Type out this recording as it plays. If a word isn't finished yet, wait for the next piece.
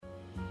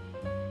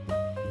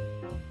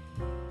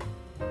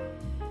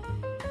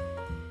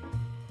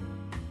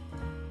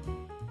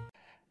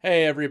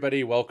Hey,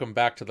 everybody, welcome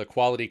back to the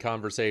Quality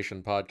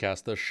Conversation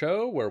Podcast, the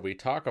show where we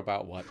talk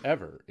about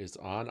whatever is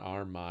on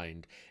our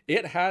mind.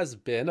 It has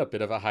been a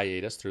bit of a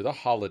hiatus through the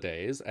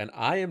holidays, and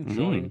I am Mm.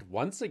 joined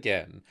once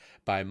again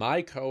by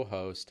my co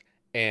host,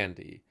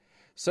 Andy.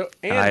 So,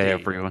 Hi, Andy,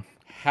 everyone.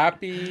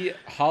 happy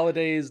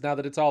holidays now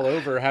that it's all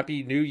over.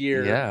 Happy New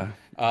Year. Yeah.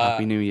 Uh,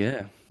 Happy New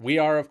Year. we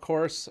are, of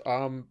course,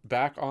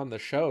 back on the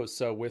show.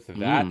 So, with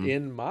that Mm.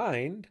 in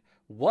mind,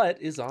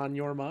 what is on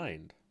your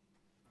mind?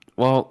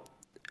 Well,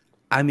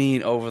 I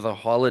mean, over the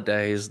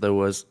holidays there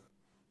was,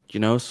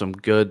 some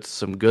good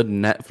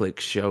Netflix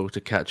show to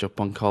catch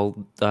up on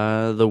called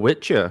The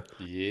Witcher.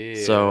 So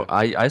Yeah.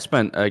 I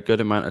spent a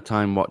good amount of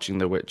time watching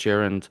The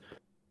Witcher,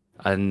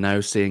 and now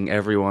seeing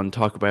everyone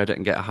talk about it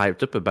and get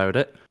hyped up about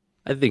it.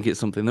 I think it's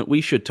something that we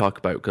should talk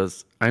about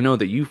because I know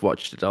that you've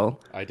watched it all,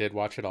 I did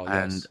watch it all,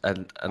 and yes.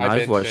 and and I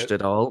I've binged watched it.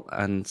 it all,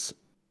 and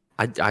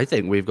I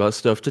think we've got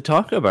stuff to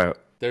talk about.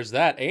 There's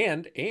that,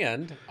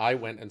 and I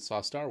went and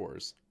saw Star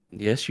Wars.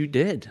 Yes, you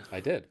did.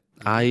 I did.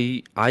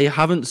 I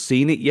haven't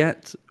seen it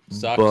yet,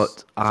 Sucks but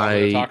because I'm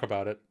going to talk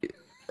about it.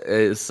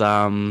 it's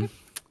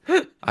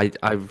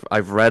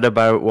I've read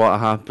about what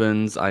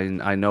happens.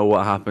 I know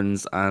what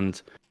happens, and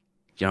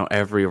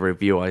every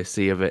review I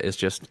see of it is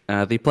just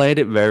they played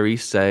it very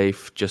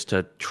safe just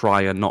to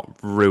try and not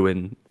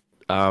ruin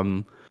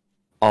um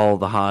all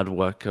the hard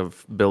work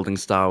of building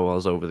Star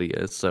Wars over the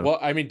years. So Well,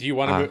 I mean, do you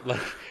want to uh,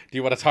 do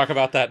you want to talk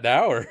about that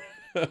now or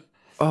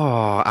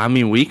oh, I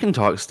mean, we can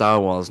talk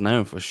Star Wars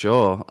now for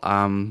sure.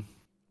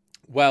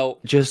 Well,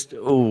 Just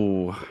it's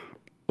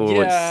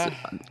yeah.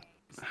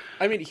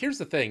 I mean, here's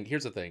the thing.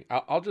 Here's the thing.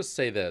 I'll just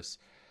say this.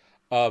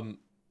 Um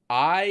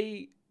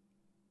I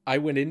I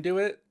went into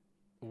it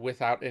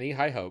without any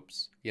high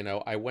hopes.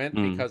 I went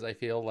mm, because I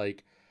feel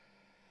like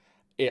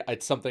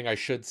it's something I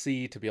should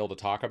see to be able to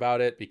talk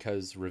about it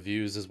because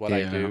reviews is what I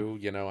yeah.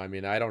 do. I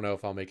mean, I don't know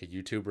if I'll make a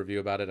YouTube review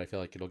about it. I feel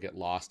like it'll get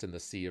lost in the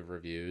sea of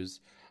reviews.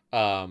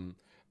 Um,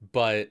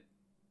 but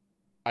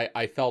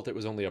I felt it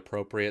was only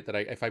appropriate that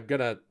if I'm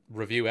gonna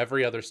review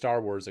every other Star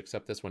Wars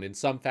except this one in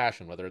some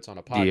fashion, whether it's on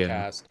a Yeah.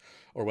 podcast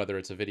or whether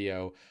it's a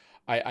video,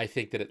 I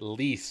think that at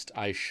least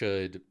I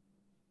should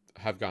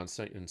have gone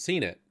and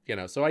seen it.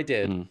 So I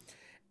did, Mm.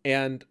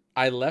 and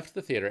I left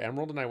the theater.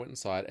 Emerald and I went and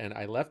saw it, and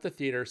I left the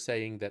theater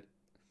saying that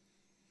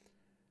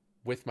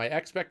with my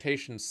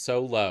expectations so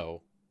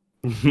low,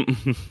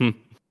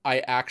 I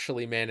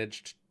actually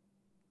managed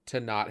to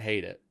not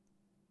hate it.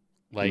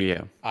 Like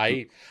Yeah.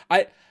 I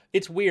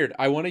it's weird.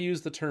 I want to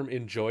use the term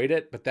enjoyed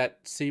it, but that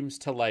seems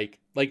to like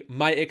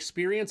my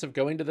experience of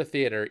going to the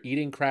theater,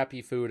 eating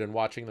crappy food and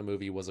watching the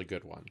movie was a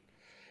good one.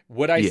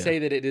 Would I Yeah. say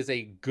that it is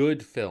a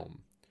good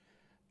film?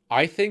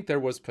 I think there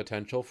was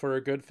potential for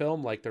a good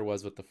film like there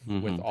was with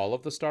Hmm. all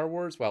of the Star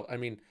Wars. Well, I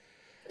mean,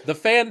 the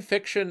fan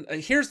fiction,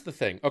 here's the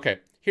thing. Okay,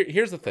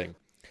 here's the thing.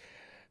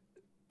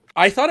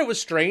 I thought it was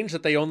strange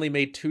that they only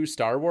made two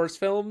Star Wars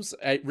films.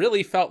 It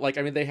really felt like,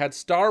 I mean, they had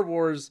Star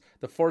Wars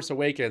The Force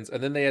Awakens,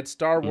 and then they had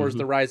Star Wars Hmm.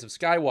 The Rise of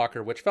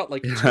Skywalker, which felt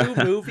like two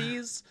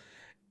movies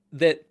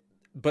that,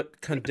 but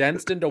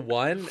condensed into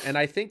one. And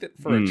I think that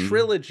for a Mm.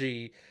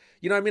 trilogy,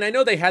 I mean, I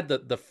know they had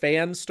the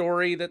fan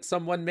story that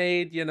someone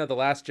made, The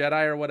Last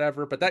Jedi or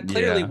whatever, but that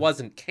clearly Yeah.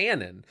 wasn't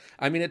canon.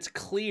 I mean, it's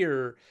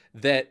clear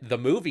that the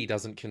movie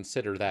doesn't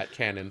consider that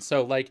canon.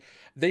 So, like,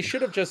 they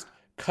should have just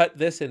cut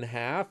this in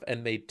half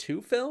and made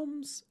two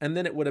films, and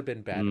then it would have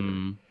been better.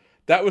 Mm.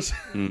 That was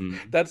Mm.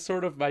 that's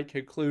sort of my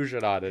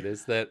conclusion on it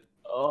is that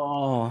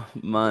Oh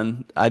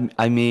man.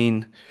 I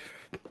mean,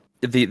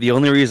 the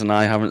only reason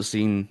I haven't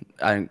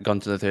gone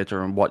to the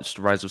theater and watched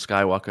Rise of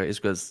Skywalker is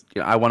because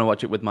I want to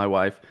watch it with my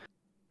wife,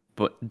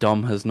 but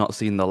Dom has not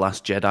seen The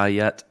Last Jedi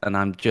yet,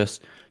 and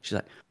she's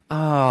like,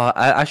 oh,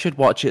 I should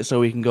watch it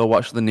so we can go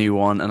watch the new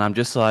one, and I'm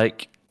just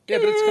like, yeah,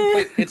 but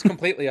eh. it's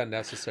completely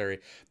unnecessary.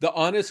 The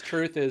honest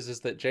truth is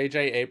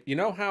that you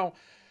know how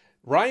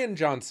Ryan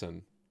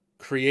Johnson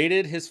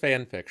created his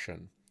fan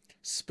fiction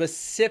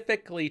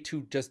specifically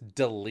to just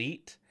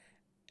delete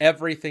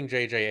everything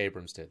J.J.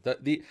 Abrams did.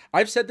 The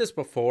I've said this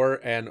before,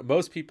 and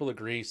most people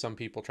agree. Some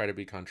people try to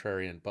be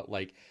contrarian, but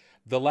like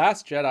the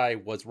Last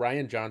Jedi was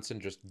Ryan Johnson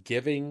just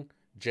giving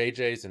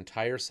J.J.'s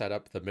entire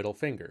setup the middle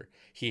finger.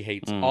 He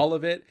hates Mm. all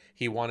of it.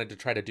 He wanted to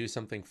try to do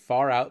something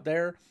far out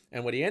there,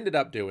 and what he ended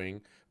up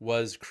doing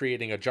was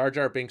creating a Jar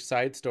Jar Binks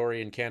side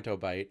story in Canto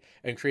Bight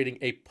and creating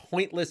a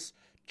pointless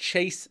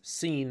chase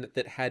scene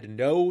that had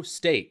no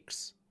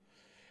stakes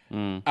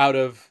Mm. out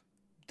of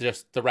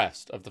just the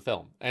rest of the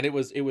film, and it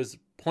was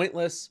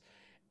pointless,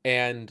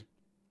 and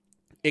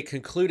it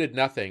concluded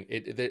nothing.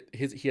 He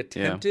Yeah.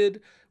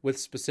 attempted with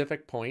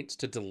specific points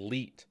to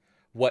delete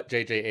what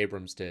J.J.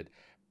 Abrams did,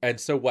 and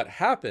so what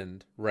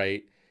happened,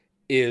 right,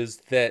 is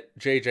that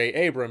J.J.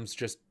 Abrams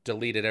just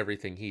deleted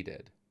everything he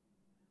did.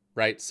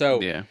 Right? So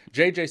Yeah.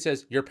 JJ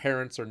says your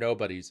parents are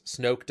nobodies.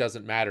 Snoke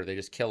doesn't matter. They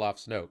just kill off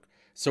Snoke.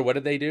 So what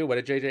did they do? What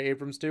did JJ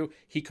Abrams do?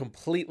 He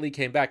completely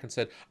came back and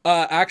said,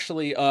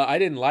 actually, I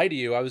didn't lie to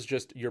you. I was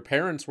just your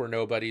parents were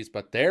nobodies,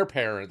 but their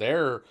parent,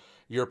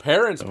 your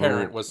parents'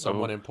 parent Oh, was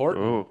someone oh,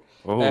 important." oh,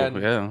 oh,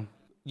 And yeah.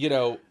 you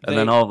know, And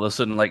then all of a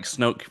sudden, like,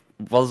 Snoke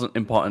wasn't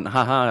important,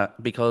 haha,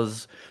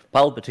 because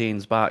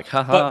Palpatine's back,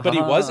 haha, but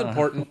he was haha.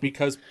 important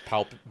because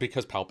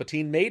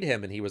Palpatine made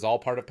him, and he was all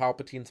part of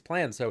Palpatine's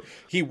plan. So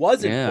he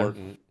was Yeah,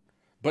 important,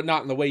 but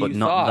not in the way but you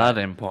not thought. that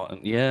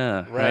important.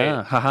 Yeah,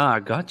 Right. haha,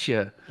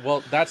 gotcha.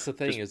 Well, that's the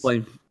thing Just is,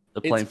 playing,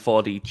 they're it's playing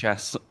 4D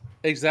chess.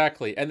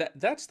 exactly, and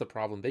that's the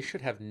problem. They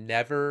should have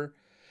never.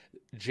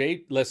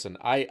 Listen,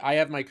 I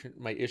have my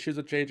issues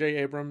with J.J.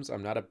 Abrams.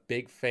 I'm not a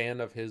big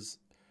fan of his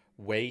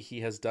way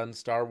he has done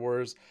Star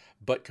Wars,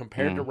 but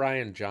compared to Mm.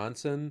 Ryan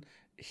Johnson,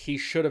 he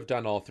should have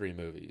done all three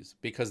movies,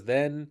 because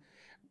then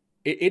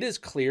it is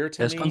clear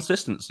to There's me.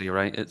 consistency,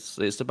 right?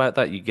 It's about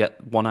that. You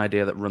get one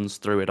idea that runs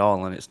through it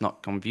all, and it's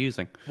not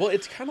confusing. Well,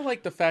 it's kind of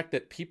like the fact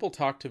that people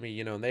talk to me,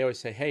 and they always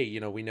say, "Hey,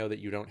 we know that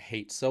you don't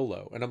hate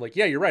Solo," and I'm like,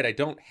 "Yeah, you're right. I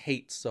don't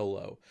hate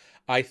Solo.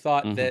 I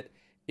thought Hmm. that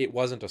it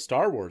wasn't a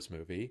Star Wars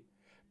movie,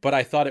 but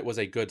I thought it was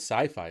a good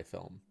sci-fi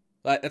film."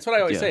 That's what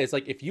I always Yeah, say. It's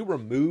like, if you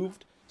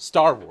removed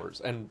Star Wars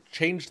and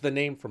changed the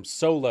name from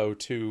Solo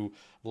to,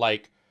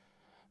 like,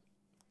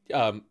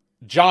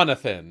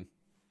 Jonathan,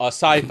 a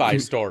sci-fi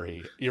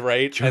story, you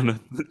right? And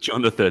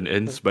Jonathan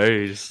in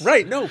space.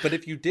 right, no, but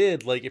if you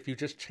did, like, if you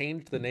just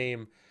changed the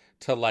name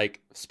to,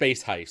 like,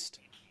 Space Heist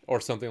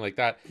or something like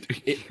that,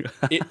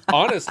 it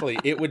honestly,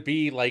 it would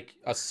be like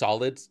a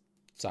solid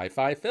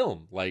sci-fi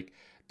film. Like,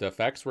 the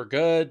effects were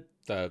good,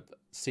 the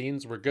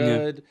scenes were Yeah.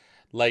 good.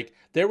 Like,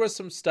 there was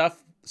some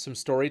stuff, some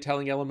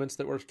storytelling elements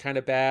that were kind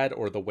of bad,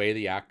 or the way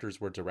the actors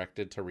were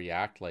directed to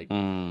react. Like,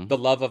 Mm. the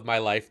love of my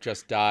life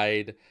just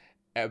died,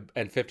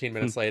 and 15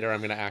 minutes later, I'm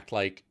going to act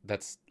like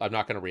I'm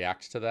not going to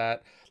react to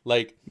that.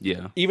 Like,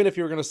 Yeah. even if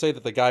you were going to say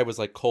that the guy was,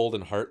 like, cold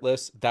and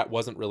heartless, that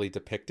wasn't really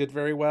depicted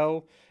very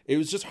well. It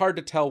was just hard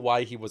to tell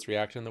why he was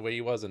reacting the way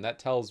he was, and that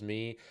tells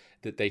me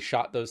that they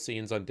shot those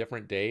scenes on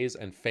different days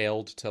and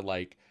failed to,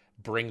 like,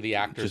 bring the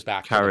actors Just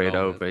back to the carry it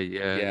moment. over.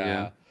 Yeah,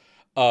 yeah.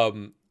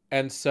 Yeah.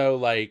 And so,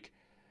 like,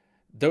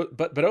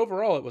 but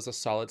overall, it was a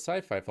solid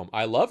sci-fi film.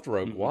 I loved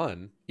Rogue Hmm.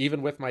 One,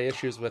 even with my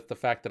issues with the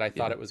fact that I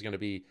thought Yeah. it was going to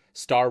be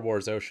Star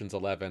Wars Ocean's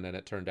 11, and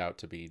it turned out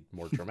to be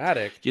more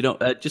dramatic.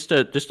 Just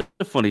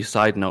a funny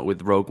side note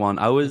with Rogue One.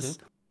 Hmm.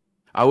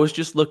 I was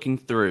just looking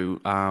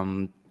through,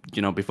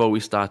 before we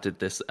started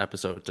this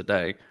episode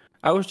today,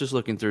 I was just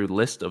looking through the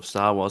list of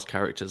Star Wars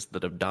characters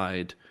that have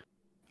died,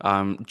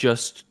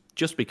 just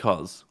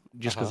because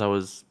Uh-huh. I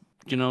was,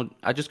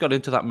 I just got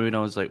into that mood. I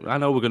was like, I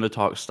know we're going to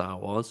talk Star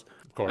Wars.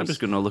 Of I'm just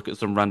course. going to look at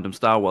some random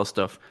Star Wars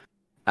stuff.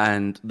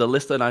 And the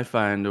list that I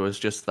found was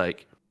just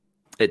like,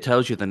 it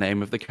tells you the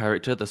name of the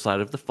character, the side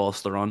of the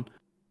Force they're on,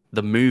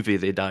 the movie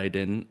they died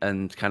in,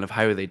 and kind of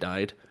how they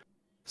died.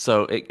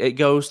 So it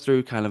goes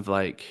through kind of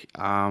like,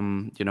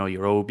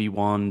 your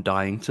Obi-Wan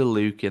dying to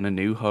Luke in A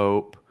New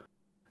Hope,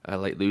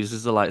 like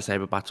loses the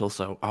lightsaber battle.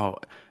 So,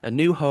 A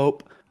New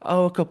Hope.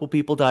 Oh, a couple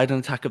people died in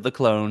Attack of the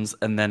Clones,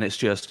 and then it's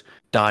just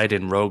died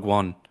in Rogue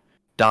One,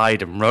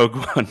 died in Rogue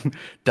One,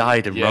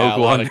 died in Yeah, Rogue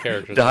a lot One, of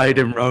characters in died Rogue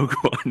in One. Rogue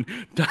One.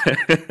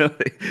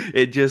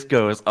 It just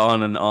goes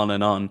on and on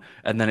and on,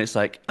 and then it's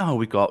like, oh,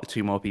 we got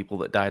two more people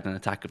that died in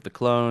Attack of the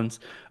Clones.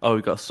 Oh,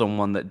 we got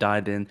someone that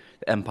died in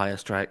Empire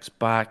Strikes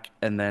Back,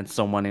 and then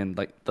someone in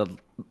like the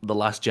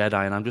Last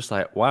Jedi, and I'm just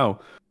like, wow.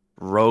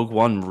 Rogue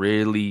One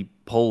really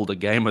pulled a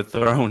Game of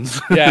Thrones.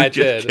 Yeah, it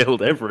Just did.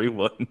 killed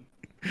everyone.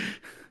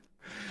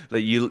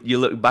 Like you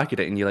look back at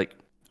it and you're like,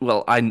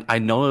 well, I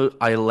know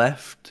I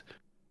left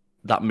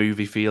that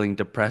movie feeling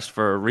depressed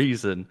for a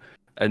reason,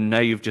 and now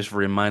you've just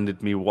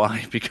reminded me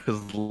why,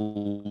 because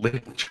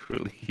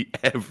literally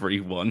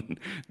everyone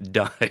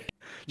died.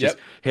 Just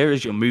Yep. here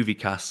is your movie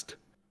cast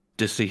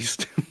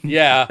deceased.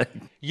 Yeah. Like,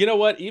 You know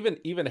what?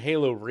 Even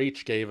Halo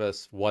Reach gave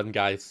us one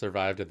guy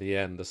survived at the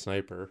end, the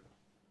sniper.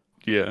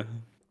 yeah,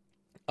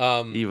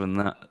 Um, even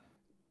that.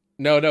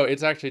 no,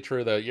 it's actually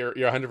true though. You're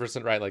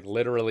 100% right. Like,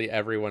 literally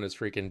everyone is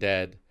freaking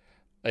dead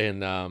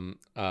in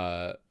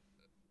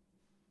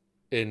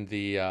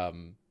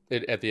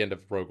at the end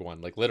of Rogue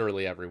One. Like,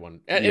 literally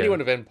everyone, Yeah,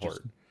 anyone of import.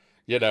 just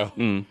You know,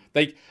 mm.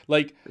 like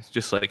It's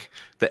just like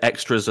the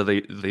extras are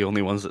the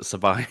only ones that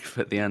survive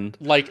at the end.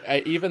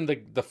 even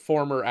the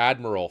former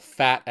Admiral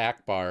Fat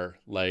Akbar,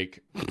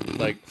 like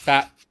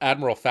Fat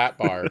Admiral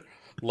Fatbar,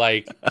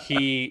 like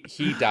he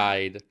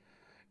died,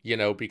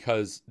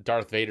 because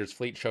Darth Vader's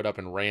fleet showed up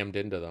and rammed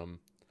into them.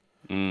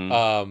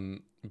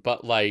 Mm.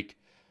 But, like,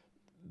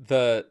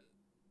 the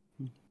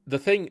the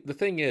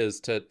thing is,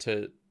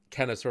 to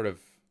kind of sort of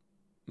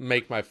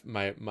make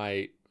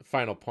my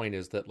final point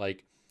is that,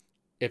 like,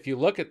 if you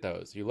look at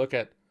those, you look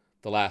at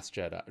the Last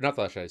Jedi, not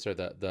the Last Jedi, sorry,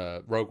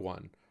 the Rogue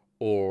One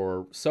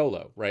or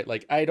Solo, right?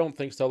 Like, I don't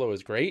think Solo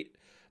is great,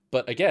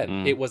 but again,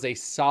 Mm. it was a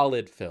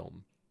solid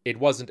film. It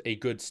wasn't a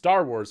good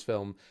Star Wars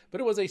film,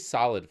 but it was a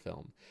solid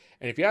film.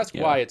 And if you ask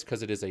Yeah, why, it's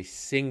because it is a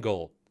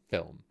single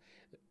film.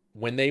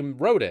 When they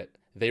wrote it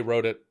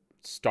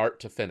start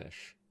to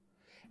finish.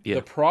 The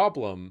yeah,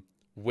 problem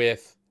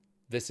with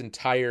this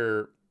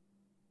entire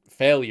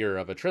failure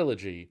of a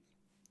trilogy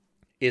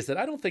is that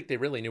I don't think they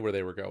really knew where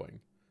they were going.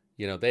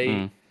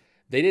 mm.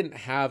 They didn't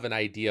have an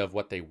idea of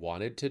what they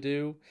wanted to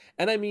do.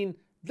 And I mean,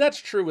 that's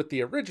true with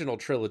the original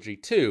trilogy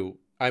too.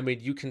 I mean,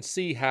 you can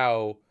see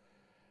how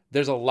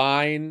there's a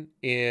line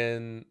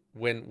in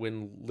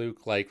when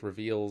Luke like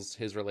reveals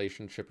his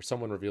relationship, or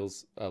someone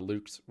reveals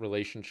Luke's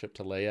relationship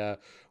to Leia,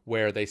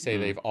 where they say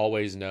they've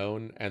always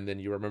known, and then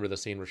you remember the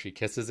scene where she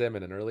kisses him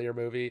in an earlier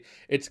movie.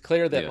 It's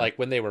clear that like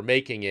when they were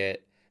making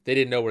it, they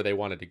didn't know where they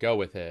wanted to go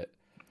with it.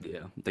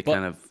 Yeah, they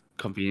kind of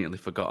conveniently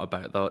forgot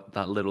about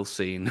that little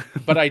scene.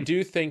 But I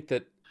do think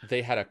that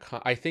they had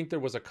I think there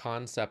was a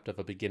concept of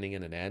a beginning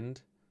and an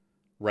end,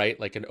 right?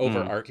 Like an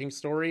overarching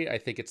story. I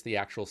think it's the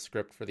actual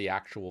script for the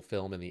actual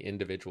film and the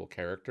individual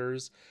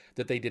characters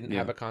that they didn't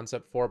have a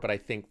concept for. But I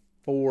think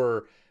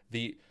for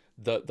the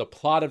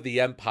plot of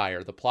the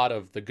Empire, the plot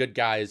of the good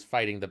guys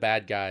fighting the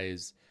bad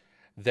guys,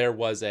 there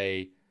was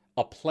a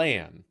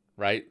plan,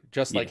 right?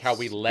 Just like how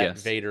we let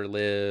Vader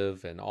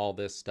live and all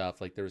this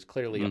stuff. Like there was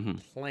clearly a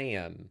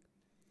plan.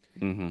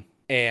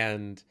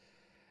 And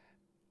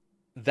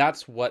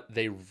that's what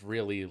they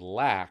really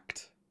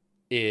lacked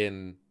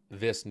in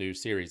this new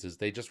series, is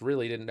they just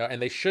really didn't know,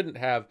 and they shouldn't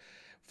have,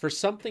 for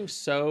something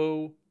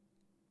so,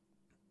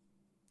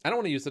 I don't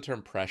want to use the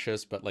term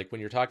precious, but like when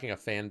you're talking a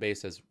fan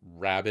base as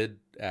rabid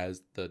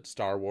as the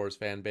Star Wars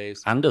fan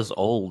base, and as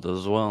old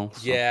as well.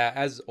 So. Yeah,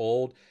 as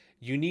old,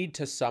 you need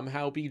to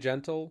somehow be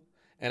gentle.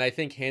 And I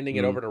think handing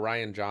it over to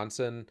Rian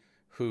Johnson,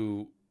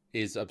 who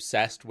is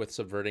obsessed with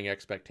subverting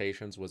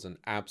expectations, was an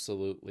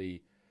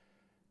absolutely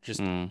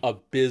just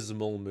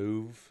abysmal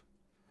move.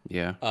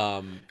 Yeah.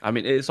 I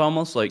mean, it's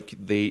almost like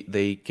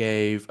they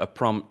gave a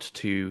prompt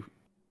to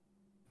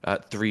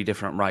 3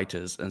 different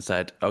writers and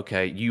said,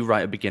 okay, you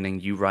write a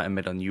beginning, you write a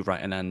middle, and you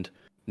write an end.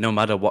 No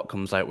matter what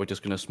comes out, we're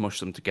just going to smush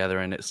them together,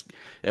 and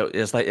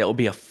it's like it'll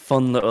be a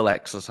fun little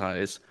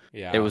exercise.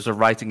 Yeah. It was a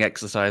writing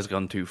exercise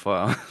gone too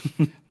far.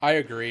 I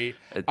agree.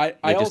 I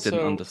just didn't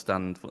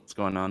understand what's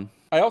going on.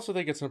 I also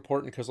think it's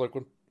important because like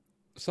when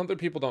something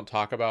people don't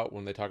talk about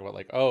when they talk about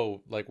like,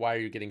 oh, like why are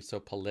you getting so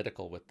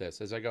political with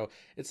this? As I go,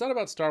 it's not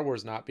about Star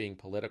Wars not being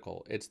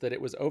political. It's that it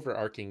was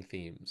overarching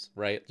themes,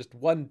 right? Just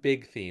one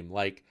big theme,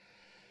 like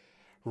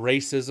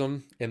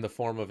racism in the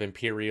form of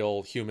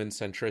imperial human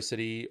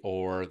centricity,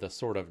 or the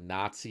sort of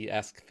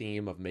Nazi-esque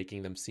theme of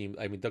making them seem,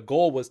 I mean, the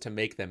goal was to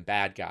make them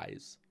bad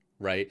guys,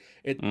 right?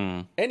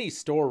 Any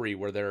story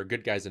where there are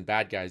good guys and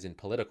bad guys in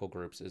political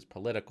groups is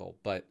political,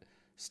 but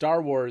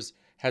Star Wars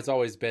has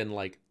always been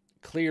like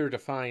clear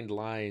defined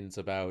lines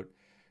about,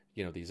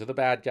 you know, these are the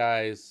bad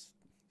guys,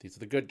 these are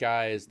the good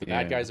guys. The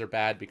bad guys are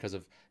bad because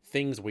of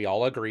things we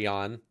all agree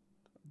on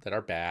that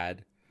are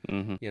bad,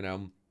 you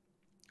know.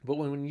 But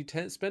when you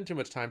spend too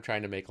much time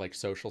trying to make like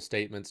social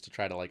statements to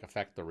try to like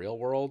affect the real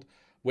world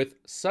with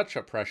such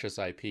a precious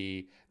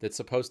IP that's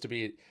supposed to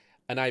be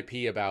an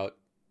IP about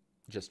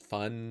just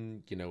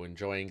fun, you know,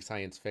 enjoying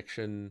science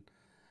fiction,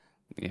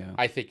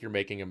 I think you're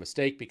making a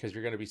mistake, because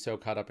you're going to be so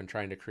caught up in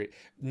trying to create,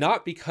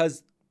 not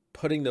because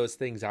putting those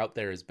things out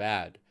there is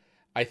bad.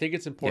 I think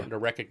it's important to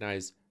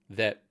recognize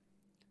that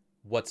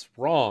what's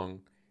wrong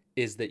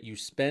is that you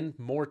spend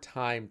more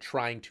time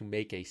trying to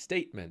make a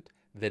statement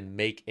than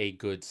make a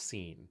good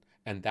scene,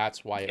 and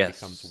that's why it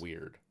becomes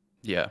weird.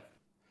 Yeah,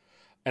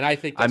 and I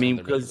think that's when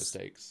they're making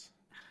mistakes.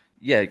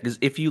 Yeah, because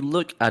if you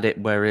look at it,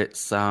 where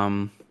it's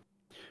one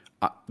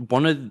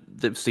of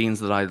the scenes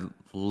that I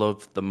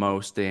love the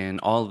most in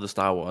all of the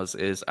Star Wars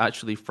is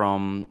actually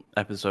from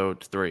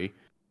Episode 3,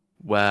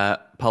 where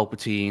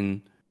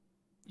Palpatine,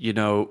 you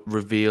know,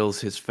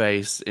 reveals his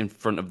face in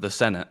front of the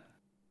Senate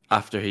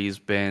after he's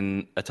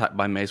been attacked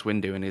by Mace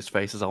Windu, and his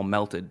face is all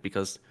melted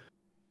because,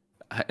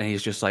 and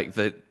he's just like,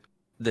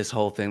 this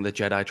whole thing, the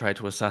Jedi tried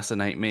to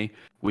assassinate me,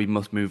 we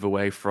must move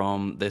away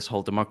from this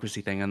whole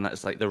democracy thing, and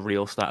that's like the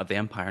real start of the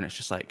Empire. And it's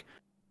just like,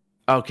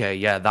 okay,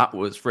 yeah, that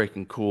was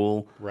freaking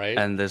cool, right?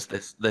 And there's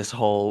this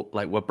whole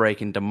like we're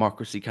breaking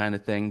democracy kind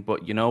of thing,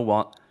 but you know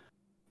what,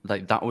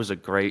 like that was a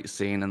great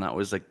scene, and that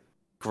was a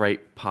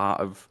great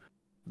part of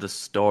the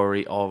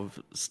story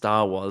of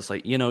Star Wars.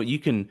 Like, you know, you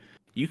can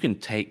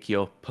take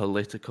your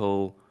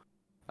political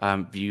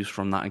views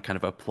from that and kind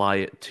of apply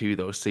it to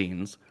those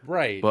scenes,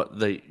 right? But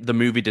the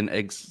movie didn't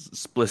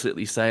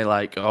explicitly say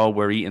like, oh,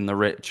 we're eating the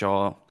rich,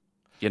 or,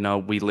 you know,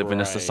 we live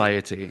in a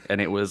society. And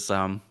it was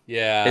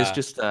it's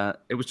just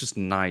it was just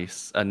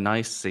nice, a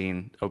nice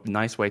scene, a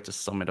nice way to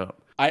sum it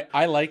up.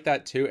 I like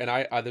that too. And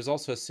I there's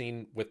also a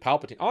scene with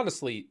Palpatine,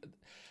 honestly,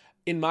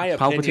 in my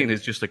opinion. Palpatine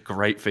is just a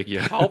great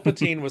figure.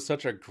 Palpatine was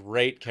such a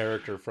great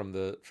character from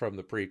the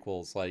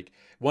prequels, like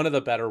one of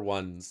the better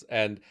ones.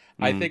 And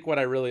I think what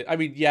I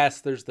mean,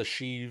 yes, there's the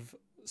Sheev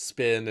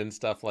spin and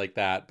stuff like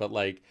that, but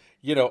like,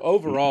 you know,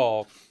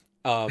 overall,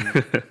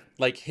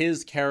 like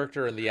his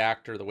character and the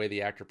actor, the way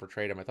the actor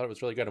portrayed him, I thought it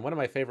was really good. And one of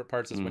my favorite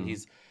parts is when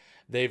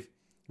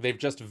they've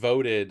just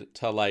voted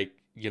to, like,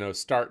 you know,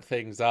 start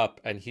things up,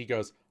 and he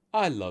goes,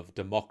 "I love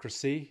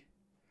democracy."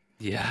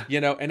 Yeah. You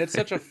know, and it's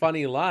such a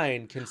funny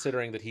line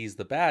considering that he's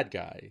the bad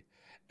guy.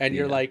 And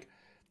you're like,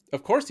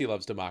 of course he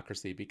loves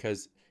democracy,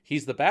 because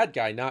he's the bad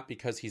guy, not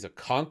because he's a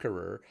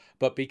conqueror,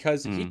 but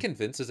because he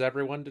convinces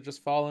everyone to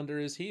just fall under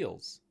his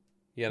heels,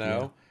 you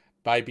know?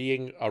 by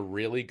being a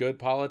really good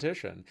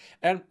politician.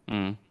 And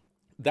Mm.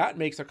 that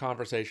makes a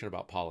conversation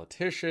about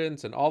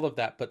politicians and all of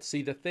that. But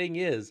see, the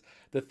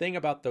thing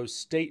about those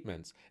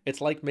statements,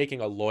 it's like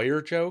making a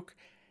lawyer joke.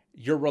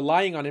 You're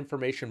relying on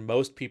information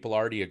most people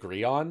already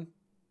agree on,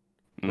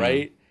 Mm.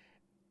 right?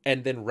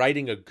 And then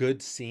writing a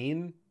good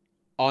scene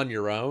on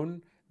your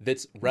own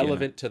that's Yeah.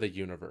 relevant to the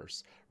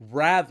universe,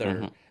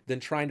 rather Hmm. than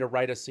trying to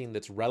write a scene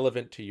that's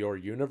relevant to your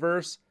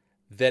universe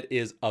that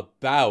is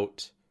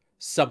about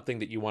something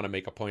that you want to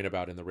make a point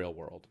about in the real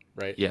world,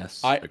 right?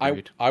 Yes, I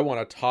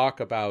want to talk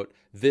about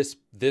this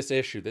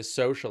issue, this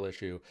social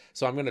issue.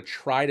 So I'm going to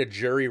try to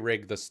jury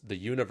rig the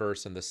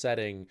universe and the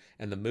setting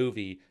and the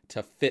movie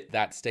to fit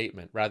that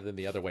statement rather than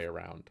the other way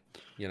around,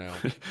 you know?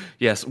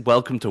 Yes,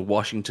 welcome to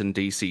Washington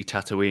D.C.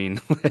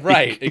 Tatooine.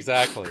 Right,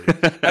 exactly.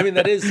 I mean,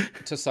 that is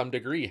to some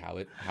degree how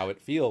it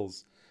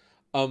feels.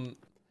 Um,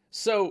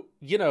 so,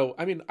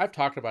 I mean, I've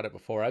talked about it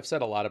before. I've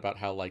said a lot about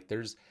how like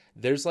there's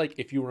like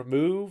if you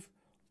remove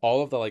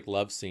all of the like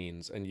love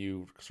scenes and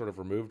you sort of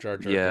remove Jar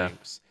Jar Yeah.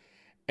 Binks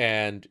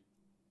and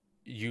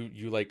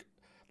you like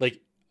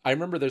I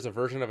remember there's a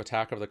version of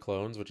Attack of the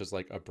Clones which is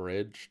like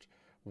abridged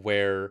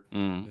where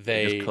It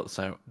just cuts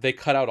out. they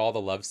cut out all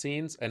the love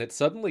scenes and it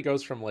suddenly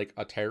goes from like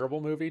a terrible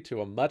movie to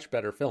a much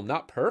better film.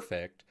 Not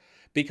perfect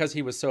because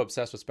he was so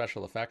obsessed with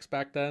special effects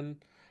back then,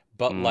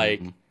 but like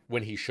Mm.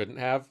 when he shouldn't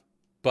have.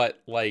 But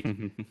like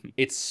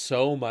it's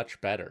so much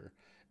better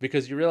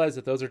because you realize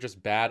that those are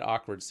just bad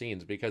awkward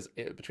scenes because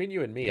between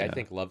you and me, I Yeah.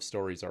 think love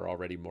stories are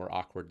already more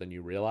awkward than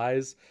you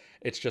realize.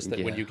 It's just that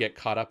when Yeah. you get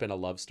caught up in a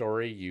love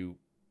story, you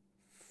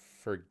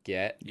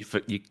forget. You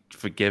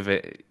forgive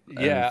it and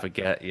Yeah,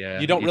 forget. Yeah.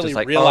 you don't You're really just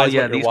like, oh realize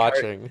yeah, what you're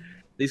watching.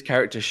 these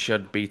characters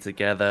should be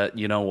together.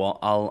 You know what?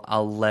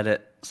 I'll let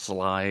it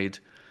slide,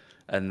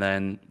 and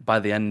then by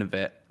the end of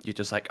it, you're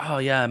just like, oh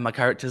yeah, my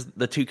characters,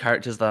 the two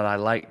characters that I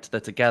liked, they're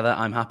together.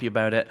 I'm happy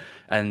about it,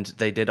 and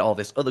they did all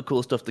this other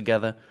cool stuff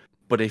together.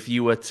 But if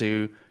you were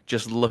to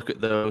just look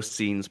at those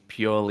scenes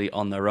purely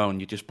on their own,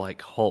 you just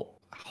like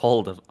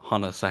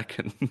on a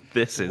second.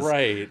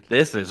 Right.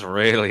 This is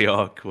really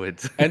awkward.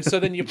 And so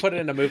then you put it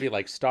in a movie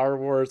like Star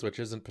Wars, which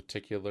isn't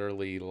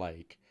particularly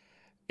like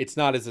it's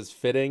not as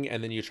fitting,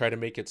 and then you try to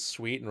make it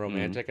sweet and Mm.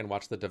 romantic and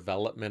watch the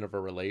development of a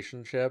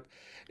relationship.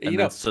 And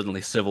then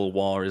suddenly Civil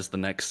War is the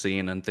next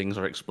scene and things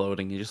are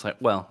exploding. You're just like,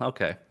 well,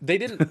 okay. they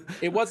didn't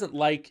it wasn't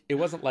like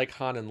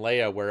Han and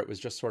Leia where it was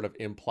just sort of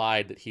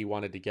implied that he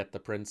wanted to get the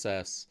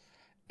princess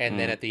and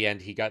then Mm. at the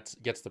end he gets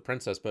the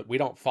princess, but we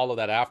don't follow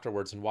that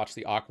afterwards and watch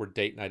the awkward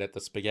date night at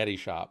the spaghetti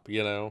shop,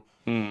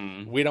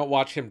 Mm. we don't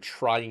watch him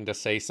trying to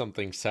say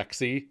something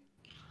sexy,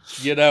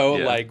 you know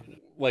Yeah.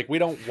 like we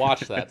don't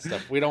watch that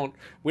stuff. We don't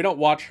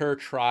watch her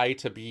try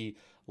to be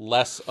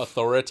less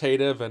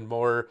authoritative and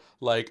more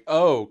like,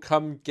 oh,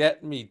 come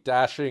get me,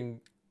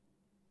 dashing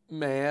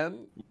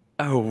man.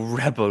 Oh,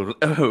 rebel.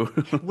 Oh.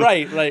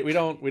 Right. We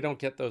don't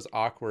get those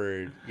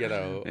awkward,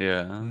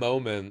 Yeah.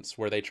 moments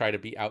where they try to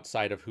be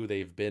outside of who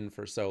they've been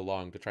for so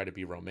long to try to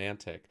be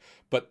romantic.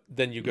 But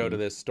then you go to Mm.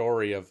 this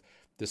story of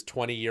this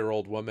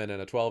 20-year-old woman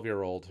and a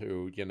 12-year-old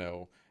who,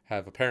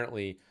 have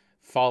apparently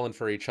fallen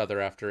for each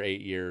other after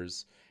 8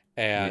 years.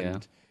 Yeah.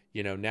 And,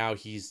 now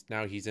he's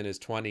in his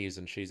 20s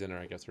and she's in her,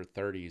 I guess, her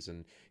 30s.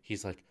 And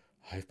he's like,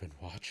 I've been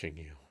watching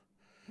you.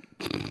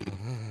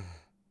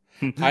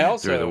 I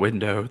also Through the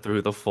window,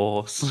 through the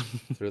force,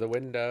 through the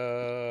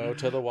window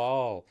to the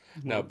wall.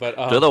 No, but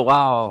to the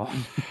wall.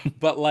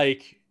 but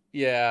like,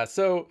 yeah.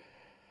 So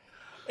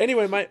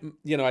anyway,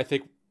 I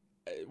think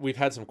we've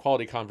had some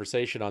quality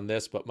conversation on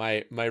this, but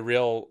my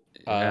real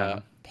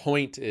Yeah.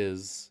 point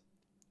is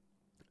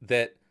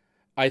that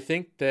I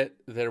think that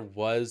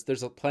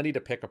there's plenty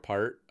to pick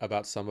apart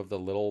about some of the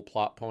little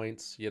plot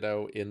points,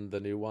 in the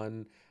new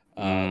one,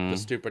 the Mm.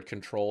 stupid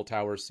control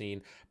tower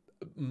scene.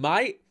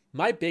 My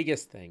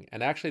biggest thing,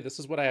 and actually this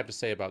is what I have to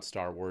say about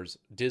Star Wars,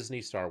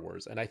 Disney Star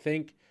Wars, and I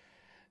think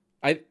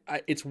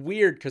it's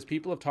weird because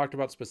people have talked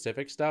about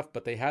specific stuff,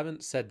 but they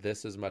haven't said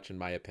this as much, in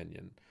my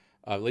opinion.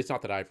 At least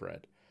not that I've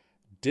read.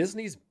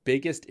 Disney's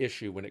biggest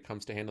issue when it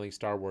comes to handling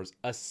Star Wars,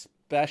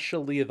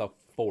 especially the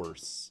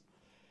Force,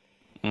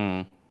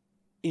 Mm.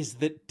 is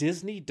that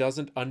Disney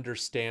doesn't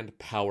understand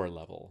power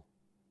level.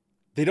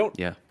 They don't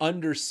Yeah.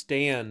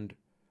 understand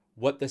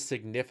what the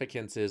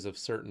significance is of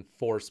certain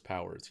Force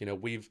powers.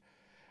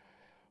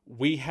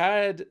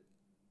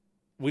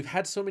 We've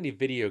had so many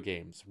video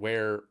games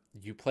where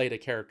you played a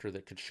character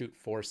that could shoot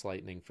force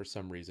lightning for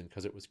some reason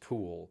because it was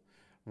cool,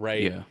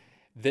 right? Yeah.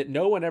 That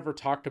no one ever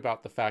talked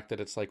about the fact that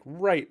it's like,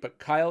 right, but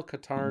Kyle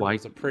Katarn Why-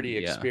 was a pretty yeah.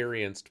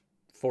 experienced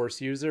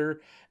force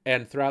user,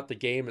 and throughout the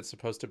game it's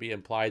supposed to be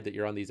implied that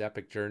you're on these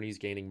epic journeys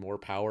gaining more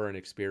power and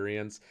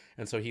experience,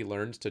 and so he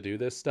learns to do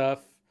this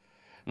stuff.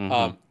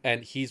 Mhm.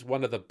 And he's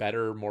one of the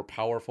better, more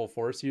powerful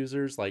force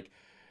users. Like,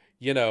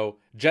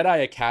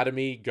 Jedi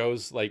Academy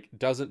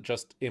doesn't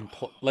just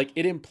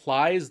it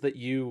implies that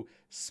you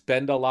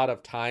spend a lot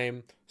of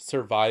time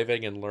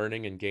surviving and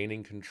learning and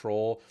gaining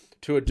control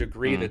to a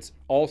degree that's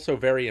also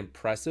very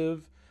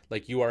impressive.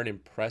 Like, you are an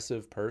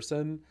impressive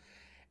person.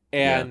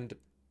 And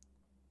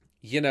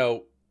you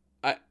know,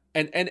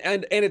 and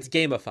it's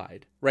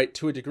gamified, right?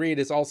 To a degree, it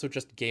is also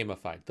just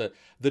gamified.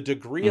 The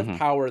degree of Hmm.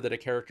 power that a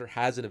character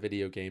has in a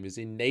video game is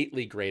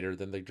innately greater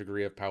than the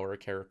degree of power a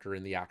character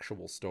in the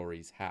actual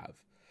stories have.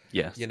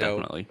 Yes, You know,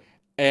 definitely.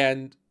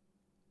 and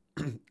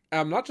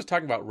I'm not just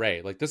talking about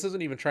Rey. Like, this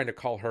isn't even trying to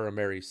call her a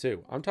Mary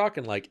Sue. I'm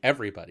talking like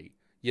everybody.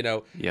 You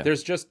know, Yeah.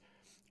 there's just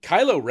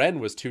Kylo Ren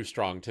was too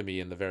strong to me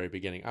in the very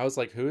beginning. I was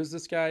like, who is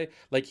this guy?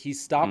 Like, he's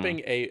Mm.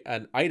 stopping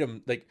an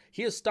item. Like,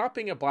 he is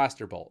stopping a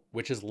blaster bolt,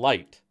 which is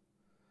light.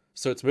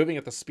 So it's moving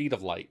at the speed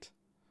of light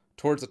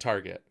towards a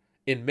target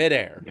in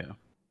midair, Yeah.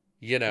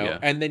 you know, Yeah.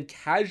 and then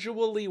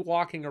casually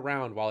walking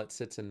around while it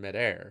sits in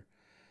midair.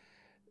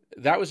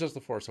 That was just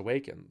The Force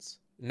Awakens.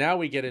 Now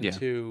we get Yeah.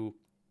 into,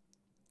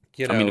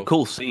 you I mean, a know,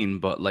 cool scene,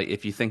 but like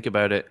if you think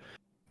about it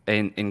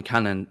in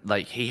canon,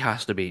 like he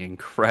has to be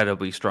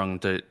incredibly strong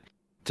to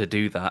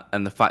do that,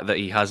 and the fact that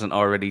he hasn't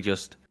already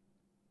just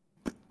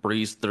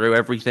breezed through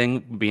everything,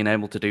 being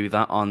able to do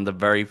that on the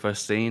very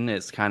first scene,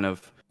 it's kind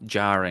of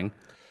jarring.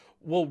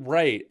 well,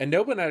 right. And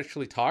no one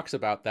actually talks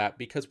about that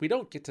because we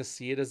don't get to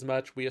see it as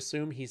much. We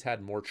assume he's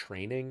had more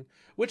training,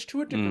 which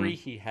to a degree Mm.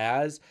 he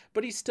has,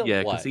 but he's still Yeah,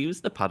 because what? he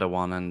was the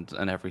Padawan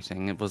and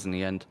everything. It was in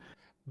the end,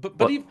 But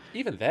but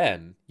even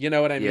then, you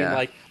know what I mean?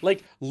 yeah,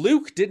 Like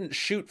Luke didn't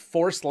shoot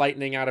force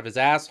lightning out of his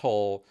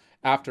asshole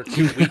after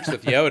 2 weeks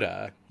with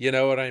Yoda. You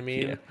know what I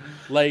yeah, mean?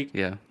 Like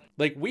yeah,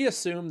 like we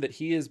assume that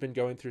he has been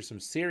going through some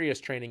serious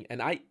training,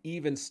 and I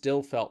even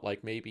still felt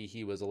like maybe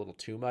he was a little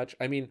too much.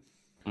 I mean,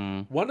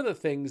 mm. one of the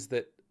things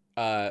that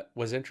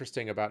was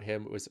interesting about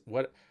him was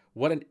what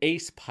an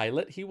ace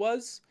pilot he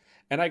was.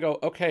 And I go,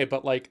 okay,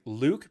 but like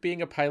Luke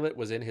being a pilot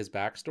was in his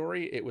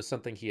backstory. It was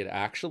something he had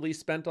actually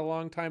spent a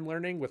long time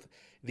learning with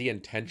the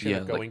intention Yeah,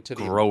 of like going to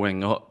the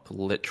growing up,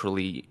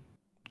 literally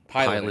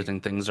piloting.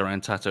 piloting things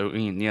around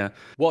Tatooine. Yeah,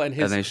 Well, and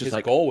and then his it's just his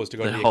like goal was to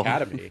go to the the whole.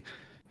 academy.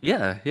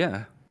 Yeah,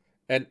 yeah,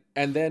 And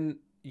then,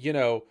 you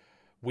know,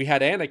 we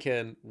had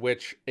Anakin,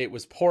 which it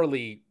was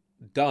poorly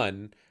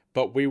done,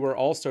 but we were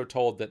also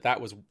told that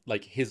that was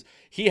like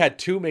he had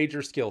two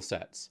major skill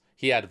sets.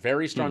 He had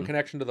very strong mm.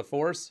 connection to the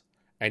Force,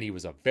 and he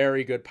was a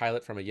very good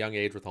pilot from a young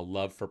age with a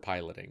love for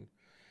piloting.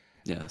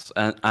 Yes,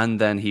 and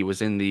then he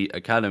was in the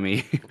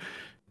academy,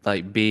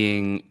 like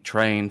being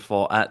trained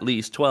for at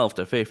least 12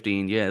 to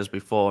 15 years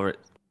before it,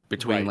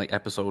 between Right. like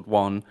episode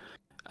 1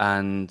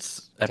 and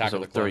Attack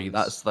of the episode 3. Clones.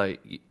 That's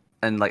like,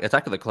 and like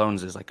Attack of the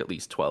Clones is like at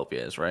least 12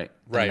 years, right?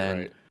 And Right, then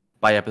right.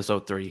 by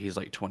episode 3, he's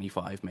like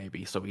 25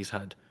 maybe, so he's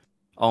had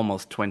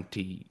almost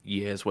 20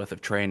 years worth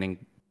of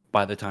training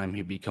by the time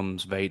he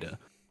becomes Vader,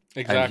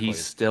 and he Exactly.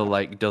 still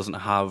like doesn't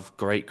have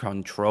great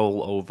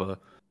control over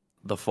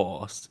the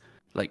Force.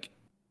 Like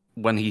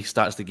when he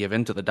starts to give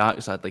into the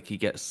dark side, like he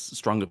gets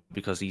stronger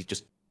because he's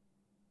just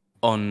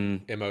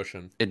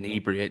Emotion.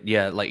 inebriate.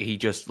 Yeah, like he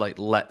just like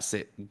lets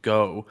it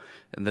go,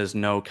 and there's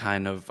no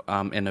kind of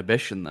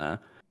inhibition there.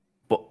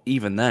 But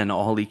even then,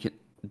 all he can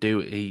do,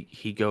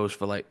 he goes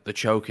for like the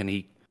choke, and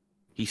he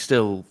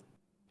still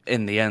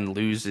in the end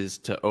loses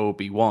to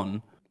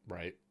Obi-Wan,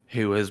 Right.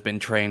 who has been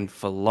trained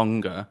for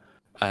longer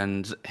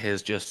and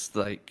has just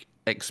like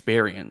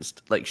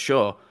experienced. Like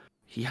sure,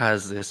 he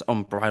has this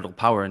unbridled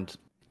power, and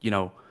you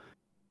know,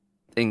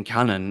 in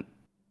canon,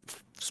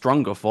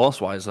 stronger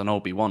force-wise than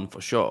Obi-Wan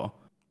for sure.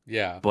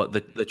 Yeah. But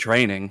the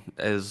training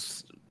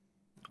is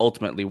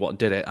ultimately what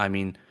did it. I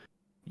mean,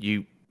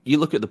 you you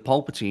look at the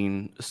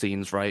Palpatine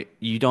scenes, right?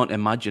 You don't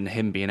imagine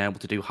him being able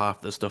to do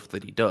half the stuff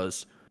that he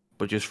does,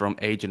 but just from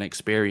age and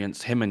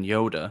experience, him and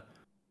Yoda,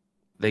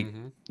 they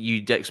Mm-hmm.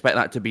 you'd expect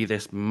that to be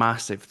this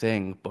massive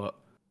thing, but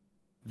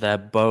they're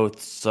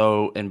both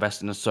so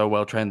invested and so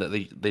well trained that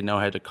they know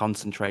how to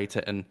concentrate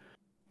it and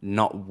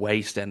not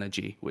waste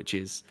energy, which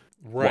is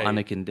what Right.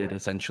 Anakin did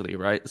essentially,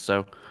 right?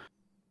 So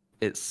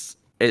it's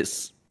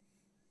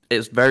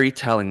it's very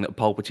telling that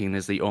Palpatine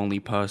is the only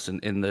person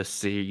in the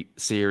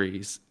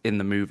series in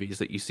the movies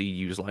that you see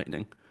use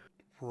lightning.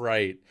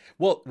 Right.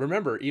 Well,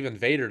 remember, even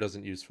Vader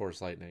doesn't use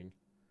Force lightning.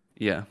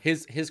 Yeah.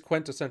 His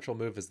quintessential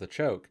move is the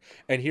choke.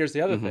 And here's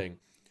the other Hmm. thing.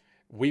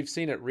 We've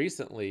seen it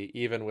recently,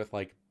 even with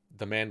like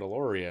the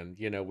Mandalorian.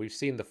 You know, we've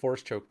seen the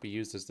Force choke be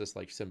used as this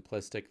like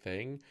simplistic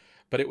thing,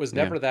 but it was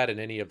Yeah. never that in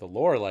any of the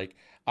lore. Like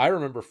I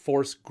remember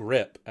Force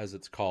grip, as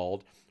it's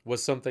called,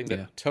 was something Yeah.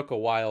 that took a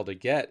while to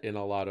get in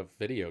a lot of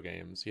video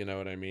games. You know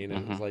what I mean?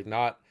 And it was Hmm. like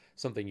not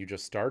something you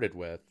just started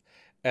with.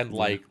 And Yeah.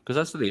 like, Because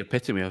that's the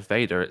epitome of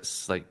Vader.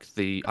 It's like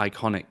the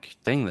iconic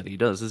thing that he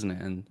does, isn't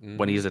it? And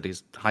when mhm. he's at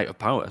his height of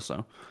power,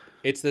 so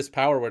It's this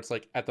power where it's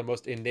like at the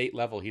most innate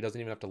level, he doesn't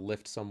even have to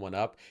lift someone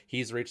up.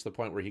 He's reached the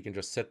point where he can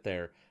just sit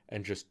there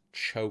and just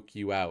choke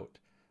you out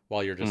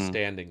while you're just mm,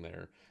 standing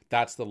there.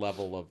 That's the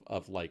level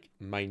of like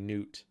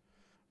minute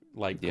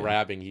like yeah.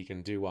 grabbing he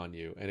can do on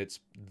you, and it's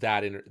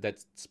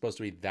that's supposed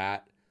to be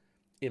that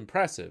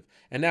impressive.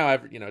 And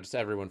now you know, just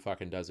everyone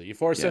fucking does it. You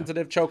force Yeah.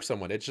 sensitive choke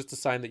someone. It's just a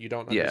sign that you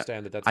don't Yeah.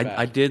 understand that that's I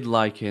bad. did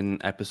like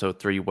in episode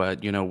 3 where,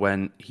 you know,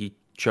 when he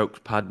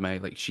choked Padme,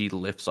 like she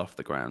lifts off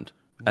the ground.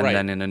 And Right.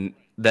 then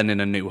in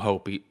a New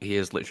Hope he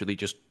is literally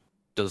just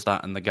does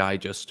that and the guy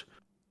just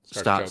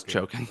starts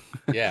choking.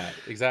 Yeah,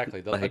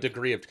 exactly. A Like,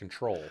 degree of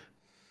control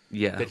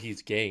yeah. that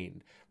he's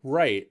gained.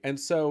 Right. And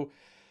so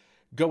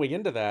going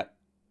into that,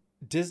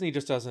 Disney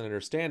just doesn't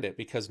understand it,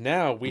 because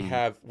now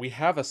Mm. we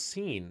have a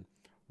scene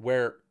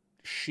where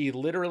she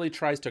literally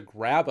tries to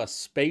grab a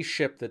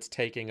spaceship that's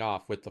taking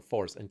off with the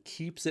Force and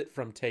keeps it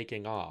from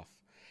taking off.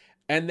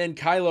 And then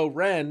Kylo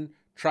Ren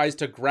tries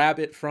to grab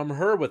it from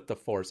her with the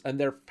Force, and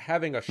they're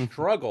having a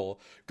struggle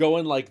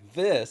going like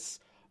this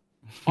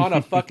on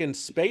a fucking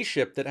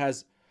spaceship that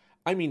has,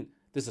 I mean,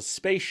 there's a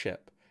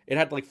spaceship. It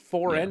had like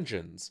 4 Yeah.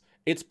 engines.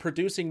 It's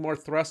producing more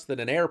thrust than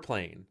an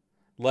airplane.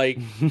 Like,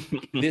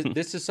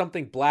 this is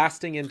something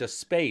blasting into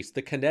space.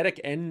 The kinetic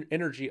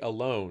energy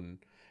alone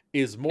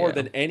is more Yeah.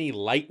 than any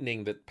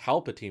lightning that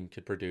Palpatine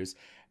could produce.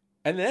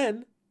 And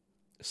then,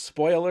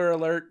 spoiler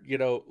alert,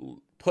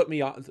 put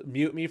me on,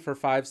 mute me for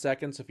 5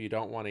 seconds if you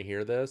don't want to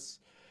hear this.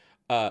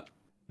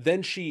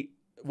 Then she,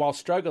 while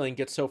struggling,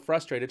 gets so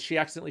frustrated she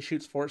accidentally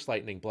shoots force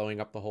lightning, blowing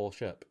up the whole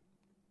ship.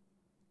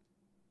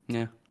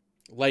 Yeah.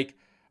 Like,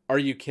 are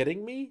you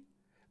kidding me?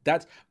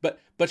 But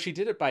she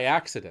did it by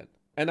accident.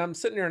 And I'm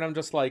sitting here and I'm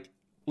just like,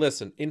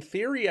 listen, in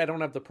theory, I don't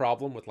have the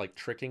problem with like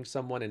tricking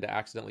someone into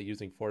accidentally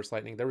using force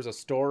lightning. There was a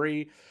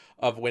story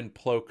of when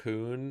Plo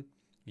Koon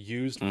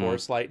used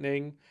force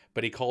lightning,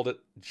 but he called it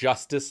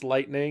justice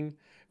lightning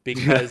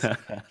because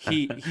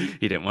He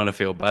didn't want to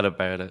feel bad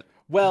about it.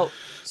 well,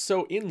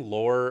 so in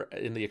lore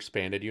in the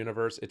expanded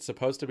universe, it's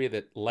supposed to be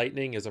that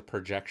lightning is a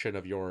projection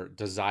of your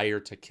desire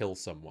to kill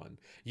someone.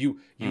 You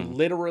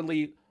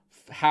literally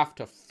have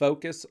to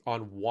focus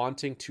on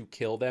wanting to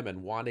kill them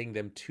and wanting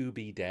them to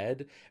be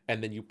dead,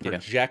 and then you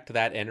project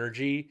that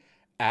energy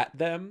at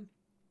them.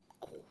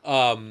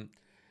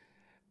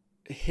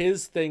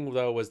 His thing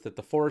though was that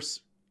the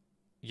Force,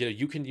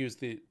 you can use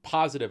the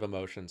positive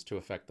emotions to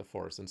affect the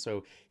Force, and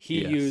so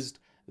he used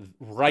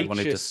He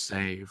wanted to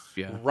save,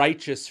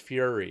 righteous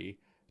fury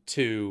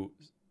to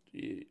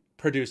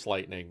produce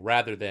lightning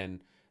rather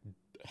than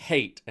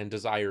hate and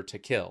desire to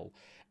kill.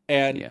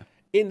 And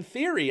in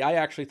theory, I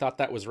actually thought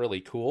that was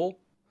really cool.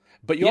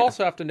 But you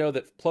also have to know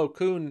that Plo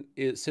Koon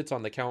sits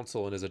on the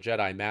council and is a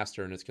Jedi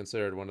Master and is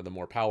considered one of the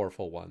more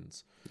powerful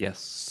ones. Yes.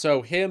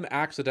 So him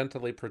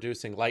accidentally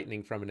producing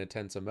lightning from an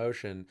intense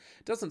emotion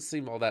doesn't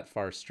seem all that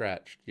far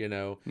stretched,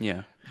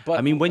 Yeah. But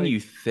I mean, when you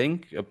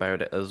think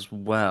about it as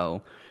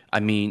well, I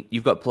mean,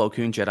 you've got Plo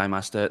Koon, Jedi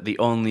Master, the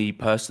only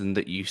person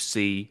that you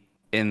see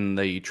in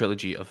the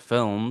trilogy of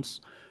films,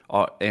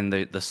 or in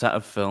the set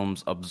of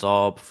films,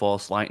 absorb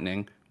Force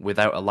lightning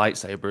without a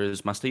lightsaber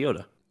is Master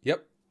Yoda.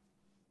 Yep.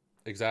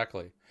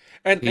 Exactly.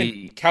 And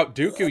Count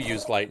Dooku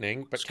used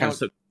lightning, but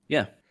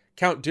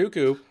Count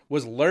Dooku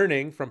was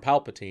learning from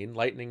Palpatine.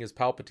 Lightning is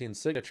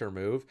Palpatine's signature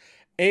move.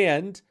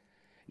 And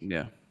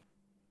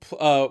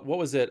what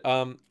was it?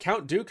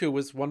 Count Dooku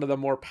was one of the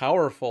more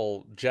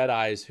powerful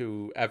Jedis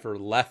who ever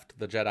left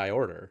the Jedi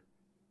Order.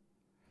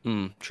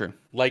 True.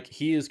 Like,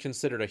 he is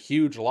considered a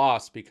huge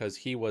loss because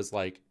he was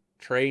like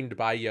trained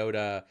by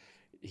Yoda.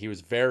 He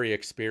was very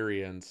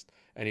experienced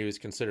and he was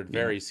considered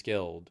very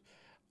skilled.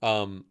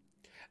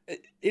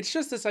 It's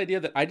just this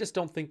idea that I just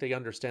don't think they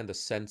understand the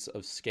sense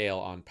of scale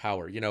on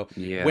power.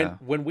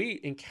 When we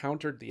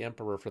encountered the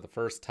Emperor for the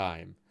first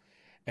time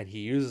and he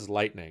uses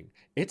lightning,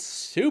 it's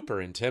super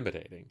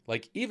intimidating.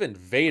 Like, even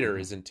Vader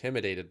is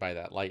intimidated by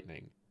that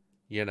lightning,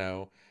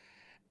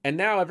 And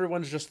now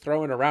everyone's just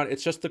throwing around.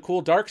 It's just the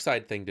cool dark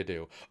side thing to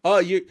do. Oh,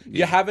 you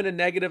having a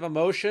negative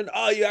emotion?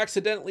 Oh, you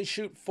accidentally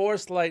shoot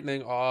force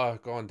lightning. Oh,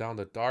 going down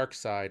the dark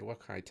side. What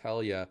can I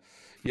tell you?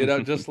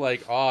 Just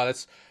like, oh,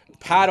 that's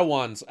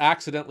Padawans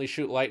accidentally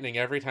shoot lightning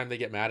every time they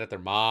get mad at their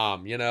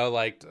mom,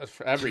 like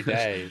every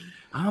day.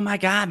 Oh my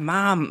God,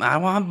 Mom, I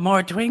want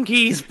more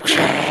Twinkies.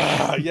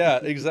 Yeah,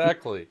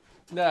 exactly.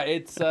 No,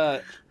 it's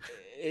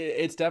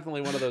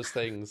definitely one of those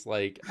things.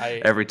 Like,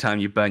 every time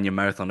you burn your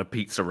mouth on a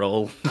pizza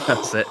roll,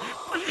 that's it.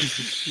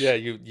 Yeah,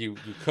 you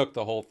cook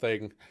the whole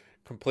thing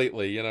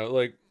completely.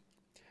 Like,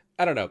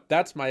 I don't know.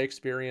 That's my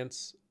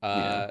experience.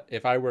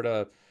 If I were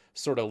to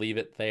sort of leave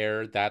it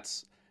there,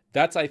 that's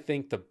I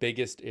think the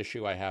biggest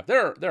issue I have.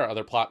 There are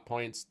other plot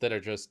points that are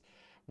just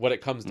what it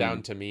comes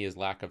down to me is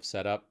lack of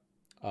setup,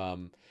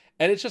 and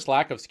it's just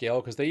lack of scale,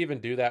 because they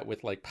even do that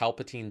with like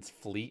Palpatine's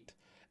fleet.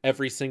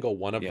 Every single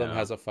one of them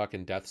has a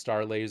fucking Death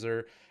Star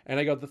laser. And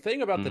I go, the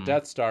thing about the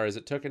Death Star is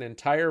it took an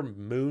entire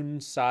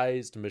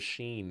moon-sized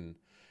machine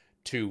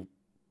to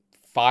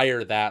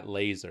fire that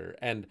laser.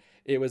 And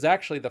it was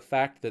actually the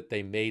fact that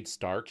they made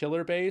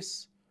Starkiller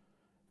Base,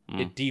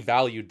 it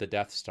devalued the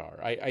Death Star.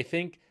 I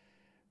think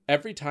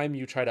every time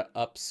you try to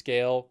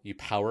upscale, you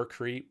power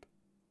creep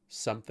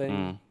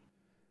something,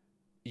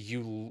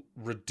 you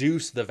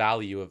reduce the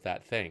value of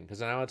that thing.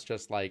 Because now it's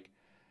just like,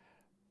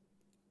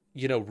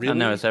 really, I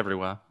know it's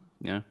everywhere.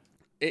 Yeah.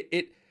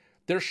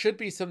 There should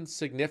be some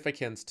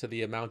significance to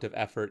the amount of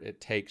effort it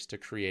takes to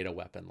create a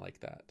weapon like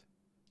that.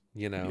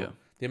 The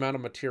amount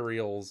of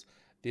materials,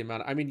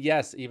 I mean,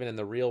 yes, even in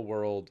the real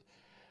world,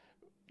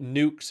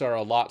 nukes are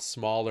a lot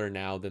smaller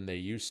now than they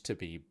used to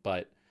be,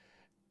 but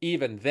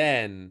even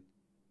then,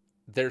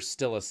 there's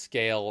still a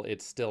scale.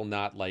 It's still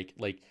not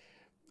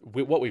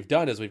what we've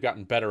done is we've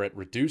gotten better at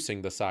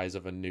reducing the size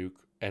of a nuke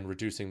and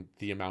reducing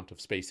the amount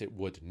of space it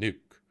would nuke.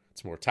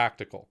 It's more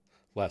tactical,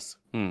 less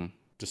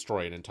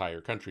destroy an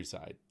entire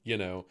countryside,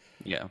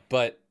 Yeah.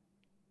 But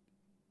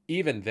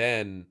even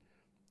then,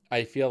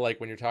 I feel like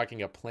when you're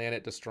talking a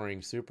planet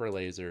destroying super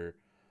laser,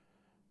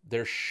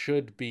 there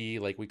should be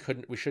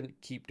we shouldn't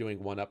keep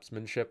doing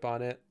one-upsmanship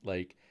on it.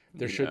 Like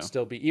there should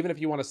still be, even if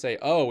you want to say,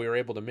 oh, we were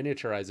able to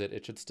miniaturize it,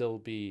 it should still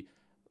be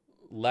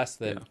less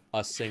than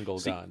a single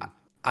gun.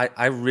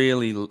 I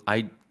really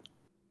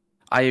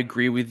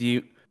agree with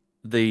you.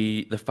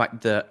 The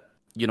fact that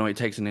it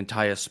takes an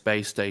entire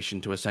space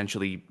station to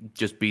essentially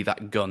just be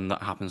that gun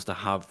that happens to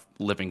have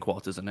living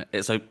quarters in it.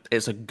 It's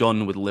a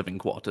gun with living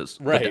quarters.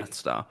 Right. The Death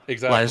Star.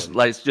 Exactly.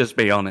 Let's just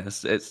be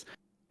honest. It's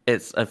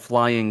a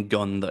flying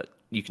gun that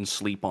you can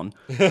sleep on.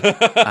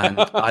 And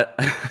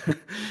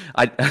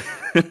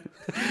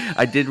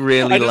I did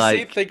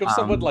really think of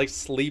someone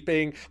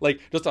sleeping,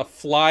 just a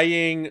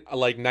flying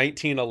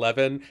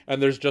 1911,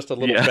 and there's just a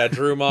little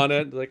bedroom on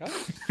it.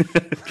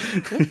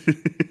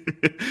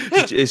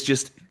 It's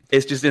just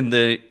in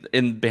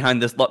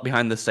behind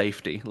the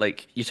safety.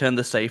 Like you turn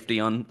the safety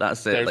on,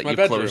 that's it. There's You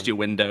bedroom. closed your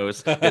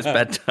windows. It's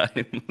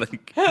bedtime.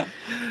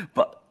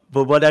 But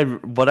what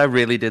I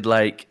really did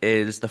like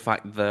is the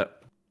fact that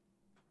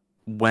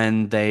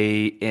when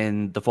they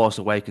in The Force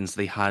Awakens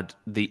they had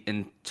the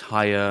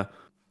entire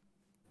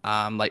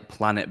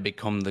planet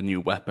become the new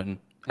weapon,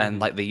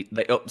 and they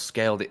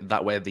upscaled it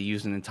that way. They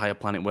used an entire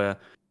planet where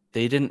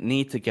they didn't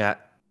need to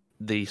get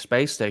the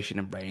space station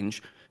in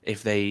range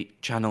if they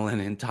channel an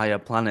entire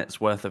planet's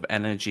worth of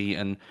energy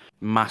and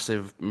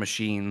massive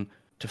machine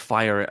to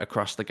fire it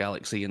across the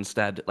galaxy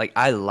instead.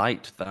 I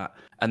liked that,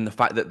 and the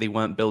fact that they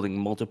weren't building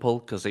multiple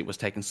because it was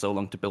taking so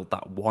long to build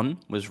that one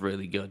was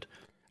really good.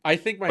 I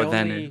think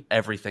then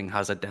everything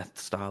has a Death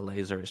Star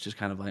laser. It's just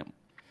kind of like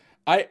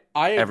I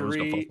everyone's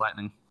got agree. full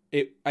lightning.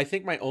 I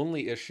think my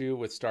only issue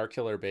with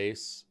Starkiller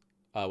Base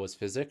was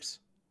physics.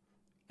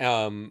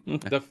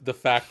 The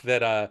fact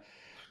that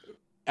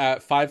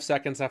at 5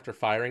 seconds after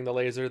firing the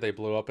laser, they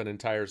blew up an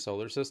entire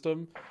solar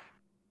system,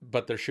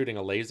 but they're shooting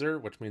a laser,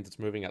 which means it's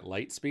moving at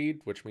light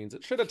speed, which means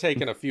it should have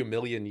taken a few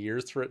million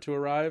years for it to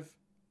arrive.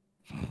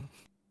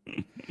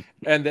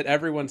 And that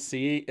everyone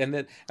and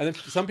then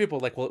some people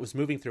are like, well, it was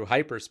moving through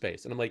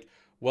hyperspace, and I'm like,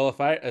 well,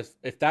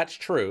 if that's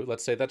true,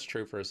 let's say that's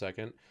true for a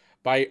second.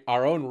 By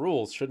our own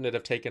rules, shouldn't it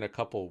have taken a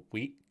couple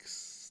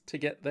weeks to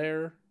get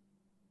there?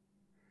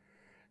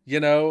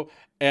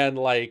 And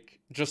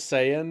just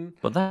saying.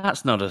 But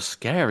that's not as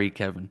scary,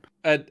 Kevin.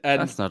 And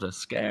that's not as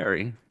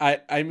scary.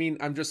 I mean,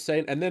 I'm just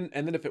saying. And then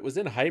if it was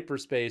in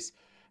hyperspace,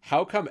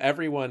 how come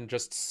everyone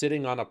just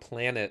sitting on a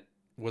planet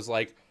was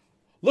like,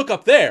 look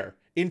up there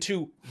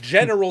into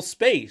general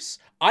space.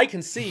 I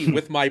can see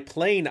with my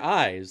plain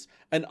eyes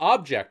an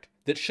object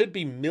that should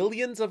be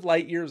millions of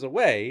light years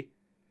away.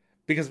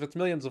 Because if it's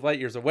millions of light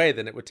years away,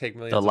 then it would take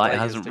millions of light years. The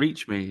light hasn't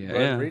reached me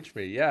yet. Reached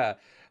me, yeah.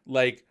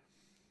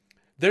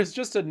 There's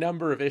just a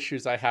number of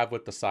issues I have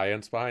with the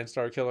science behind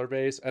Starkiller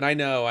Base. And I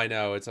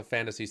know, it's a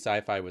fantasy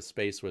sci-fi with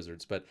space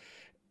wizards, but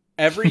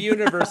every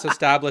universe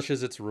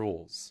establishes its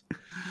rules.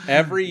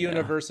 Every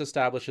universe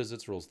establishes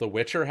its rules. The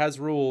Witcher has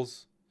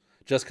rules.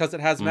 Just because it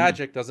has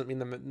magic doesn't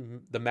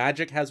mean the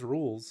magic has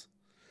rules.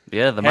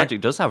 Yeah, the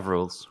magic does have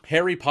rules.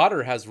 Harry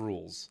Potter has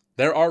rules.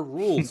 There are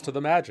rules to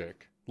the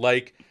magic.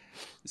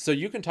 So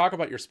you can talk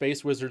about your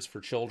space wizards for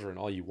children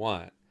all you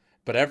want,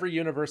 but every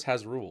universe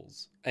has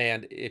rules.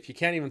 And if you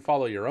can't even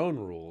follow your own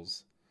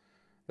rules,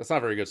 that's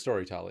not very good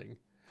storytelling.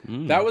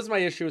 That was my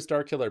issue with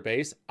Starkiller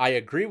Base. I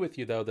agree with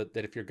you, though, that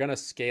if you're going to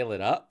scale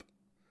it up,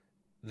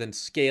 then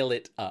scale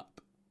it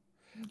up.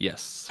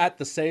 Yes. At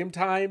the same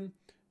time,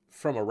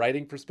 from a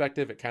writing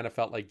perspective, it kind of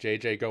felt like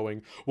JJ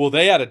going, well,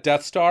 they had a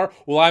Death Star.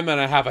 Well, I'm going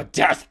to have a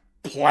Death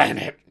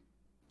Planet.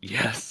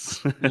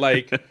 Yes.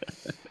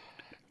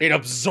 It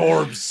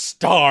absorbs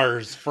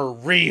stars for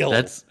real.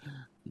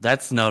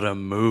 That's not a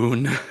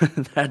moon.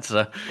 That's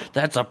a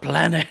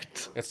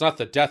planet. It's not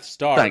the Death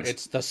Star. Thanks.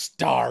 It's the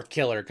Star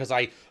Killer, because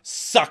I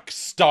suck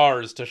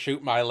stars to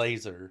shoot my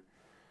laser.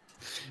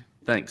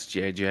 Thanks,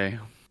 JJ.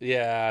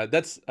 Yeah,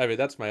 that's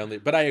my only.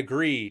 But I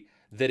agree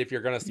that if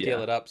you're gonna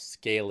scale it up,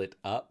 scale it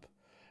up.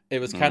 It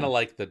was kind of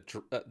like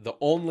the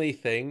only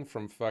thing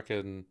from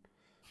fucking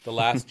The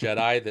Last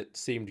Jedi that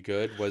seemed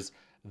good was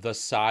the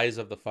size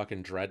of the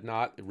fucking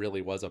dreadnought. It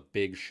really was a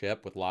big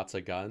ship with lots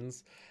of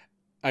guns.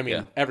 I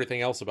mean,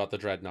 everything else about the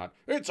dreadnought,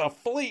 it's a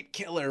fleet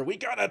killer. We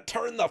gotta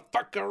turn the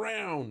fuck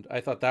around.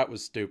 I thought that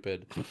was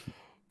stupid.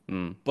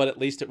 But at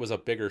least it was a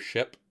bigger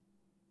ship,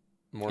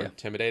 more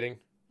intimidating.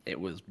 It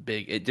was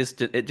big.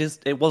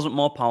 It wasn't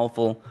more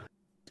powerful.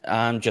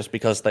 Just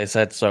because they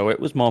said so. It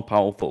was more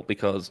powerful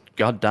because,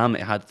 goddamn,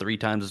 it had 3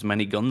 times as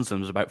many guns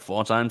and was about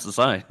 4 times the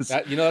size.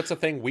 That's a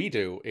thing we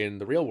do in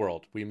the real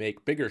world. We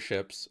make bigger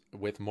ships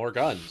with more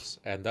guns,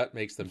 and that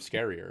makes them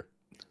scarier.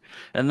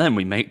 And then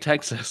we make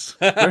Texas,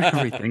 where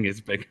everything is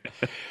bigger.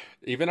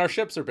 Even our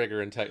ships are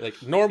bigger in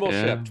Texas. Normal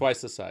ship,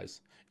 twice the size.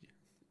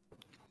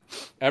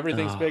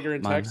 Everything's Oh, bigger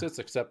in man. Texas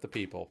except the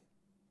people.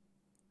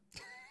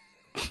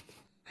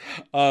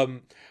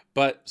 Um,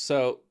 but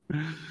so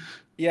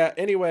yeah.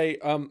 Anyway,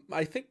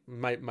 I think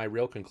my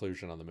real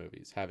conclusion on the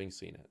movies, having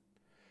seen it,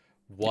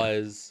 Yeah.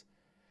 was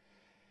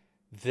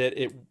that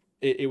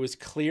it was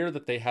clear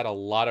that they had a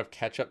lot of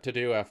catch up to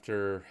do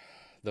after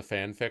the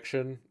fan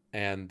fiction,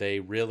 and they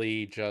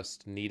really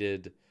just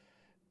needed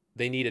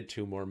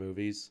two more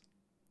movies.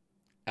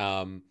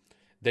 Um,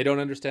 they don't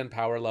understand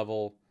power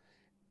level,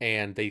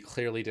 and they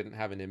clearly didn't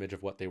have an image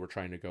of what they were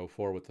trying to go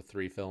for with the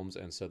three films,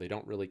 and so they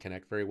don't really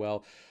connect very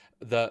well.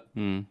 the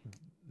Mm.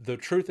 The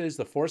truth is,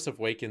 the Force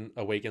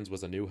Awakens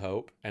was a new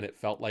hope, and it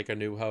felt like a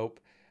new hope.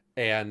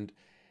 And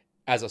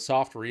as a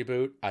soft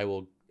reboot, I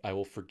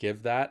will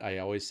forgive that. I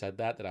always said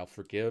that I'll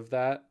forgive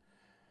that.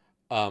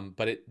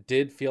 But it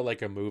did feel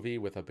like a movie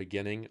with a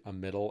beginning, a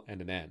middle,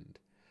 and an end.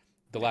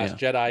 The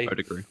Last Yeah. Jedi I'd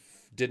agree.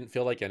 didn't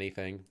feel like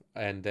anything,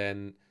 and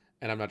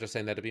I'm not just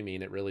saying that to be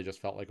mean. It really just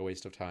felt like a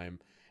waste of time.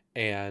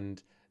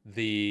 And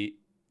the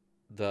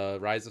the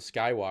Rise of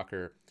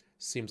Skywalker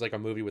seems like a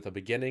movie with a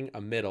beginning,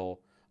 a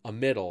middle, a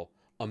middle,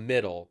 a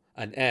middle,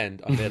 an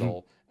end, a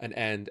middle, an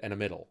end, and a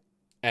middle.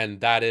 And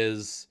that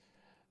is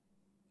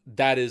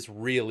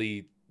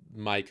really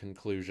my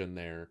conclusion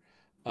there.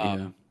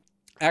 Yeah.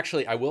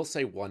 Actually, I will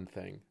say one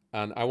thing,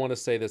 and I want to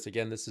say this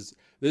again. This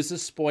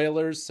is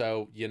spoilers,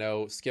 so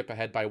skip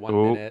ahead by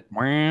 1 minute.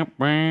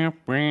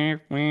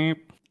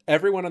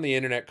 Everyone on the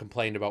internet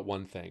complained about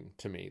one thing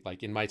to me,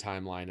 like in my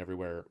timeline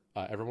everywhere.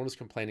 Everyone was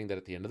complaining that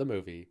at the end of the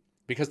movie,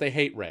 because they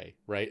hate Rey,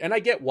 right? And I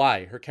get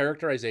why. Her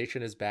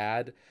characterization is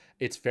bad.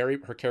 Her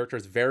character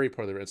is very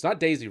poorly written. It's not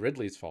Daisy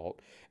Ridley's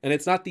fault, and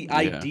it's not the Yeah.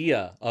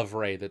 idea of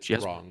Rey that's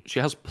wrong. She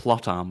has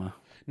plot armor.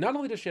 Not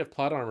only does she have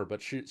plot armor,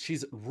 but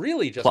she's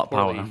really just Plot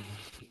poorly. power.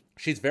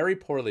 She's very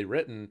poorly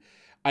written.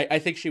 I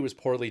think she was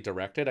poorly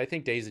directed. I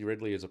think Daisy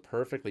Ridley is a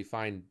perfectly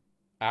fine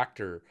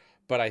actor,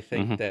 but I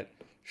think that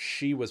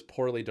she was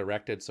poorly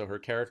directed, so her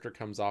character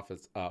comes off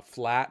as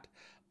flat,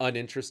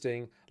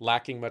 uninteresting,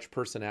 lacking much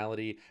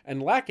personality,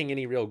 and lacking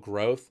any real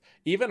growth.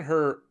 Even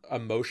her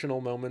emotional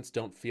moments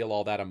don't feel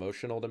all that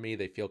emotional to me.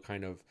 They feel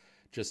kind of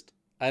just,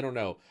 I don't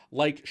know,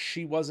 like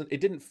it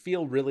didn't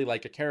feel really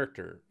like a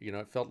character.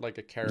 It felt like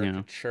a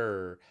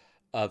caricature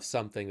of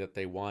something that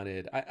they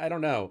wanted. I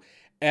don't know.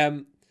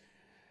 And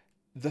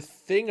the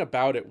thing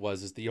about it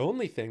is the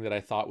only thing that I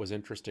thought was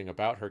interesting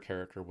about her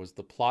character was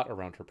the plot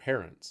around her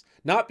parents.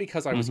 Not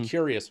because I was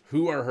curious,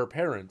 who are her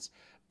parents,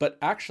 but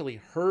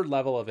actually her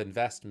level of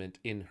investment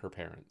in her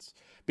parents.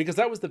 Because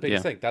that was the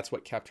biggest thing. That's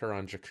what kept her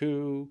on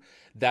Jakku.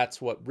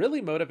 That's what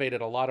really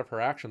motivated a lot of her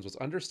actions, was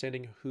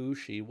understanding who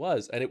she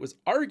was. And it was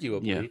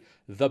arguably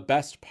the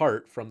best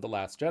part from The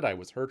Last Jedi,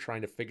 was her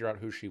trying to figure out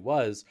who she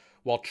was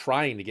while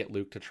trying to get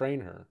Luke to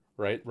train her,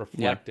 right?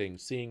 Reflecting,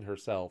 seeing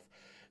herself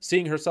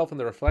in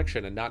the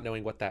reflection and not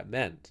knowing what that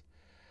meant.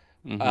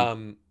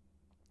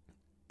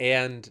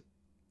 And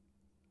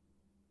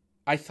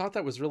I thought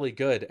that was really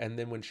good. And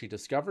then when she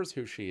discovers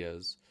who she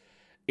is,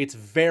 it's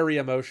very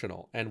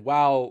emotional. And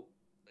while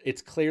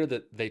it's clear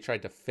that they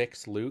tried to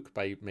fix Luke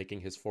by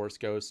making his Force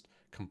Ghost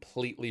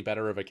completely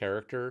better of a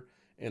character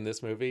in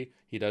this movie,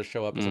 he does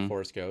show up as a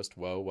Force Ghost.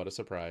 Whoa, what a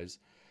surprise.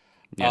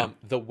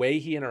 The way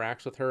he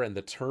interacts with her and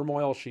the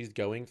turmoil she's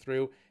going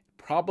through,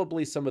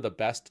 probably some of the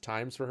best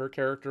times for her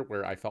character,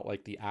 where I felt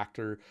like the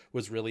actor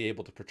was really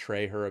able to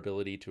portray her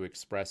ability to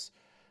express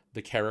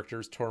the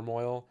character's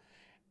turmoil.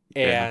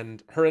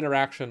 And her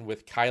interaction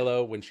with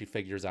Kylo when she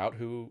figures out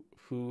who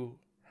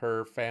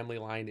her family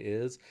line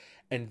is.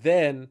 And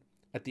then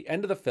at the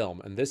end of the film,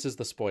 and this is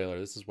the spoiler,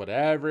 this is what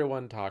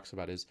everyone talks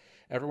about, is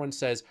everyone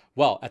says,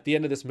 well, at the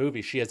end of this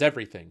movie, she has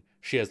everything.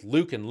 She has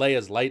Luke and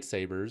Leia's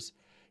lightsabers.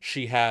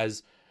 She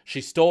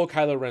stole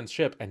Kylo Ren's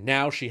ship, and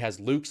now she has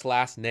Luke's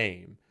last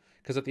name.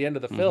 Because at the end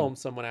of the film,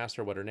 someone asked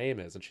her what her name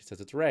is, and she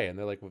says it's Rey. And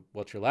they're like,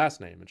 what's your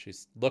last name? And she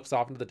looks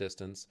off into the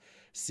distance,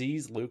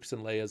 sees Luke's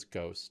and Leia's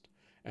ghost,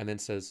 and then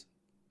says,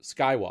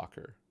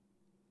 Skywalker.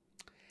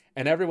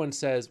 And everyone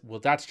says, well,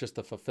 that's just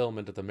the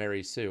fulfillment of the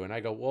Mary Sue. And I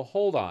go, well,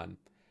 hold on.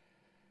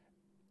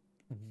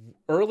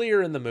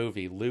 Earlier in the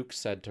movie, Luke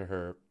said to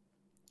her,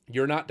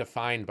 you're not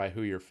defined by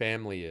who your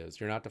family is.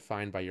 You're not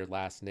defined by your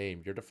last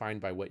name. You're defined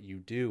by what you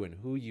do and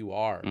who you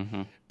are.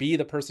 Be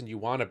the person you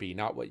want to be,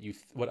 not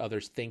what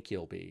others think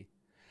you'll be.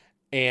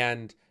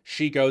 And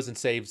she goes and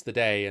saves the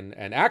day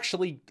and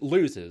actually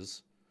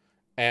loses.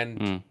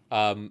 And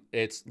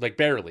it's like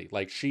barely,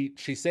 like she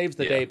saves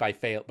the day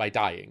by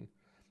dying.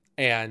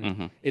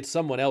 And it's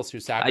someone else who I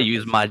sacrifices.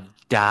 use my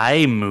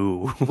die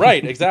move.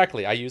 Right,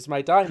 exactly. I use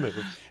my die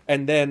move.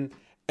 And then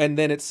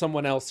it's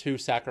someone else who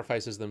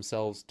sacrifices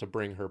themselves to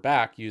bring her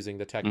back using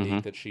the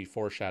technique that she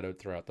foreshadowed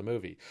throughout the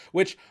movie,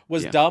 which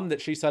was dumb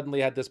that she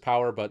suddenly had this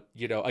power. But,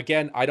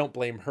 again, I don't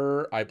blame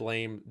her. I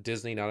blame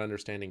Disney not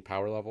understanding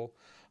power level.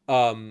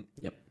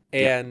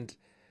 And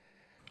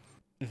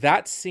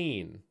that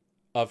scene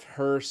of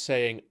her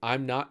saying,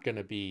 I'm not going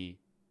to be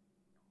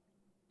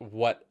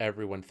what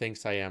everyone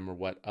thinks I am or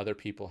what other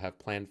people have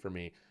planned for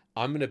me.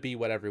 I'm going to be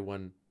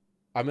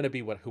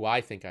who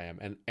I think I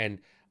am. And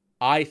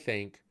I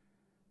think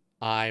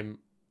I'm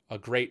a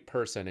great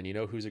person. And you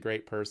know who's a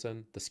great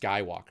person? The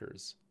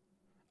Skywalkers.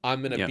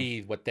 I'm going to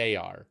be what they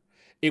are.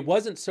 It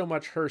wasn't so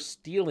much her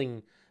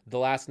stealing the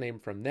last name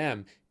from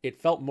them. It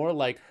felt more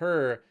like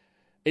her.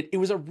 It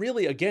was a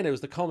really, again, it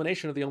was the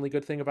culmination of the only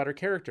good thing about her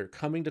character,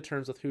 coming to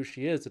terms with who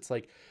she is. It's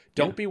like,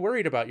 don't be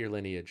worried about your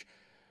lineage.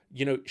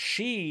 You know,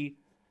 she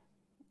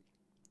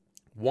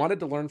wanted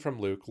to learn from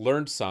Luke,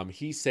 learned some.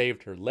 He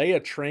saved her.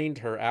 Leia trained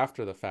her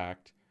after the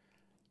fact,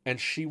 and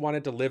she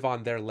wanted to live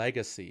on their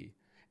legacy.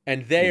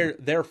 And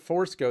their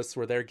Force ghosts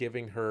were there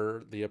giving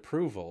her the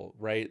approval,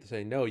 right?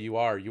 Saying, no, you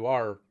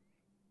are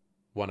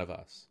one of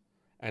us.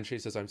 And she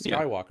says, I'm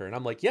Skywalker. And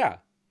I'm like, yeah,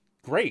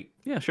 great.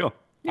 Yeah, sure.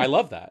 Yeah. I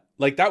love that.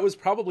 Like, that was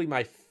probably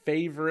my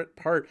favorite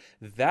part.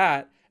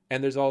 That,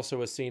 and there's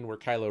also a scene where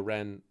Kylo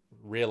Ren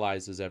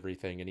realizes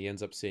everything and he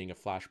ends up seeing a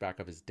flashback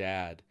of his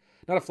dad.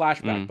 Not a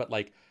flashback, but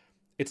like,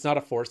 it's not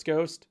a Force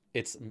ghost.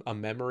 It's a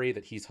memory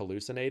that he's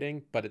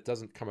hallucinating, but it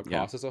doesn't come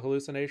across as a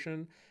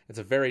hallucination. It's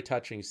a very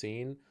touching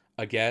scene.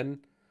 Again,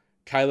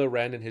 Kylo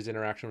Ren and his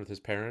interaction with his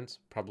parents,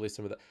 probably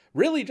some of the,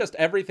 really just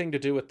everything to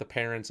do with the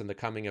parents and the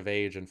coming of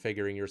age and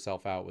figuring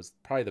yourself out was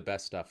probably the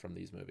best stuff from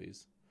these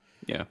movies.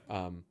 Yeah.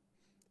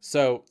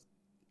 So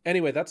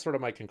anyway, that's sort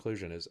of my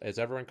conclusion is, as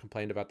everyone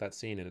complained about that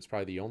scene, and it's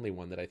probably the only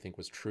one that I think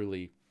was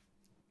truly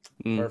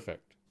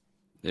perfect.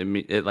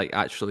 It like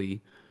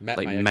actually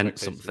meant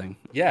something.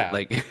 Yeah.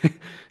 Like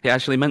it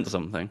actually meant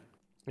something.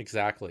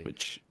 Exactly.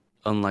 Which,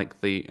 unlike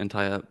the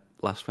entire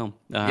last film.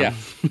 Now,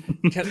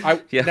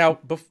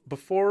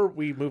 before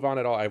we move on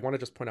at all, I want to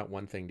just point out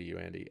one thing to you,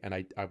 Andy, and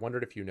I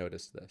wondered if you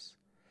noticed this.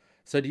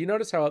 So do you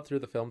notice how out through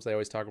the films they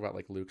always talk about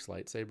like Luke's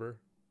lightsaber?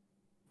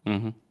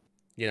 Mm-hmm.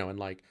 You know, and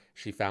like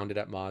she found it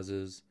at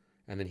Maz's,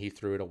 and then he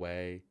threw it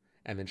away,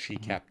 and then she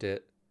kept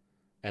it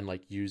and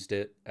like used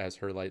it as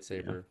her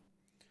lightsaber. Yeah.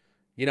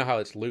 You know how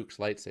it's Luke's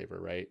lightsaber,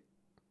 right?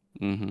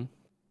 Mm-hmm.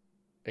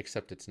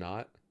 Except it's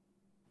not.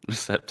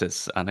 Except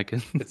it's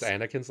Anakin's. It's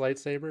Anakin's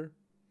lightsaber.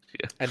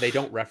 Yeah. And they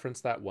don't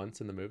reference that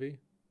once in the movie.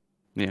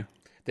 Yeah.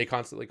 They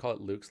constantly call it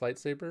Luke's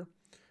lightsaber.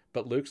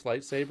 But Luke's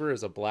lightsaber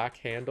is a black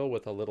handle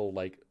with a little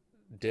like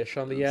dish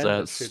on the end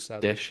that shoots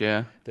out that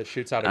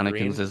shoots out Anakin's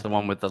green. Is the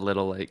one with the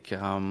little like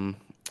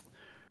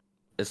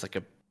it's like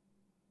a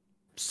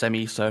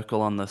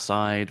semicircle on the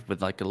side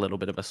with like a little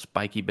bit of a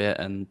spiky bit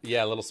and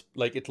a little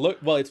like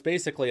it's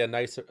basically a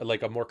nicer,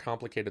 like a more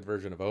complicated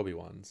version of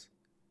Obi-Wan's.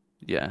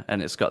 Yeah,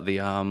 and it's got the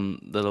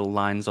little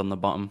lines on the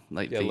bottom,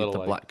 like the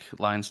black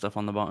line stuff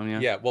on the bottom.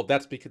 Yeah, well,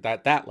 that's because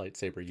that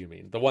lightsaber you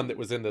mean, the one that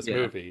was in this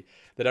movie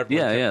that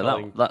everyone kept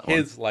calling that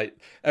his light.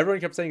 Everyone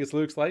kept saying it's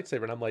Luke's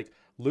lightsaber, and I'm like,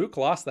 Luke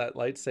lost that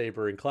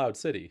lightsaber in Cloud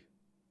City.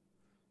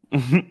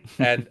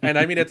 and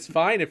I mean, it's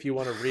fine if you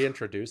want to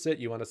reintroduce it.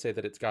 You want to say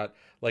that it's got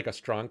like a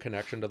strong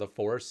connection to the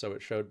Force, so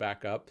it showed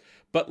back up.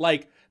 But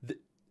like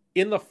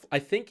I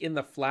think in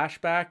the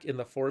flashback in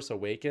The Force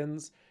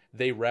Awakens,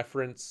 they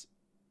reference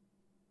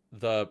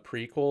the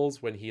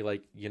prequels when he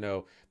like, you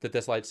know, that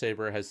this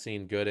lightsaber has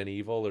seen good and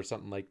evil or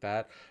something like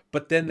that,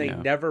 but then they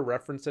never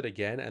reference it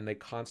again, and they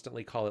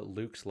constantly call it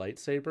Luke's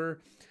lightsaber.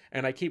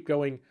 And I keep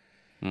going,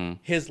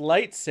 his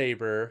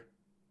lightsaber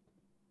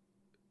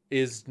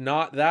is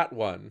not that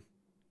one,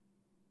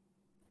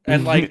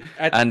 and like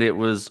and it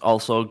was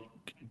also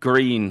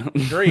green,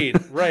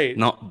 right?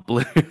 Not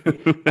blue.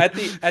 at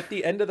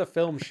the end of the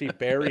film, she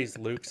has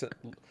Luke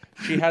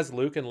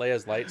and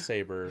Leia's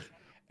lightsaber,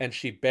 and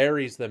she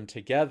buries them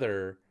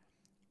together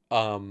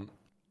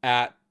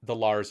at the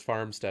Lars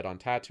farmstead on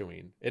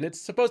Tatooine. And it's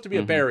supposed to be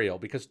a burial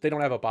because they don't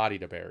have a body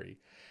to bury.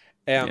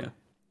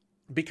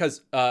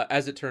 Because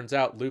as it turns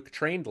out, Luke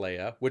trained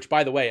Leia, which,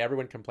 by the way,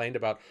 everyone complained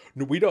about.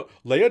 No,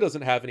 Leia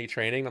doesn't have any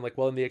training. I'm like,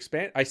 well,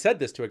 I said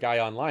this to a guy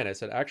online. I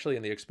said, actually,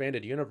 in the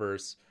expanded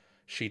universe,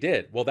 she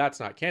did. Well, that's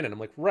not canon. I'm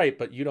like, right,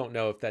 but you don't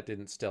know if that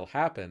didn't still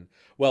happen.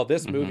 Well,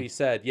 this movie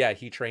said, yeah,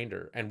 he trained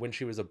her. And when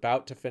she was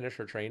about to finish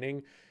her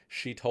training,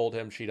 she told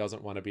him she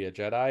doesn't want to be a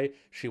Jedi.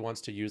 She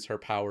wants to use her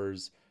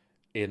powers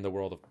in the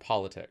world of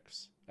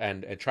politics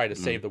and try to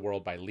save the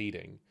world by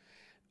leading.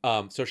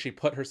 So she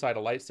put her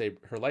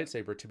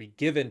lightsaber to be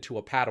given to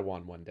a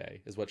Padawan one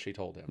day, is what she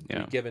told him. To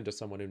be given to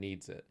someone who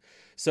needs it.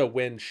 So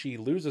when she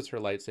loses her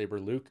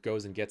lightsaber, Luke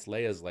goes and gets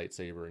Leia's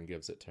lightsaber and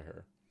gives it to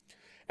her.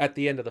 At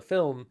the end of the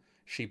film,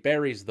 she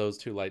buries those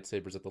two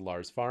lightsabers at the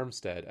Lars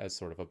farmstead as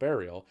sort of a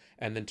burial,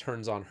 and then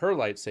turns on her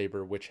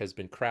lightsaber, which has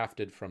been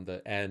crafted from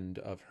the end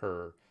of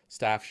her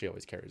staff she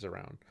always carries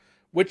around,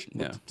 which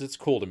is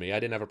cool to me. I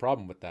didn't have a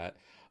problem with that.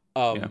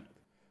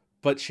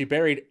 But she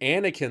buried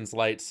Anakin's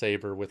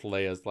lightsaber with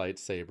Leia's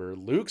lightsaber.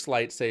 Luke's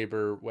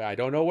lightsaber, well, I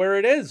don't know where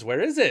it is.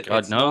 Where is it?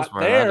 God knows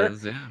where that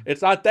is. Yeah.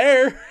 It's not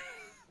there.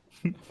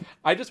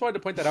 I just wanted to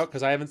point that out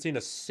because I haven't seen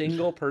a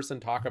single person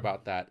talk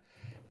about that.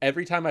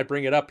 Every time I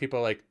bring it up, people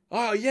are like,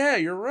 oh, yeah,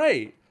 you're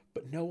right.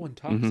 But no one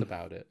talks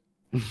about it.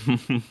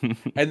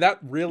 And that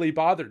really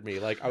bothered me.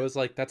 Like, I was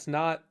like, it's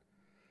not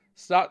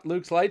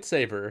Luke's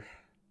lightsaber.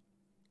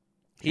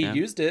 He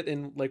used it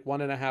in like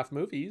 1.5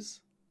 movies.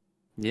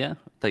 Yeah,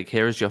 like,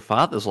 here is your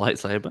father's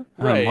lightsaber.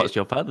 Right. What's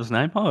your father's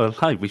name? Oh,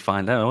 hi, we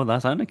find out. Oh,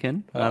 that's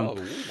Anakin.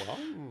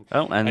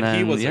 Oh, and And he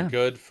then was a yeah,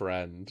 good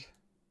friend.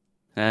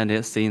 and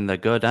it's seen the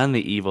good and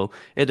the evil.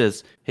 It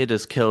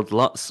has killed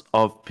lots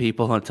of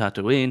people on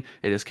Tatooine.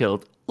 It has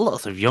killed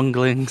lots of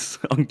younglings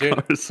on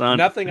Dude, Coruscant.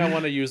 nothing I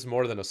want to use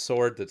more than a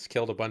sword that's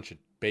killed a bunch of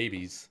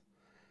babies.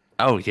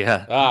 Oh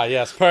yeah. Ah,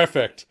 yes,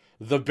 perfect.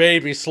 The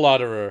baby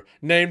slaughterer,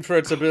 named for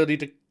its ability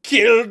to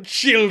kill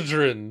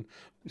children.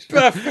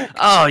 Perfect.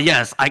 Oh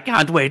yes, I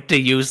can't wait to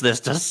use this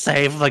to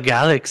save the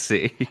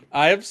galaxy.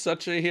 I am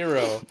such a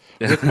hero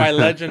with my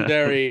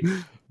legendary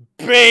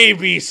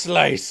baby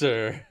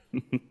slicer.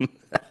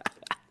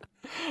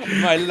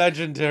 My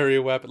legendary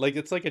weapon. Like,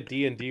 it's like a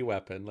D&D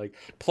weapon. Like,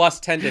 plus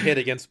 10 to hit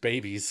against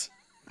babies.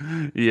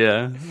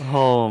 Yeah.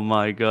 Oh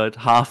my god.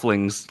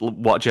 Halflings,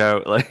 watch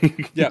out!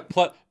 Like. Yeah,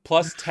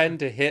 plus 10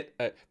 to hit,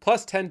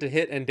 plus 10 to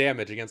hit and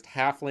damage against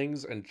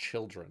halflings and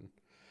children.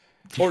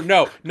 Or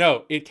no,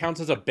 it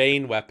counts as a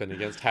bane weapon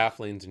against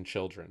halflings and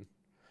children.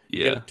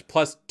 You Yeah. get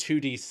plus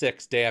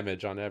 2d6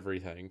 damage on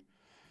everything.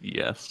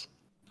 Yes.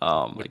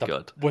 Oh my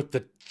god. With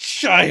the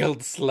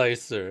child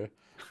slicer.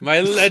 My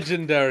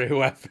legendary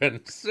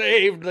weapon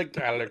saved the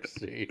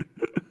galaxy.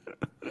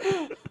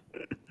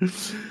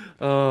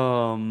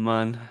 Oh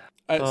man.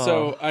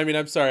 So, I mean,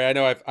 I'm sorry. I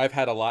know I've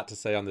had a lot to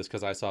say on this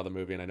because I saw the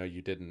movie and I know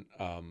you didn't.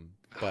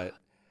 But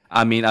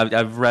I mean,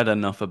 I've read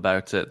enough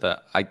about it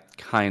that I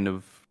kind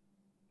of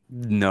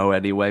know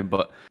anyway.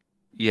 But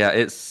yeah,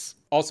 it's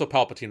also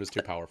Palpatine was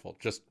too powerful.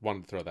 Just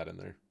wanted to throw that in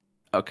there.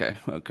 okay.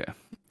 Okay.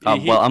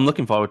 Well, I'm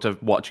looking forward to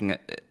watching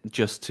it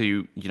just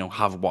to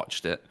have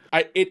watched it.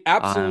 It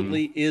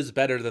absolutely is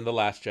better than The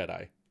Last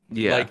Jedi.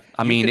 Yeah. Like,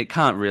 I mean, it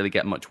can't really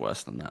get much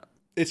worse than that.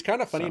 It's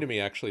kind of funny to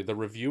me, actually. The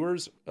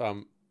reviewers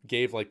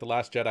gave like The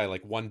Last Jedi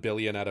like 1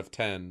 billion out of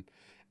 10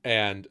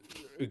 and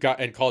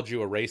called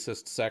you a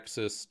racist,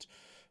 sexist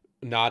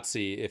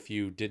Nazi if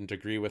you didn't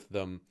agree with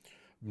them.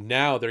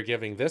 Now they're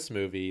giving this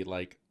movie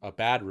like a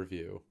bad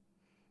review,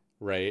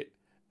 right?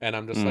 And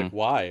I'm just like,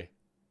 why?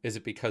 Is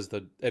it because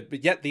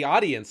but yet the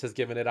audience has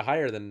given it a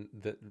higher than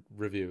the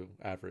review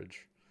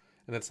average?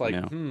 And it's like,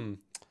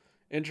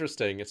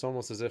 interesting. It's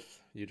almost as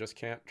if you just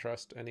can't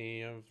trust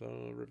any of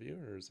the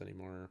reviewers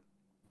anymore.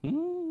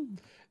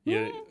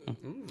 Yeah.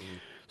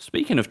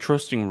 Speaking of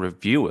trusting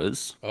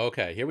reviewers,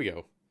 Okay, here we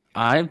go.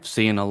 I've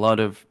seen a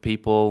lot of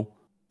people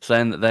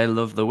saying that they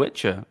love The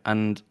Witcher,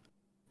 and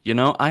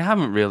I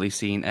haven't really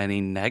seen any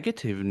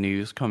negative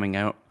news coming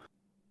out.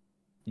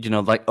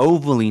 Like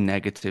overly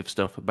negative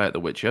stuff about The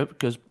Witcher,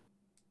 because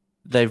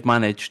they've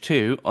managed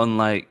to,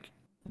 unlike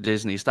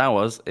Disney Star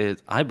Wars,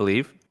 I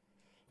believe,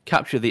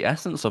 capture the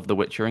essence of The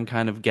Witcher and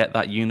kind of get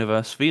that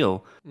universe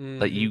feel.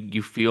 That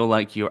you feel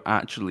like you're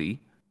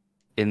actually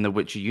in the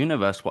Witcher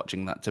universe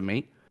watching that, to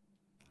me.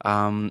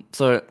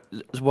 So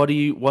what do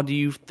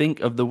you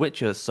think of The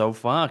Witcher so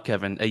far,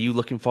 Kevin? Are you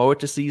looking forward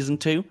to season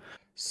 2?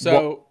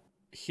 So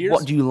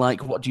what do you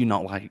like? What do you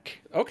not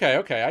like?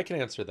 Okay, I can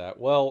answer that.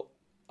 Well,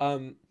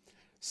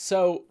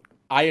 so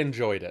I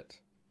enjoyed it.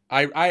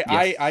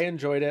 I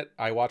enjoyed it.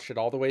 I watched it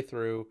all the way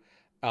through.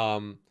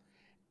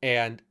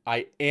 And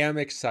I am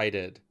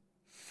excited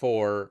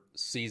for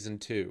season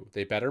 2.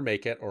 They better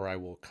make it, or I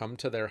will come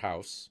to their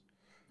house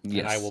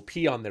and I will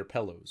pee on their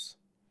pillows.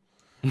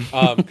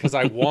 Because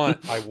I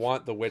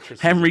want The Witcher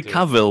season Henry 2.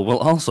 Cavill will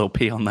also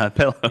pee on their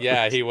pillows.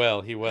 Yeah, he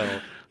will.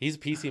 He's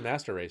PC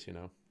Master Race,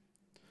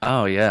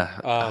 Oh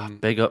yeah.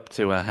 Big up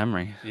to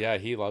Henry. Yeah,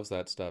 he loves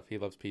that stuff. He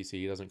loves PC.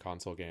 He doesn't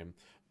console game.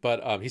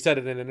 But he said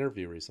it in an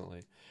interview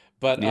recently.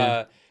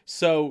 But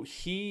so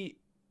he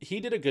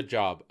did a good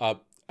job.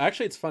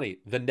 Actually, it's funny.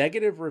 The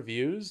negative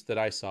reviews that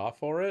I saw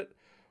for it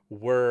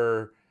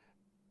were,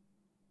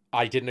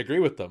 I didn't agree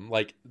with them.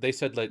 Like, they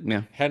said, like,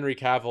 Henry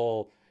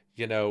Cavill,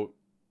 the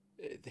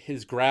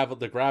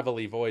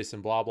gravelly voice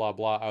and blah blah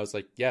blah. I was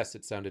like, yes,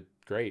 it sounded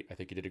great. I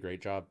think he did a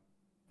great job.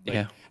 Like,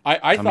 yeah,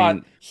 I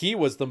thought he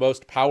was the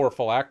most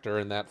powerful actor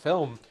in that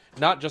film,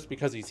 not just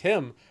because he's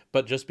him,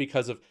 but just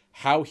because of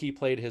how he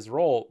played his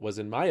role was,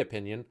 in my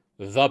opinion,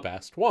 the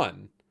best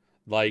one.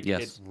 Like,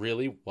 it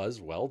really was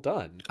well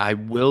done. I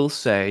will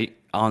say,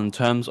 on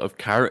terms of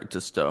character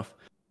stuff,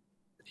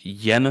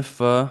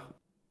 Yennefer,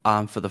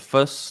 for the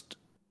first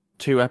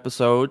 2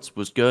 episodes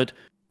was good.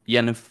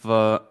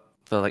 Yennefer,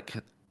 for like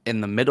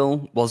in the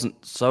middle,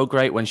 wasn't so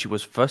great when she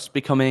was first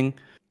becoming,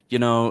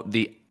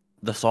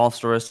 the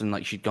sorceress, and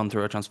like she'd gone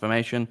through her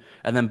transformation,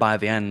 and then by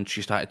the end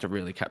she started to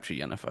really capture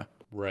Yennefer.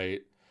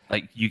 Right.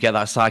 Like, you get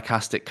that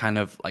sarcastic kind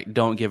of like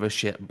don't give a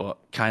shit but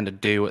kind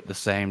of do at the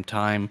same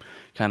time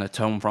kind of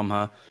tone from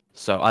her.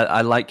 So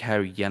I like how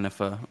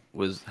Yennefer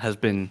has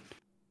been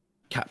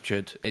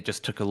captured. It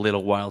just took a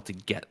little while to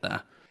get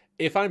there.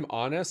 If I'm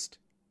honest,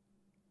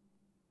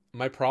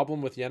 my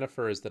problem with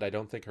Yennefer is that I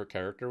don't think her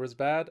character was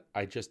bad.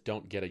 I just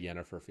don't get a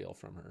Yennefer feel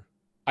from her.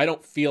 I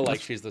don't feel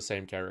like she's the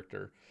same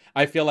character.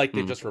 I feel like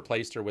they just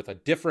replaced her with a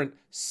different,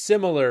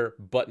 similar,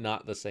 but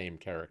not the same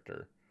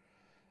character.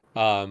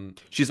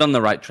 She's on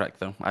the right track,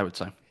 though, I would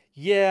say.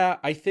 Yeah,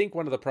 I think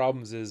one of the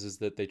problems is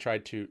that they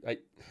tried to...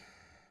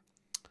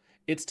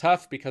 It's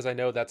tough because I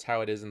know that's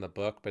how it is in the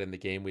book, but in the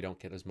game we don't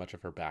get as much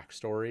of her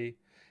backstory.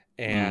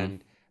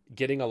 And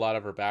getting a lot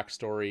of her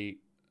backstory.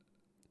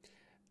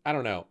 I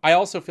don't know. I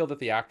also feel that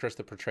the actress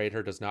that portrayed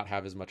her does not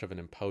have as much of an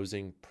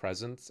imposing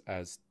presence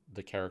as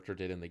the character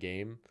did in the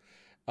game.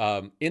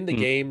 In the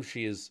game,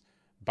 she is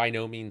by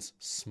no means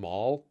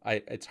small.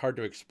 It's hard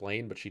to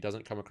explain, but she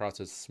doesn't come across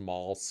as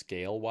small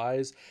scale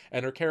wise,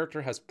 and her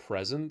character has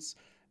presence.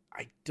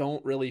 I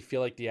don't really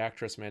feel like the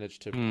actress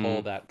managed to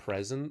pull that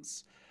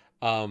presence.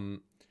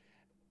 An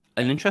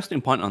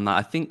interesting point on that.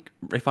 I think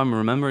if I'm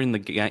remembering the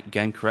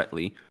game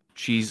correctly,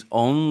 she's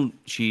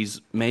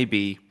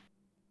maybe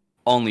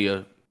only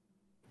a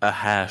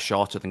hair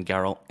shorter than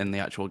Geralt in the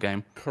actual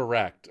game.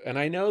 Correct. And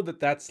I know that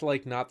that's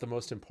like not the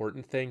most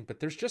important thing, but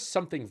there's just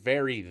something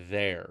very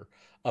there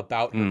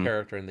about her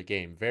character in the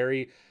game.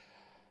 Very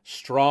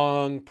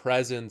strong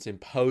presence,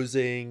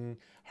 imposing.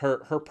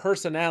 Her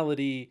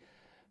personality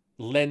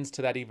lends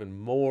to that even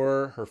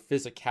more. Her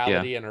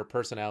physicality and her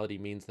personality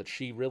means that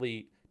she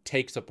really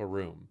takes up a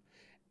room.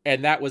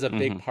 And that was a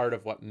big part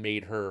of what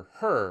made her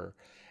her.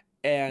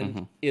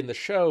 And in the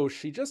show,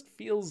 she just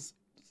feels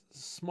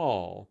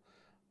small.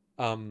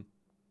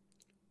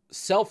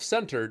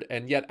 Self-centered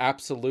and yet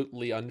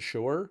absolutely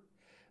unsure.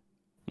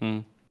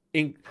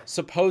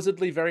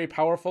 Supposedly very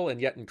powerful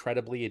and yet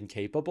incredibly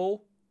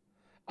incapable.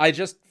 I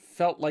just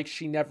felt like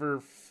she never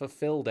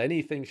fulfilled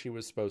anything she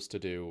was supposed to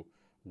do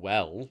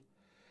well.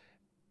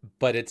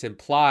 But it's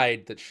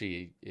implied that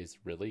she is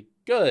really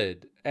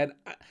good. And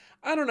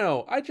I don't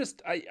know.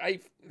 I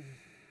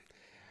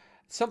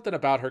something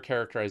about her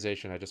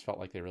characterization I just felt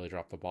like they really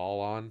dropped the ball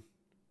on.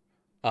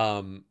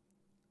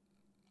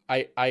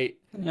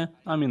 Yeah,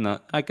 I mean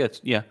that. I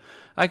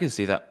can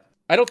see that.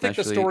 I don't think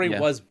the story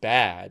was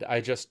bad.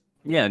 I just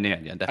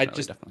definitely. I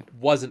just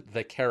wasn't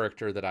the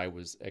character that I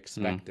was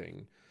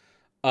expecting.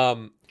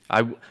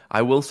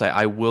 I will say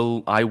I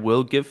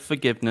will give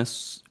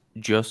forgiveness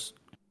just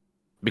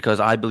because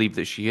I believe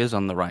that she is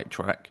on the right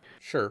track.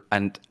 Sure.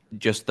 And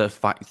just the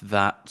fact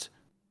that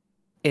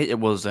it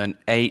was an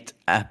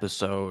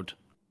 8-episode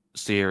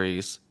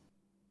series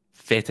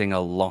fitting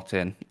a lot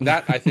in.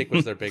 That, I think,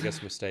 was their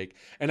biggest mistake.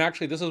 And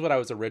actually, this is what I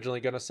was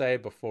originally going to say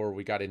before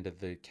we got into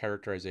the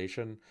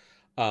characterization.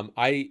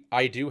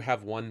 I do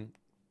have one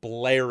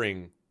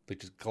glaring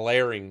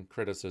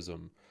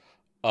criticism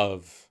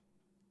of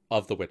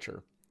The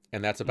Witcher.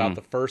 And that's about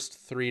the first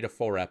 3 to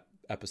 4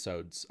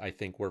 episodes, I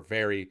think, were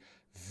very,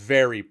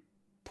 very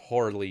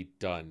poorly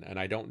done. And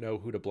I don't know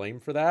who to blame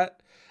for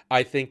that.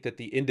 I think that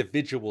the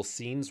individual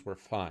scenes were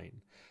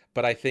fine.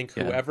 But I think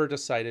whoever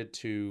decided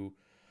to...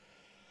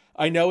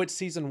 I know it's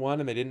season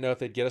 1 and they didn't know if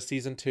they'd get a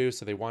season 2,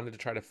 so they wanted to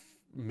try to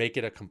make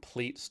it a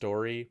complete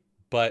story.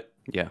 But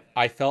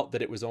I felt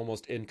that it was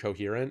almost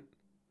incoherent,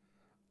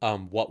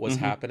 what was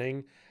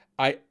happening.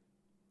 I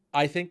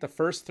think the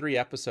first 3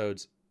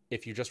 episodes,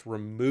 if you just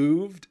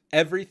removed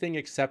everything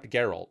except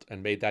Geralt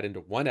and made that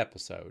into one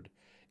episode,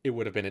 it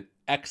would have been an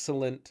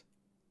excellent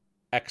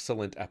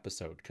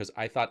episode, because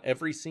I thought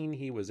every scene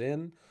he was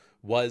in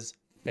was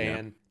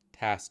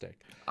fantastic.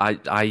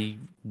 I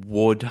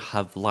would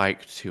have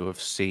liked to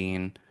have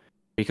seen,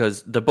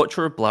 because the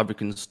Butcher of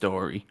Blaviken's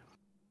story,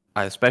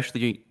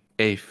 especially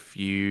if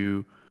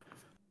you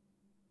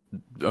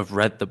have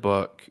read the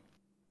book,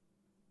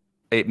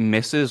 it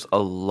misses a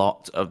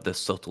lot of the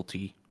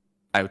subtlety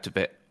out of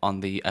it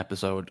on the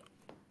episode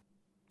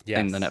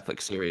in the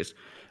Netflix series.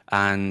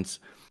 And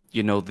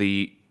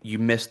you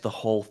missed the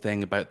whole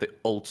thing about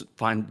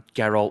find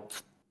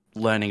Geralt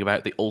learning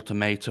about the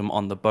ultimatum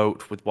on the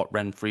boat with what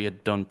Renfri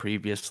had done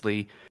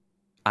previously,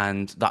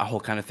 and that whole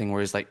kind of thing where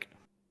he's like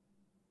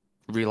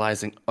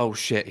realizing, oh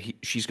shit,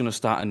 she's going to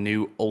start a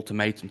new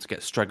ultimatum to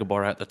get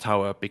Stregobor out the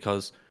tower,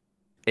 because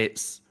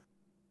it's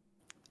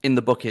in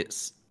the book,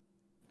 it's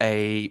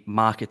a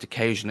market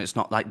occasion. It's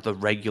not like the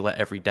regular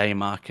everyday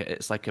market.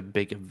 It's like a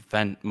big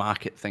event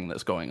market thing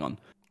that's going on.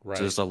 Right.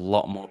 So there's a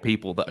lot more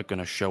people that are going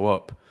to show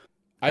up.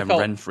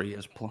 Renfri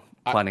is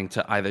planning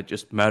to either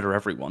just murder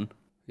everyone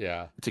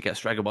to get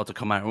Stregobor to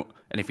come out,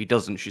 and if he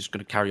doesn't, she's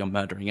going to carry on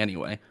murdering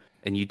anyway,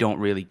 and you don't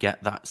really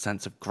get that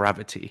sense of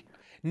gravity.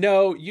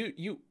 No,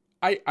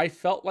 I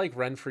felt like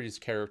Renfri's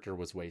character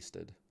was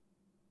wasted.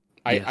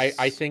 Yes.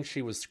 I think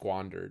she was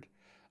squandered.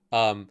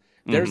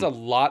 There's a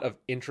lot of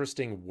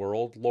interesting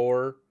world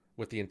lore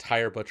with the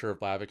entire Butcher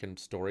of Blaviken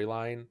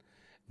storyline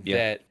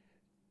that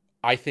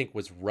I think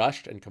was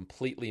rushed and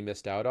completely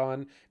missed out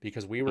on,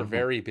 because we were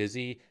very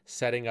busy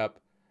setting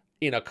up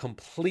in a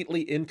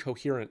completely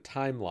incoherent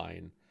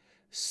timeline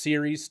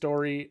Ciri's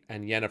story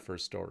and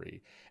Yennefer's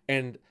story.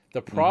 And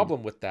the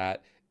problem with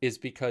that is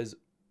because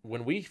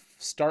when we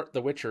start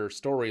the Witcher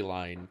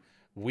storyline,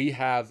 we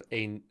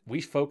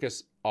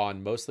focus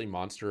on mostly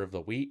Monster of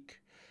the Week.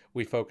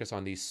 We focus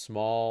on these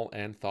small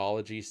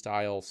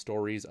anthology-style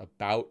stories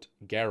about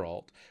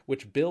Geralt,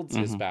 which builds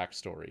his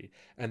backstory.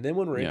 And then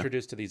when we're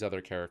introduced to these other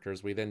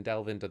characters, we then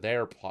delve into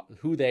their plot,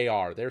 who they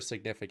are, their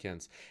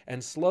significance.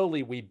 And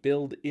slowly we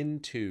build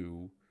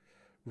into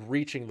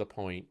reaching the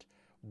point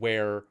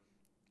where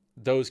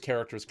those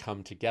characters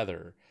come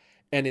together.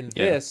 And in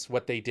this,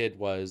 what they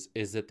did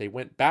is that they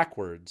went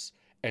backwards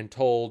and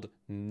told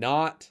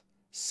not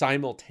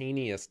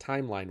simultaneous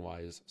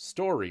timeline-wise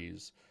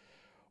stories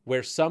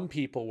where some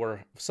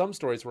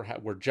stories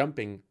were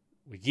jumping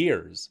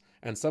years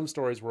and some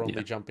stories were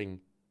only jumping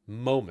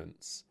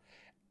moments,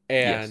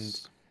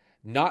 and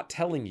not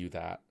telling you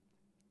that,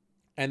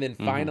 and then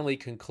finally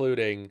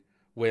concluding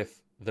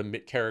with the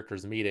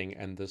characters meeting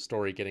and the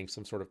story getting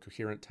some sort of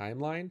coherent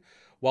timeline,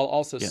 while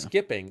also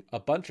skipping a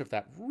bunch of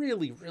that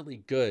really,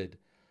 really good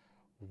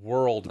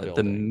world building.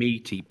 The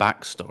meaty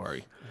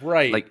backstory.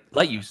 Right.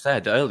 Like you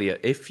said earlier,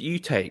 if you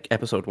take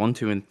episode 1,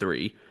 2, and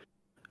 3,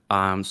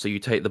 so you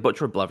take the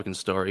Butcher of Blaviken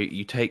story,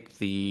 you take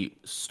the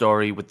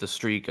story with the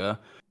Striga,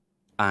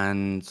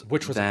 and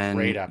which was a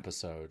great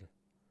episode.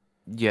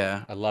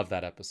 Yeah. I love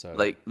that episode.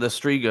 Like, the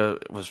Striga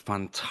was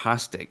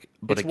fantastic,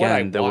 but it's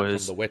again, there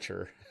was from The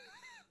Witcher.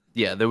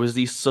 Yeah, there was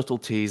these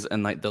subtleties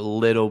and like the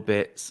little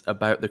bits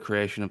about the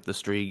creation of the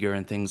Striga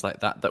and things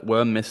like that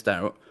were missed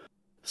out.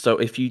 So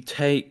if you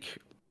take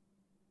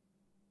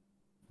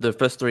the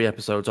first 3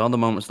 episodes, all the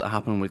moments that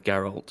happen with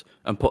Geralt,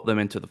 and put them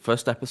into the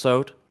first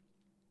episode,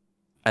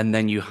 and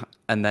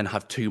then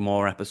have 2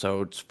 more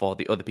episodes for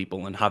the other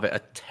people, and have it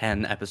a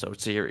 10-episode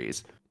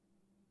series,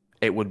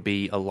 it would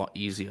be a lot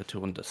easier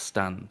to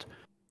understand.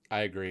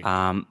 I agree.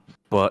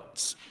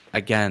 But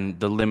again,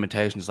 the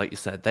limitations, like you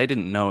said, they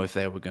didn't know if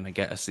they were going to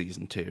get a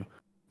season 2.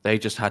 They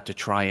just had to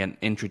try and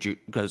introduce,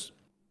 because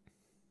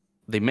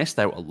they missed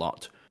out a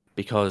lot,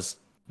 because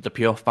the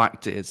pure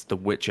fact is The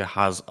Witcher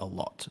has a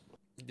lot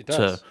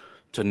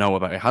to know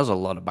about. It has a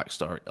lot of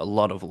backstory, a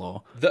lot of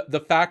lore.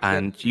 The fact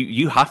and that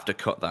you have to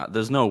cut that.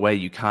 There's no way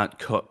you can't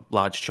cut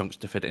large chunks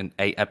to fit in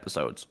 8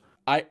 episodes.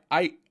 I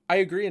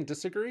agree and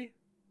disagree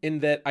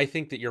in that I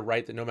think that you're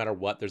right that no matter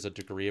what, there's a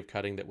degree of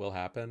cutting that will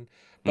happen.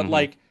 But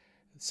like,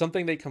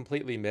 something they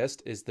completely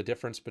missed is the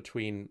difference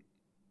between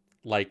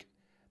like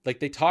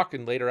they talk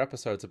in later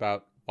episodes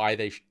about why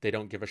they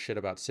don't give a shit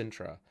about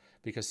Sintra,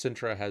 because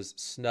Sintra has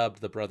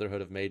snubbed the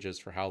Brotherhood of Mages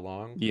for how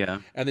long? Yeah.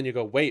 And then you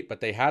go, wait, but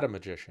they had a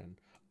magician.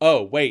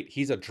 Oh, wait,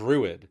 he's a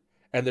druid.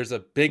 And there's a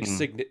big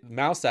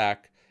Mousak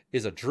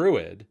is a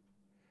druid.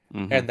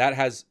 And that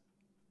has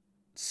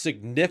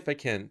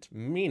significant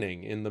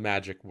meaning in the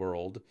magic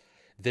world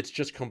that's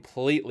just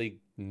completely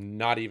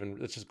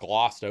it's just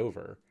glossed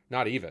over.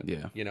 Not even.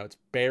 Yeah. You know, it's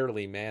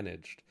barely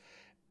managed.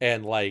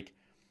 And like,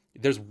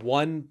 there's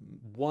one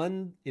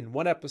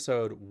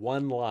episode,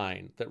 one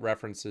line that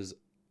references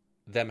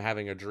them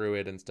having a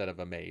druid instead of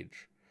a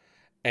mage.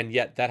 And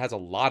yet that has a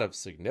lot of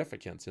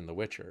significance in The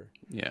Witcher.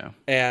 Yeah.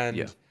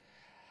 And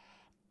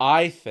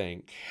I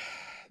think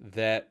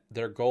that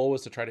their goal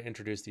was to try to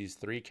introduce these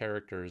 3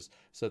 characters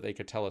so that they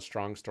could tell a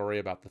strong story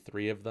about the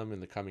 3 of them in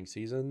the coming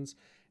seasons.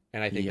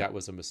 And I think that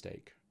was a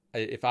mistake.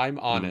 If I'm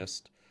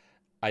honest,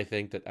 I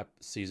think that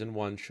season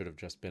 1 should have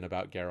just been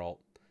about Geralt.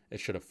 It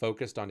should have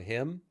focused on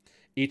him.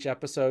 Each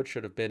episode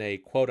should have been a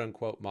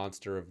quote-unquote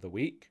monster of the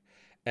week.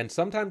 And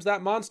sometimes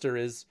that monster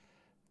is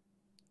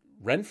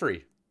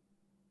Renfri,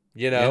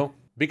 you know?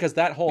 Because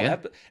that whole...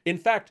 In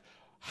fact,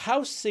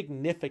 how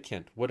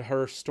significant would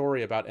her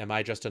story about Am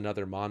I Just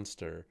Another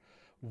Monster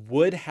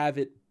would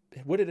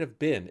it have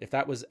been if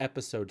that was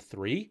episode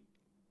 3?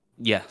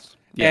 Yes.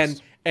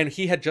 And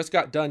he had just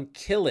got done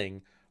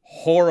killing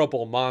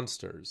horrible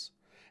monsters.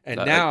 And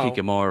now...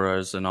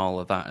 Kikimoras and all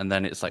of that. And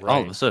then it's like,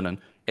 all of a sudden,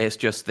 it's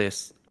just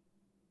this...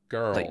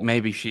 girl. Like,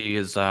 maybe she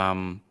is...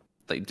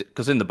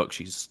 because in the book,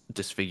 she's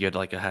disfigured,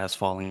 like her hair's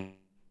falling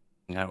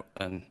out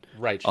and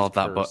all of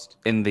that. Cursed.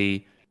 But in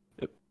the...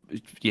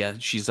 Yeah,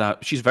 she's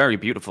very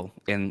beautiful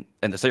in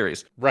the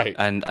series. Right.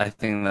 And I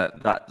think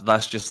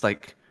that's just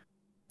like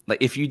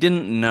if you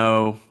didn't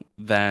know,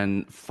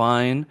 then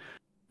fine.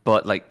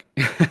 But like,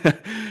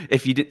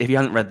 if you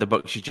hadn't read the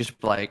book, she'd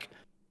just be like,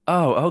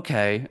 oh,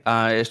 okay,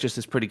 it's just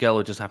this pretty girl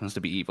who just happens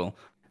to be evil.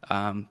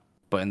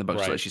 But in the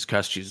book, so she's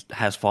cursed, she's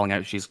hair's falling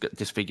out, she's got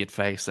disfigured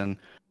face, and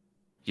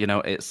you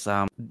know, it's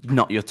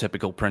not your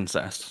typical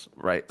princess,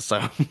 right?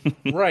 So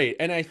right,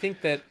 and I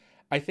think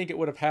it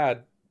would have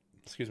had,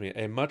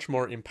 a much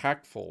more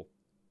impactful,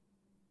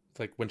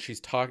 like when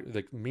she's talking,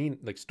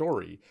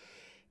 story,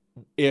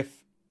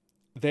 if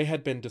they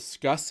had been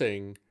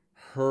discussing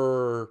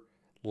her,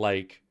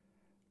 like,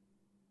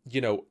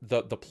 you know,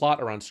 the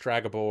plot around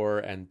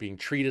Stragobor and being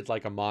treated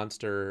like a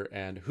monster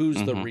and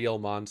who's the real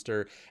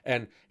monster,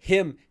 and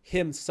him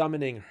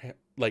summoning,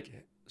 like,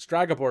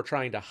 Stragobor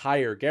trying to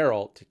hire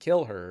Geralt to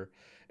kill her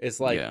is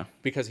like,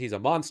 because he's a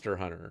monster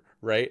hunter,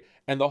 right?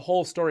 And the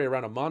whole story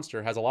around a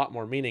monster has a lot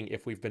more meaning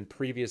if we've been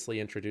previously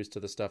introduced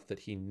to the stuff that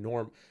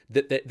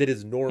that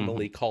is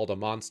normally called a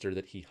monster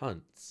that he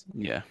hunts.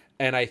 Yeah.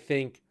 And I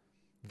think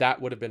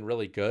that would have been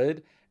really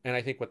good. And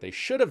I think what they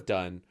should have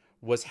done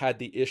was had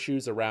the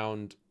issues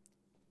around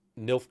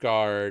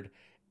Nilfgaard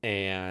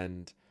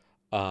and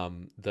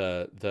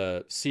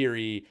the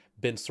Ciri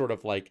been sort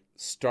of like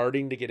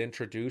starting to get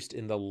introduced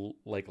in the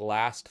like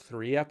last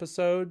 3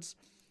 episodes,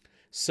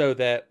 so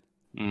that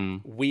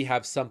we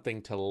have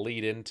something to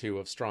lead into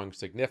of strong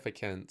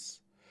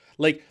significance.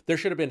 Like, there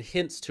should have been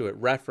hints to it,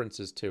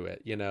 references to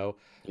it, you know?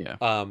 Yeah.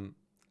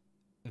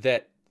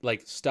 That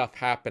like stuff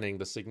happening,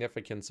 the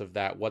significance of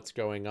that, what's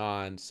going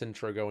on,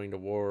 Sintra going to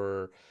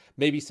war,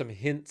 maybe some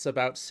hints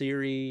about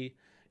Ciri,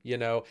 you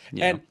know.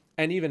 Yeah.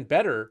 And even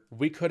better,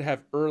 we could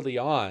have early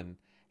on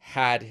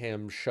had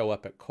him show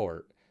up at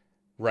court,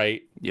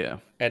 right? Yeah.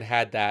 And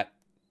had that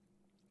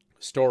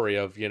story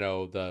of, you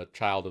know, the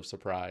child of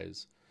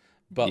surprise.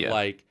 But Yeah.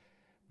 like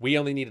we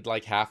only needed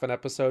like half an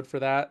episode for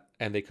that,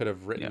 and they could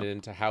have written Yeah. it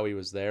into how he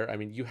was there. I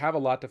mean, you have a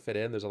lot to fit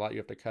in. There's a lot you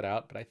have to cut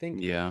out, but I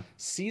think Yeah.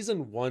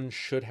 season 1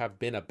 should have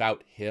been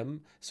about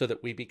him so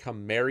that we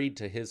become married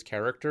to his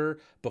character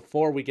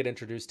before we get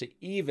introduced to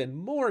even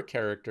more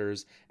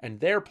characters and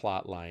their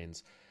plot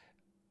lines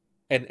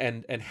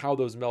and how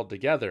those meld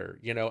together.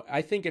 You know,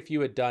 I think if you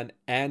had done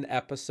an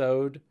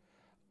episode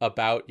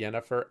about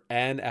Yennefer,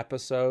 an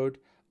episode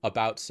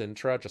about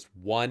Sintra, just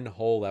one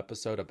whole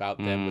episode about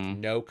them with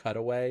no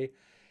cutaway,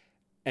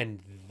 and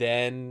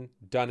then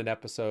done an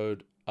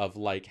episode of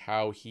like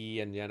how he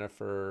and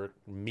Yennefer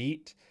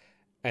meet,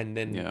 and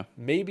then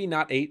maybe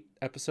not 8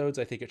 episodes.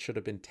 I think it should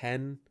have been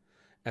 10,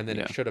 and then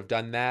it should have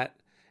done that.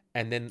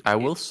 And then I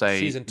will say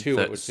season 2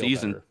 that it would feel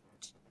better.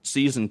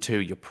 Season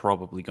 2, you're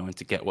probably going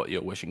to get what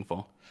you're wishing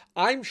for.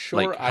 I'm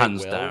sure like, I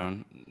hands will.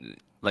 down.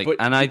 Like, but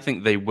and I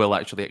think they will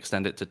actually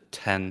extend it to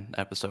 10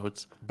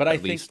 episodes, but at I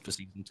think, least for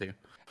season 2.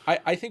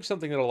 I think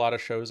something that a lot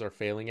of shows are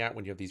failing at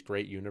when you have these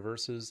great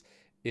universes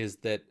is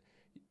that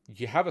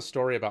you have a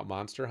story about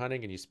monster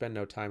hunting and you spend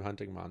no time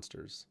hunting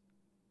monsters.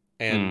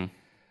 And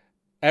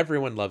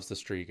everyone loves the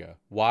Striga.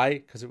 Why?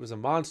 Because it was a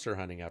monster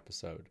hunting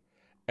episode.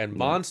 And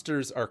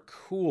monsters are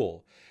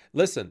cool.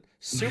 Listen,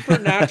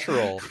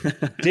 Supernatural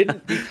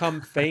didn't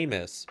become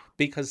famous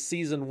because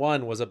season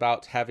 1 was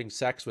about having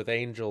sex with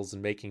angels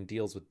and making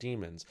deals with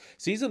demons.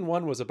 Season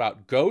 1 was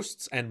about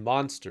ghosts and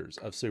monsters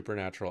of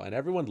Supernatural, and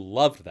everyone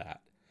loved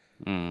that.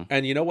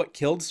 And you know what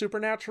killed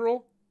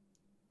Supernatural?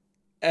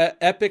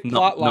 Epic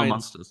plot lines. No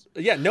monsters.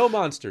 Yeah, no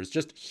monsters.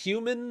 Just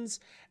humans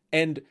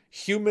and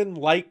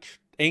human-like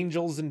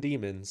angels and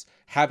demons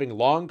having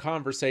long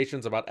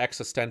conversations about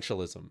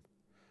existentialism.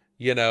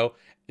 You know,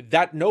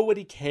 that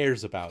nobody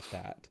cares about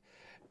that.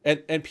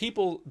 And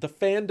people, the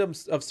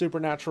fandom of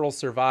Supernatural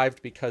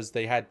survived because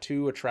they had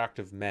 2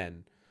 attractive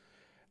men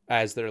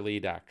as their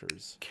lead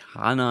actors.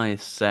 Can I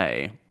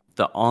say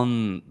that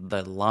on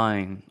the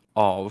line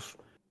of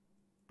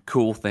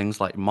cool things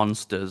like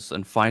monsters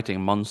and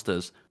fighting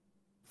monsters,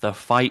 the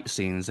fight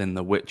scenes in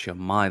The Witcher,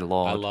 my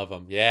lord, I love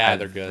them. Yeah,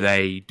 they're good.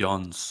 They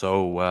done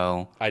so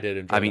well. I did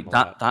enjoy. I mean, them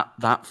a lot.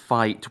 that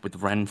fight with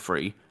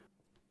Renfrey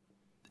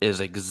is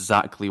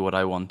exactly what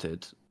I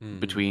wanted.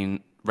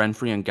 Between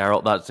Renfrey and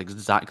Geralt, that's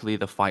exactly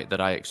the fight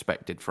that I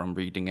expected from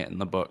reading it in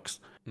the books.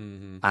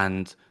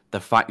 And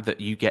the fact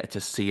that you get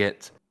to see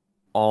it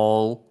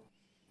all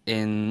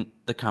in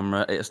the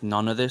camera, it's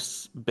none of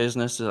this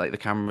business. Like the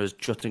camera's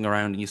jutting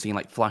around and you're seeing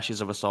like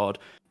flashes of a sword.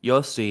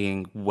 You're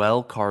seeing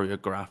well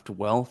choreographed,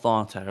 well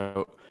thought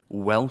out,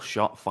 well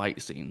shot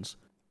fight scenes.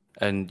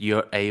 And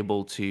you're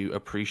able to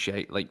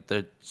appreciate like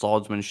the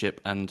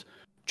swordsmanship and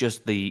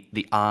just the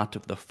art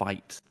of the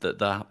fight that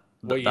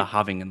they're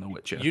having in The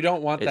Witcher. You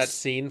don't want that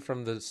scene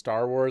from the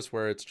Star Wars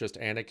where it's just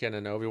Anakin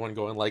and Obi-Wan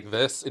going like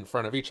this in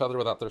front of each other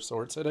without their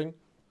swords hitting?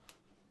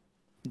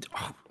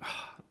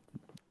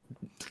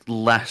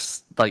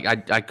 Less. Like,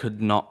 I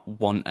could not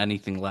want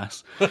anything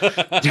less.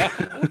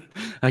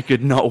 I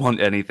could not want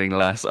anything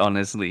less,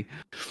 honestly.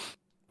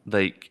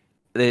 Like,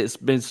 it's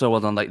been so well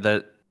done. Like,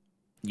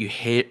 you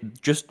hear,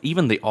 just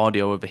even the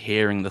audio of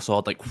hearing the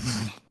sword, like...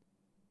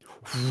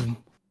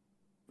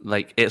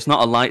 Like, it's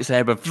not a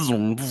lightsaber.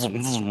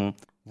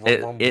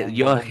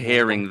 You're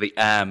hearing the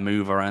air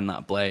move around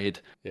that blade.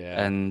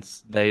 Yeah. And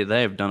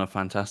they've done a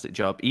fantastic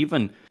job.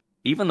 Even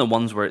the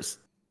ones where it's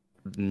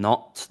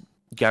not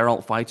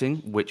Geralt fighting,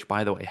 which,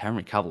 by the way,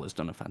 Henry Cavill has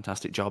done a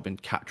fantastic job in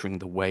capturing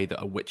the way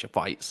that a Witcher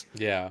fights.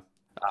 Yeah.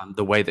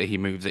 The way that he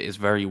moves it is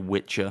very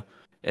Witcher.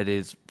 It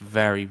is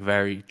very,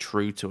 very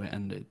true to it.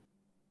 And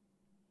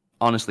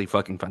honestly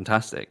fucking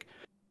fantastic.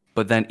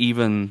 But then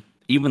even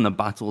the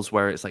battles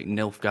where it's like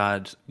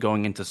Nilfgaard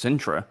going into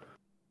Sintra,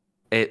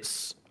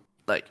 it's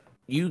like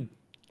you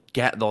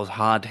get those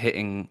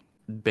hard-hitting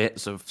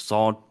bits of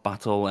sword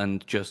battle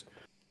and just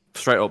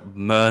straight up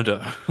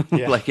murder.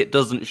 Yeah. Like, it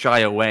doesn't shy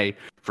away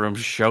from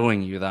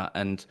showing you that,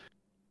 and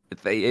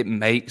it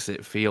makes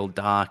it feel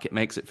dark, it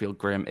makes it feel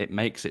grim, it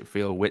makes it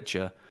feel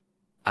Witcher.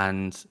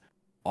 And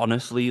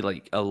honestly,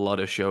 like, a lot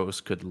of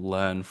shows could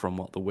learn from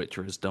what The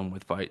Witcher has done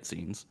with fight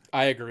scenes.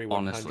 I agree 100%.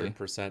 Honestly.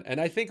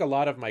 And I think a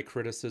lot of my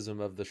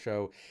criticism of the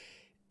show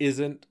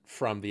isn't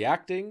from the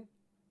acting.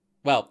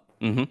 Well,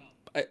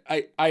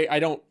 I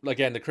don't,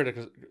 again,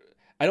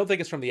 I don't think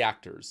it's from the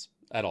actors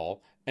at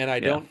all. And I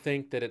don't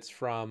think that it's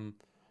from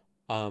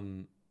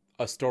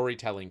a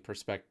storytelling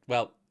perspective.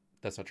 Well,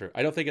 that's not true.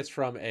 I don't think it's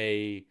from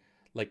a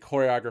like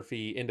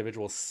choreography,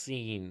 individual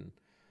scene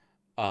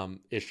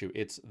issue.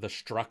 It's the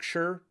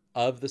structure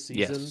of the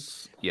season.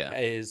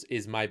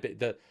 Is my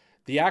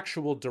the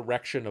actual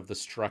direction of the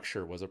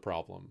structure was a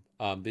problem.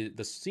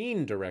 The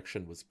scene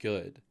direction was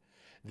good.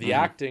 The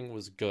acting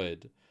was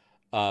good.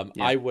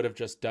 Yeah. I would have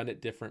just done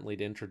it differently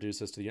to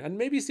introduce us to the, and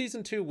maybe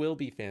season 2 will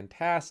be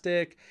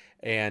fantastic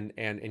and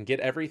get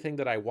everything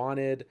that I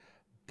wanted,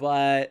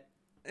 but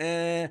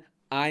I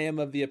am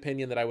of the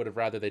opinion that I would have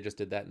rather they just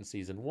did that in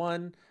season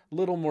 1, a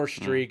little more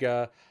Mm.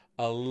 Striga,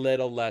 a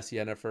little less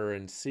Yennefer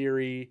and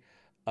Ciri.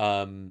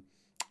 Um,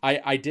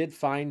 I did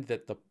find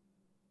that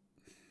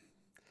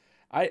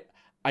I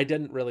I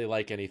didn't really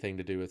like anything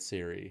to do with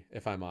Ciri,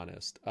 if I'm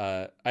honest.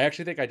 I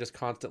actually think I just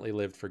constantly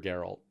lived for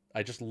Geralt.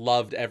 I just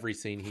loved every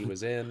scene he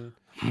was in.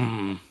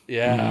 Mm.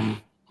 Yeah.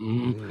 Mm.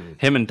 Mm. Mm.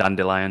 Him and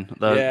Dandelion.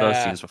 Those Yeah.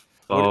 scenes were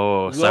What?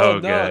 Well, so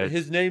no, good.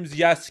 his name's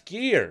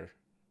Yaskir.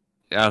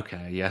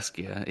 Okay, yes,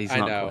 yeah. He's I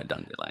not know. quite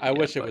Dandelion I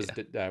yet, wish it but was. yeah.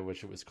 I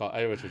wish it was called.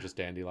 I wish it was just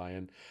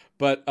Dandelion.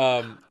 But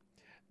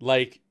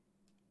like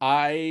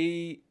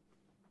I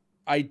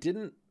I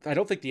didn't. I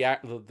don't think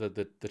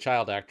the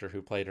child actor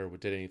who played her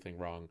did anything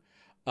wrong.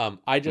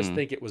 I just Mm.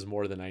 think it was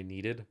more than I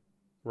needed.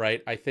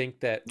 Right. I think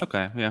that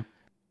Okay, yeah.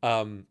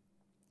 um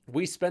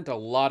we spent a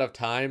lot of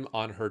time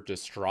on her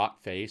distraught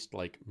face,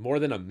 like more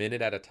than a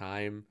minute at a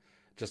time,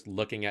 just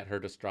looking at her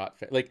distraught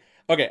face. Like,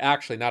 okay,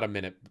 actually, not a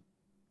minute,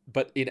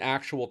 but in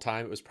actual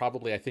time, it was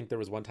probably, I think there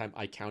was one time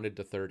I counted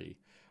to 30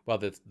 while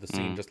the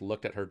scene Mm. just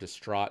looked at her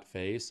distraught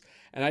face.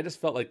 And I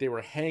just felt like they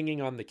were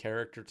hanging on the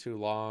character too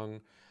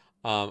long.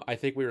 I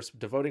think we were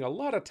devoting a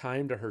lot of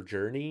time to her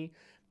journey,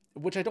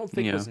 which I don't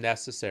think Yeah. was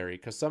necessary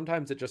because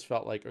sometimes it just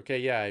felt like, okay,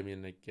 yeah, I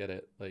mean, I get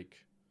it. Like,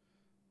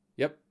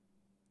 yep,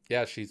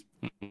 yeah, she's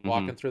Hmm.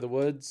 walking through the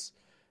woods.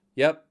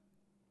 Yep.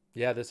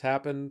 Yeah, this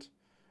happened.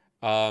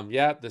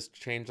 Yeah, this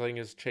changeling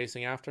is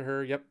chasing after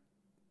her. Yep.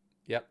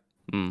 Yep.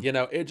 Mm.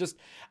 It just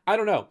I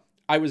don't know.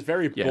 I was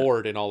very Yeah.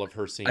 bored in all of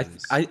her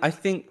scenes. I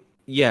think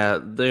yeah,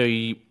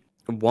 the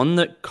one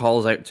that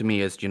calls out to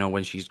me is,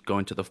 when she's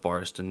going to the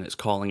forest and it's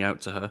calling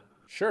out to her.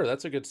 Sure,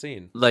 that's a good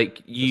scene.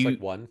 Like Just like you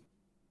one.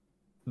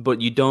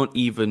 but you don't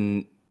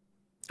even,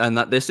 and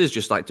that this is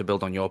just like to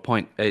build on your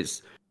point.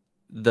 It's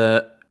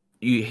the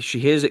she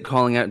hears it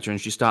calling out to her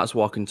and she starts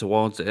walking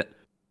towards it.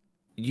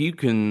 You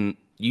can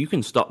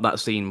stop that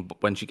scene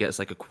when she gets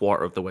like a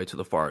quarter of the way to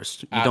the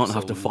forest. You don't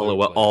have to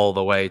follow her Absolutely. all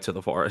the way to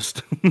the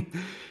forest.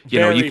 You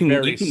Very, can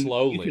very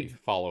you slowly can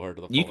follow her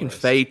to the you can forest.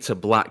 fade to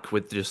black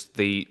with just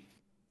the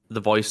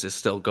voice is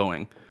still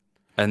going,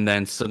 and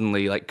then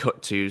suddenly like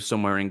cut to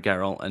somewhere in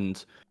Geralt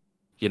and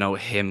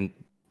him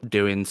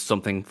doing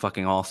something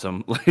fucking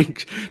awesome,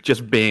 like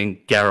just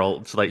being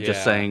Geralt, like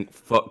just Yeah. saying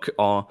fuck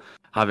or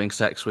having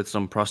sex with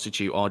some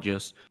prostitute or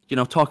just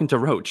talking to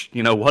Roach,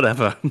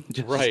 whatever.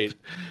 Just Right.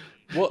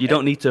 Well, you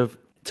don't need to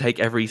take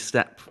every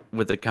step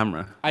with the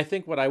camera. I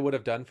think what I would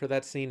have done for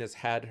that scene is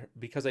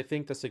because I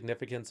think the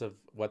significance of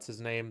what's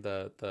his name,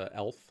 the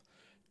elf,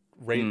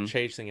 Mm,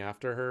 chasing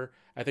after her.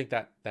 I think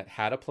that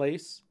had a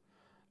place.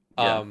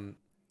 yeah, Um,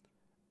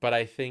 but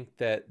I think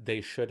that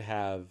they should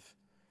have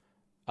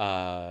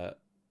uh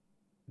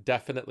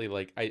definitely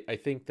like I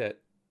think that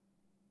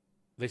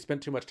they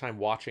spent too much time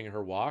watching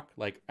her walk.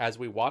 Like as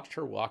we watched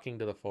her walking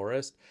to the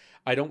forest,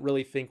 I don't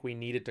really think we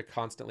needed to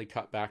constantly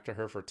cut back to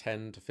her for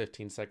 10 to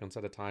 15 seconds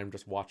at a time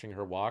just watching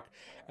her walk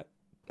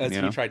as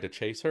he yeah, tried to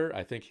chase her.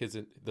 I think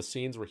the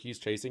scenes where he's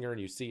chasing her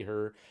and you see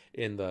her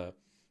in the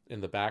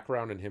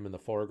background and him in the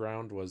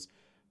foreground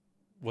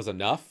was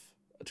enough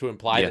to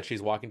imply yeah. that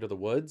she's walking to the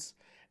woods.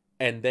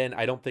 And then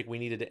I don't think we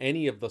needed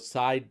any of the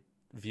side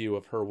view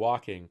of her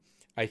walking.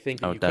 I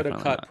think that Oh, you could have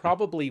definitely cut not.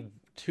 probably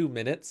 2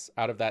 minutes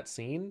out of that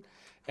scene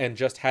and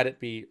just had it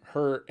be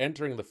her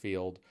entering the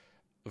field,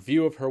 a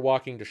view of her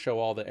walking to show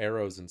all the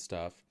arrows and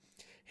stuff,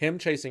 him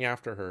chasing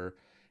after her,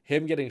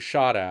 him getting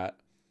shot at,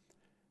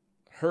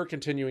 her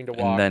continuing to And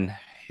walk, then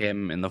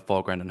him in the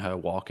foreground and her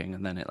walking,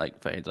 and then it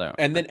like fades out.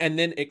 and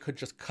then it could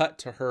just cut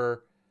to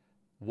her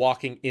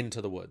walking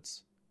into the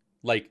woods.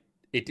 Like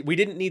we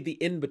didn't need the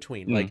in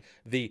between. Mm, Like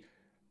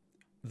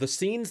the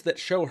scenes that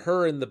show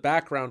her in the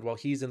background while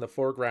he's in the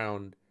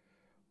foreground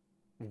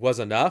was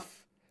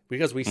enough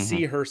because we hmm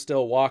see her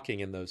still walking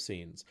in those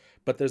scenes.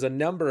 But there's a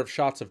number of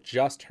shots of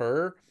just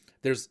her.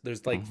 There's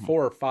like hmm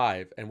 4 or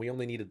 5, and we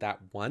only needed that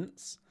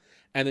once.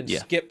 And then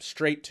Yeah, skip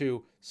straight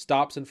to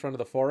stops in front of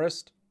the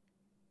forest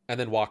and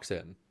then walks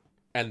in.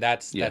 And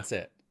that's yeah,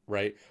 it,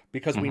 right?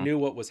 Because we hmm knew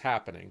what was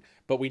happening,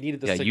 but we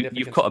needed the yeah.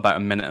 You've significance. cut about a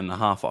minute and a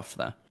half off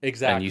there,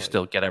 and you Exactly.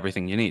 still get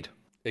everything you need.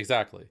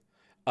 Exactly.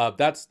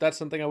 That's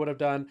something I would have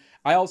done.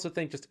 I also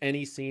think just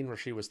any scene where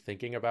she was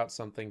thinking about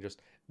something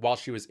just while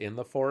she was in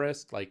the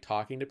forest, like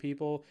talking to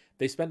people,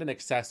 they spend an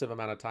excessive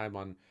amount of time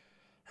on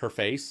her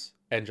face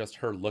and just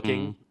her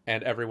looking Mm,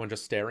 and everyone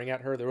just staring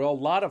at her. There were a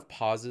lot of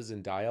pauses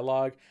in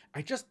dialogue.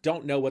 I just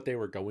don't know what they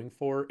were going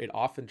for. It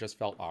often just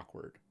felt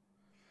awkward.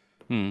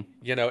 mm,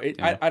 I,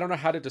 yeah. I don't know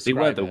how to They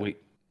were describe the it.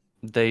 weak.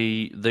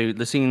 The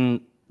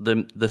scene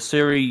the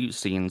series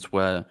scenes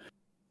were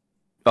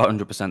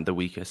 100% the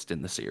weakest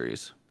in the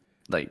series,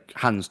 like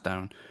hands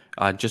down.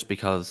 Just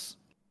because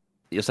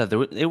you said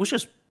it was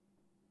just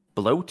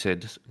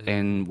bloated Mm-hmm.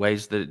 in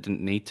ways that it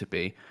didn't need to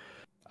be,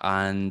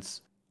 and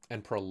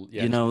And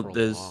just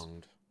there's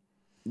prolonged.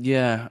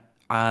 yeah,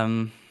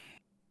 um,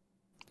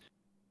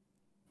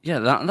 yeah,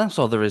 that's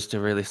all there is to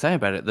really say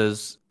about it.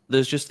 There's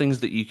just things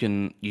that you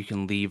can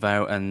leave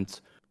out, and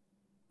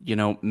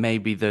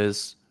maybe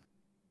there's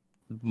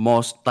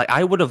most like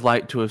I would have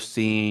liked to have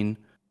seen.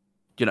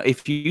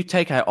 If you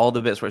take out all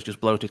the bits where it's just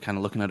bloated, kind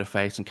of looking at her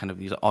face and kind of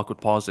these awkward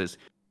pauses,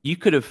 you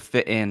could have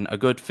fit in a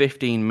good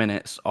 15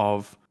 minutes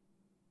of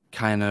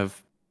kind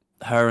of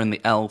her and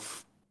the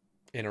elf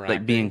like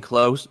Interacting.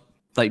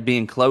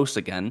 being close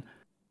again,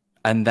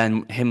 and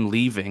then him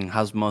leaving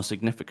has more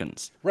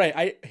significance.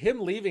 Right. Him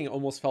leaving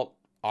almost felt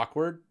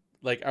awkward.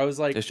 Like I was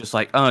like, It's just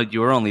like, oh,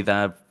 you were only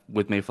there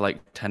with me for like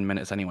 10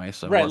 minutes anyway,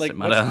 so right, what's like it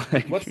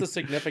matter? what's the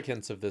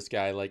significance of this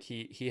guy? Like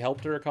he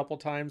helped her a couple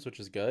times, which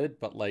is good,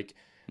 but like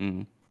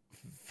Mm,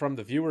 from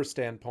the viewer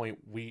standpoint,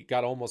 we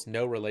got almost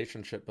no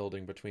relationship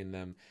building between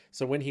them.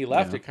 So when he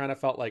left, yeah. it kind of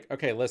felt like,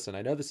 okay, listen,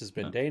 I know this has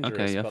been dangerous,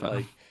 Okay, yeah, but fair.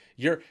 like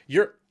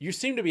you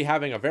seem to be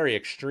having a very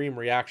extreme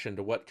reaction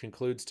to what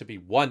concludes to be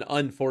one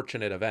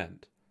unfortunate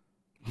event.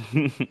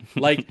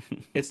 Like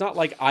it's not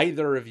like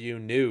either of you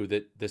knew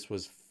that this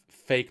was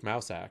fake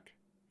Mousak,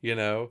 you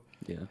know?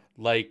 Yeah.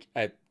 Like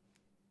I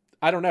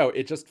don't know,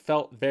 it just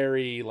felt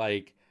very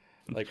like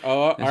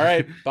oh, all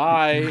right,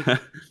 bye.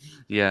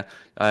 Yeah.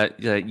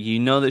 Yeah, you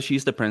know that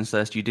she's the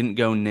princess. You didn't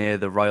go near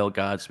the royal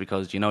guards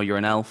because you're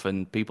an elf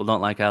and people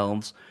don't like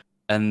elves.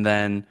 And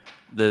then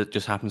there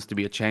just happens to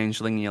be a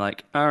changeling. And you're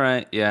like, all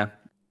right, yeah,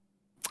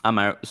 I'm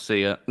out.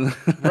 See ya.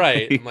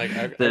 Right. I'm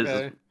like There's,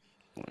 okay.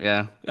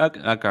 yeah. Okay,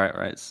 okay,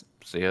 right.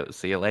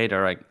 See you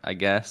later. I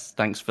guess.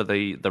 Thanks for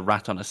the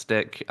rat on a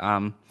stick.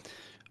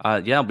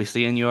 Yeah, I'll be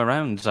seeing you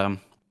around.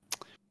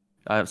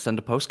 Send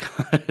a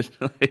postcard.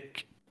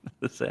 Like,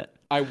 that's it.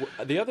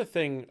 The other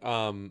thing,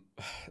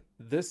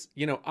 this,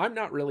 I'm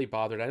not really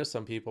bothered. I know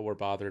some people were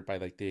bothered by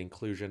like the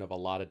inclusion of a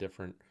lot of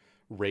different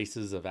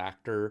races of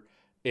actor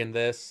in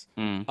this,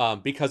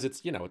 Mm. because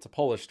it's a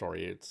Polish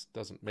story. It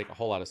doesn't make a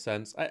whole lot of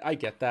sense. I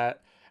get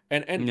that,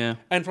 and and Yeah.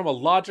 and from a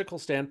logical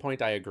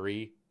standpoint, I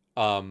agree.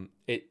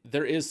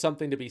 There is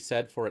something to be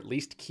said for at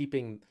least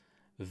keeping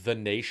the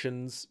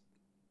nations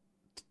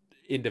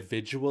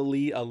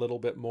individually a little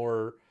bit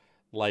more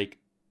like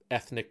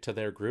ethnic to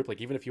their group.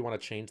 Like even if you want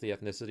to change the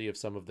ethnicity of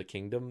some of the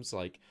kingdoms,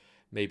 like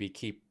maybe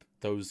keep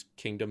those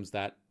kingdoms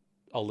that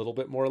a little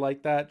bit more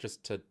like that,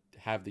 just to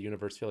have the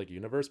universe feel like a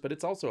universe. But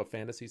it's also a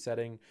fantasy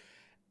setting.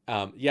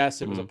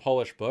 Yes, it was a Mm.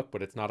 Polish book,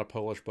 but it's not a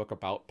Polish book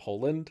about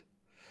Poland.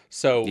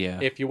 So Yeah.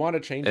 if you want to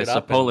change it It's a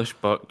up and Polish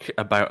book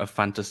about a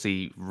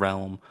fantasy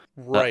realm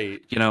that,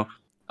 right,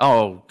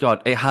 oh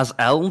God, it has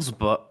elves,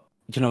 but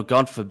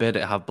God forbid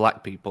it have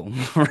black people,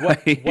 what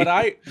right?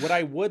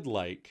 I would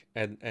like,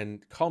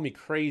 and call me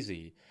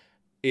crazy,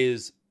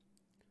 is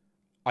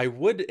I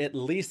would at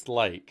least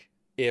like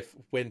if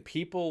when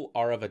people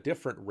are of a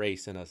different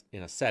race in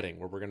a setting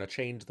where we're going to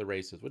change the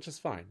races, which is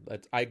fine.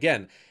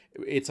 Again,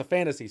 it's a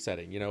fantasy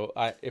setting.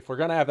 If we're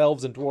going to have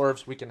elves and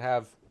dwarves, we can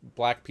have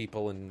black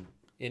people and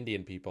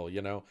Indian people.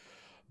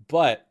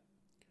 But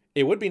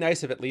it would be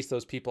nice if at least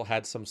those people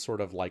had some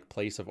sort of like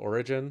place of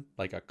origin,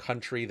 like a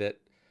country that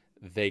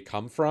they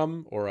come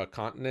from, or a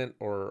continent,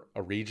 or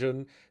a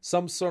region,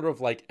 some sort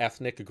of like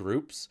ethnic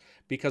groups.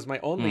 Because my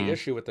only Mm.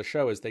 issue with the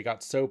show is they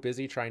got so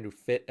busy trying to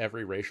fit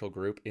every racial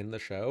group in the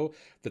show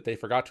that they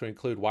forgot to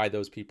include why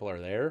those people are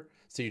there.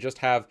 So you just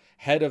have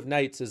head of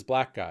knights is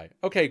black guy.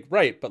 Okay,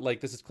 right, but like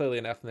this is clearly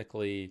an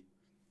ethnically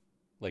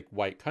like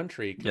white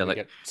country. Can Yeah, we like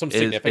get some is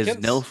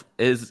significance?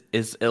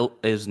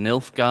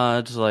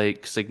 Nilfgaard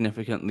like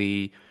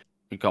significantly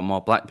got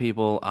more black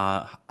people?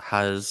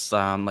 Has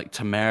like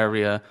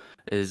Temeria,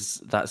 is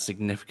that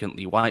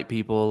significantly white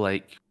people?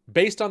 Like,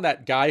 Based on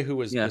that guy who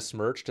was yeah.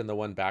 besmirched in the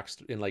one back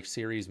in like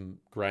series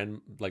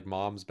grand like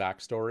mom's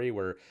backstory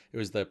where it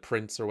was the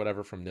prince or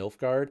whatever from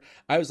Nilfgaard,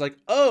 I was like,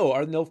 oh,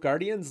 are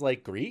Nilfgaardians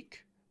like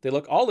Greek? They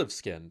look olive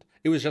skinned.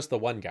 It was just the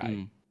one guy.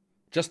 Mm,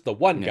 Just the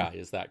one yeah. guy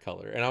is that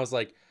color, and I was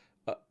like,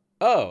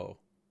 oh,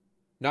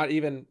 not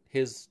even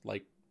his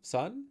like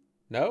son?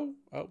 No?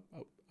 Oh,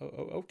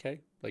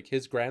 okay. Like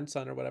his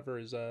grandson or whatever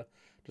is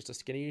just a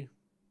skinny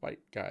white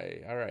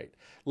guy. All right.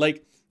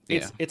 Like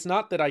Yeah. it's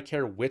not that I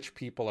care which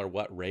people are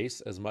what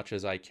race as much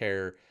as I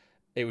care.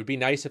 It would be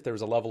nice if there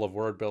was a level of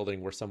word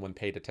building where someone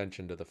paid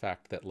attention to the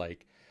fact that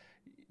like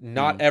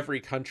not Mm, every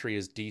country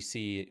is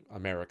DC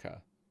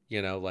America.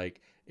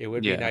 Like it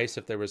would be yeah. nice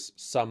if there was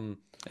some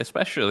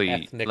Especially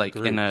ethnic like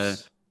in a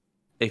groups.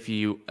 if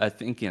you are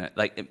thinking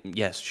like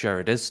yes, sure,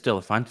 it is still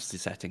a fantasy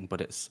setting,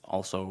 but it's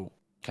also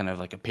kind of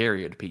like a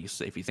period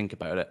piece if you think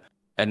about it.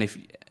 And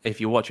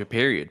if you watch a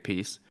period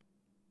piece,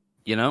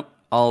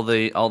 all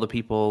the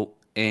people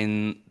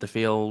in the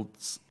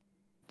fields,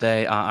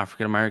 they are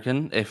African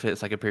American if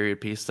it's like a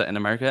period piece set in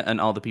America,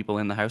 and all the people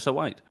in the house are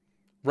white.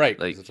 Right,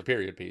 because it's a Like,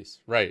 period piece.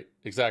 Right,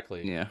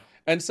 exactly. yeah.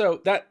 And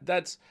so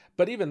that's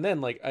but even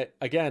then, like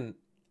again,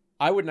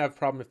 I wouldn't have a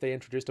problem if they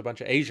introduced a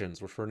bunch of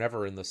Asians, which were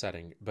never in the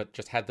setting, but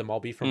just had them all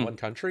be from Mm, one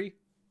country.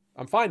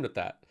 I'm fine with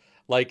that.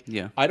 Like,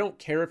 yeah. I don't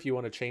care if you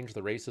want to change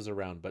the races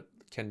around, but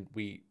can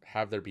we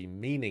have there be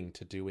meaning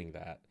to doing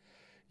that?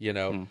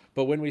 Mm,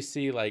 But when we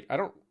see like I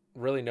don't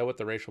really know what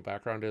the racial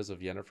background is of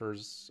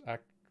Yennefer's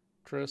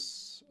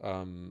actress,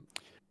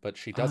 but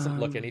she doesn't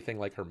look anything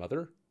like her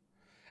mother.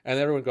 And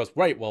everyone goes,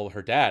 right, well,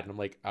 her dad. And I'm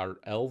like, are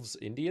elves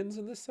Indians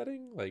in this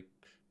setting? Like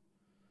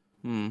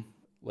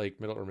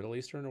Middle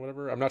Eastern or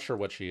whatever? I'm not sure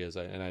what she is,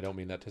 and I don't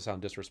mean that to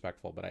sound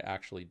disrespectful, but I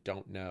actually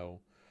don't know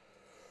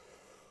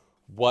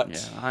what.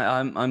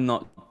 Yeah, I'm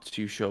not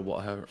too sure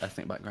what her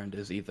ethnic background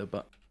is either,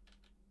 but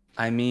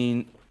I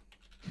mean,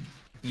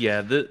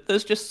 yeah,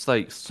 there's just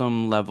like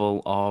some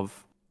level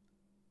of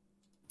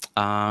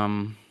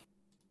I'm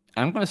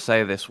gonna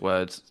say this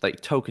word,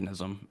 like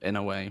tokenism in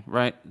a way,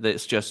 right?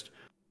 That's just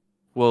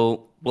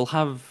we'll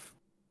have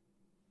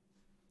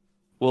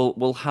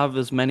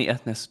as many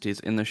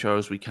ethnicities in the show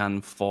as we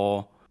can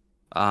for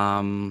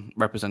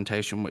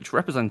representation, which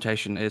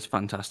representation is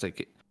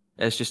fantastic.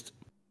 It's just,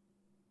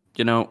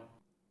 you know,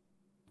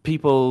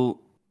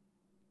 people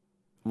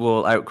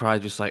will outcry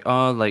just like,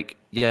 oh, like,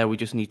 yeah, we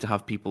just need to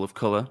have people of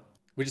color.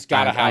 We just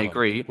gotta have I them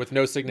agree. with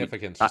no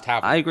significance. Just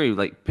have them. I agree.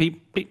 Like,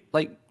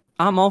 like,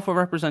 I'm all for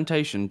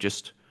representation.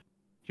 Just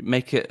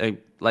make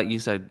it like you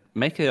said,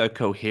 make it a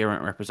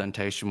coherent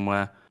representation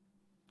where,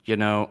 you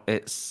know,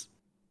 it's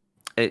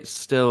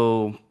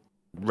still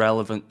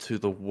relevant to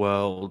the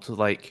world.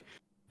 Like,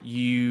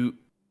 you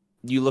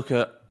look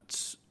at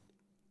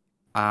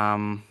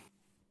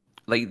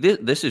like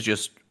this is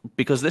just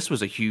because this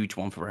was a huge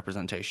one for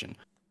representation.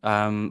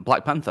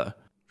 Black Panther.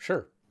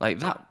 Sure. Like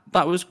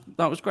that was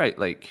great.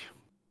 Like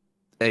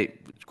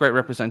it's great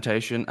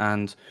representation,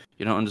 and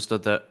you know,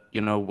 understood that,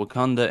 you know,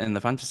 Wakanda in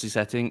the fantasy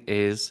setting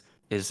is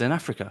in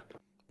Africa.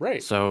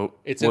 Right. So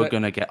we're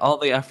gonna get all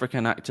the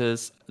African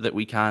actors that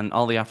we can,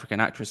 all the African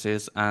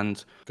actresses,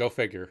 and go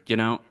figure. You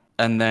know,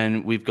 and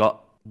then we've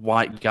got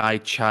white guy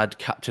Chad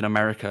Captain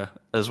America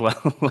as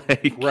well.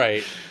 Like,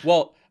 right.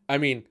 Well, I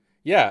mean,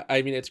 yeah,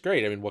 I mean, it's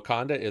great. I mean,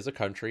 Wakanda is a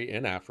country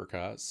in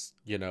Africa,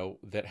 you know,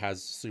 that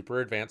has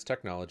super advanced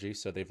technology.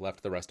 So they've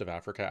left the rest of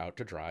Africa out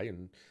to dry.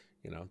 And,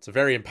 you know, it's a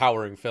very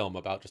empowering film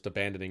about just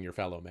abandoning your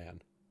fellow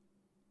man.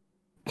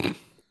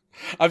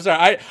 I'm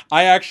sorry.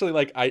 I actually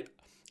like,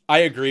 I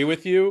agree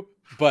with you,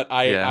 but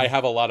I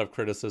have a lot of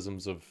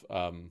criticisms of,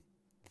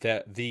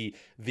 that the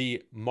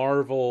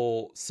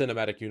Marvel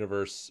Cinematic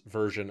Universe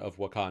version of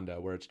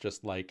Wakanda, where it's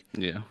just like,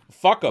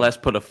 fuck them. Let's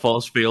put a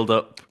force field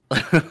up.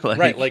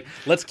 Right, like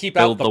let's keep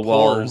out the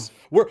pores.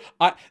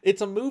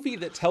 It's a movie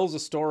that tells a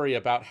story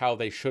about how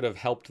they should have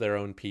helped their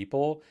own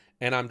people,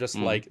 and I'm just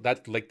like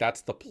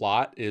that's the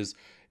plot is,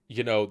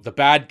 you know, the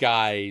bad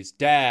guy's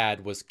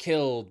dad was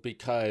killed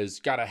because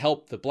gotta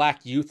help the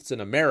black youths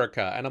in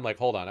America. And I'm like,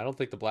 hold on, I don't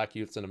think the black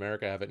youths in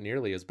America have it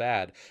nearly as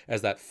bad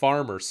as that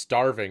farmer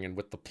starving and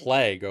with the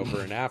plague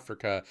over in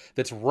Africa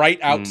that's right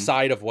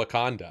outside of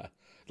Wakanda.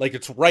 Like,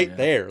 it's right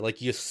there.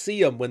 Like, you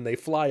see them when they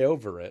fly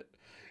over it,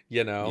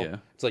 you know? Yeah.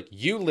 It's like,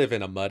 you live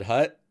in a mud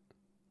hut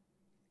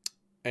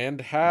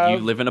and you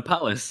live in a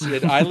palace.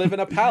 I live in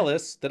a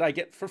palace that I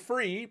get for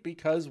free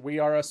because we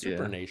are a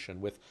super nation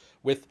with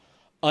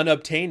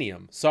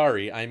unobtainium.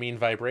 Sorry, I mean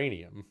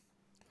vibranium.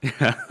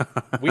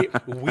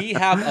 we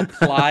have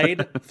applied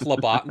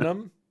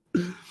phlebotinum,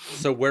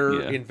 so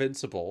we're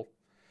invincible.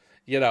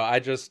 You know,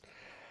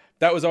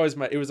 that was always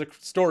it was a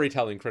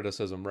storytelling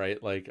criticism,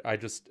 right? Like,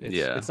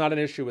 it's not an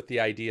issue with the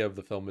idea of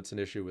the film, it's an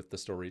issue with the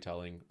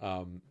storytelling.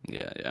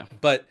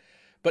 But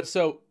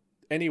so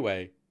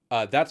anyway,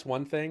 that's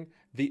one thing.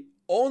 The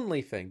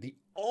only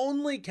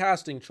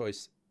casting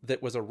choice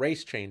that was a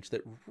race change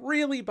that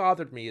really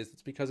bothered me is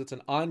it's because it's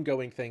an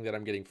ongoing thing that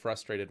I'm getting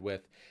frustrated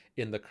with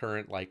in the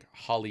current, like,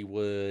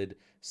 Hollywood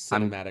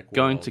cinematic world. I'm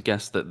going to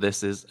guess that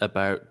this is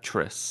about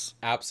Triss.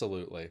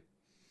 Absolutely.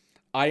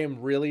 I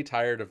am really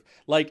tired of,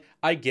 like,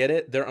 I get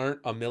it. There aren't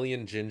a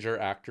million ginger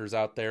actors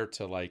out there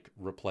to, like,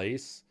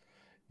 replace,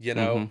 you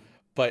know,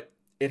 but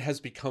it has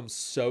become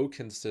so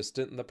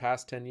consistent in the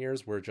past 10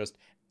 years where just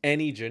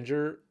any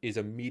ginger is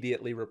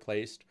immediately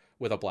replaced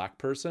with a black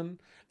person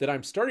that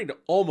I'm starting to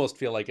almost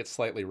feel like it's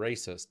slightly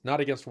racist,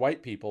 not against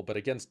white people, but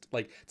against,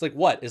 like, it's like,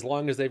 what, as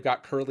long as they've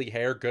got curly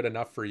hair, good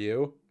enough for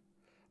you?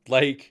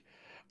 Like,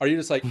 are you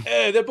just like,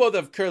 they both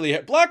have curly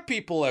hair, black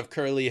people have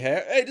curly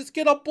hair, hey, just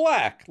get a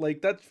black?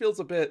 Like, that feels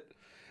a bit,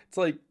 it's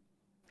like,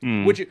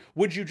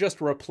 would you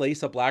just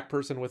replace a black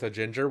person with a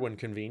ginger when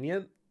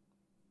convenient?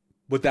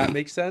 Would that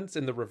make sense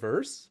in the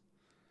reverse?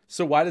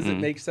 So why does it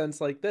make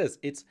sense like this?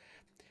 It's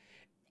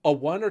a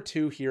one or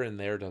two here and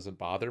there doesn't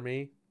bother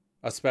me.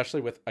 Especially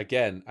with,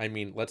 again, I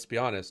mean, let's be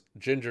honest,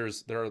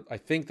 gingers, I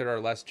think there are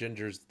less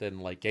gingers than,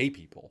 like, gay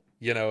people.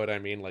 You know what I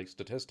mean? Like,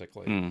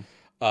 statistically,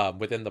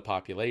 within the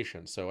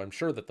population. So I'm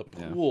sure that the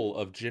pool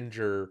of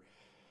ginger,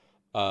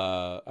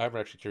 I'm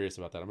actually curious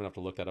about that. I'm going to have to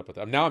look that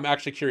up. Now I'm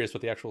actually curious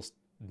what the actual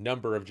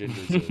number of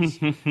gingers is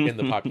in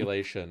the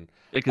population.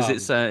 Because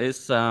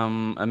it's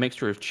a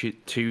mixture of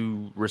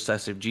two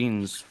recessive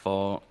genes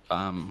for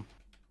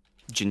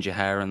ginger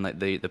hair and, like,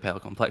 the pale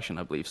complexion,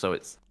 I believe. So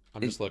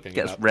I'm just looking. It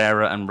gets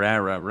rarer and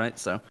rarer, right?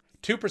 So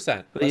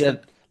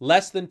 2%,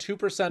 less than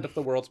 2% of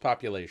the world's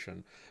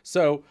population.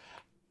 So,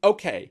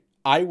 okay,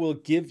 I will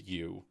give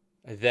you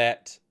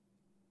that.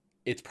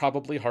 It's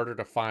probably harder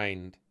to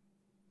find,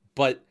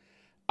 but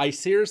I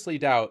seriously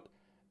doubt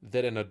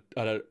that an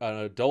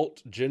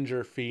adult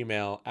ginger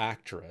female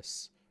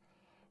actress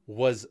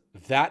was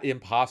that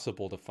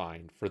impossible to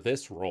find for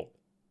this role.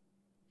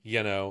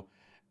 You know,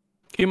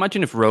 Can you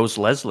imagine if Rose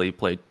Leslie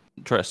played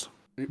Triss?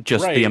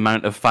 Just the right?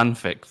 amount of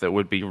fanfic that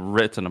would be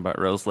written about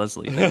Rose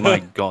Leslie. Like, my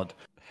God.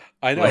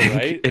 I know, Like,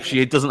 right? if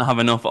she doesn't have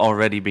enough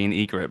already being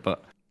egret,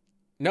 but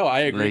No, I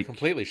agree like,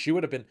 completely. She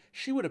would have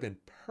been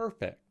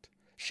perfect.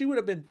 She would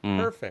have been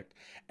perfect.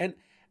 And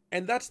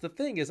that's the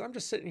thing is I'm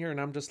just sitting here and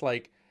I'm just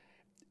like,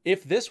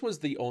 if this was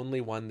the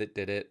only one that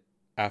did it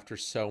after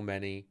so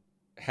many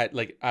had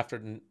like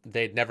after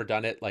they'd never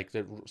done it, like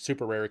the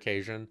super rare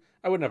occasion,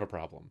 I wouldn't have a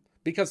problem.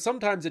 Because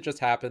sometimes it just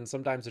happens.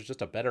 Sometimes there's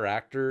just a better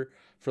actor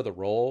for the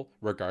role,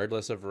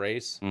 regardless of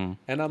race. And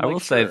I'm I like, will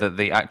say sure. that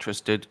the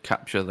actress did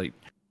capture like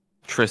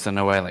Triss in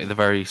a way, like the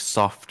very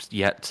soft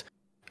yet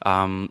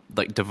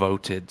like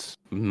devoted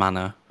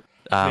manner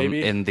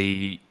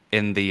Maybe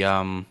in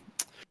the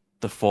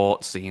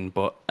fort scene,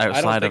 but I don't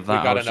outside think of we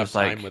that I got was enough just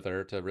time with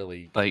her to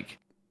really. like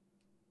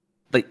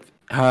like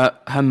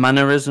her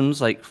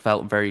mannerisms like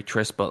felt very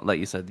Triss, but like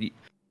you said,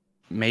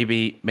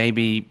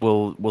 maybe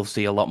we'll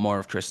see a lot more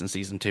of Triss in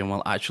season 2 and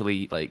we'll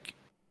actually like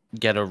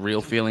get a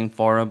real feeling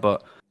for her.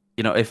 But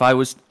you know, if I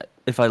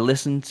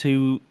listened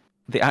to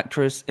the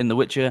actress in The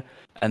Witcher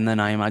and then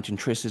I imagine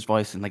Triss's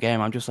voice in the game,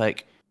 I'm just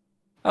like,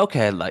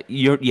 okay, like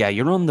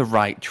you're on the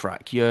right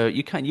track. You're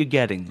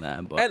getting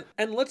there, but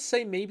And let's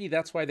say maybe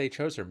that's why they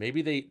chose her.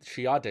 Maybe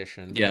she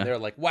auditioned and yeah, they're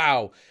like,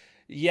 wow,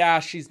 yeah,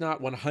 she's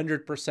not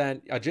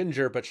 100% a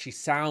ginger, but she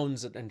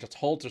sounds and just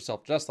holds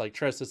herself just like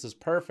Triss. This is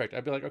perfect.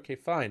 I'd be like, okay,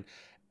 fine.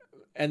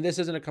 And this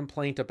isn't a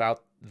complaint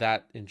about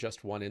that in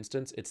just one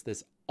instance. It's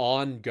this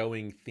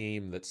ongoing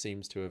theme that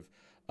seems to have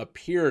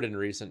appeared in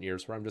recent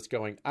years where I'm just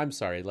going, I'm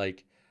sorry,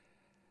 like,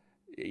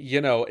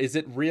 is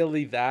it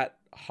really that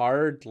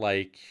hard?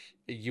 Like,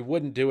 you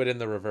wouldn't do it in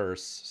the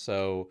reverse.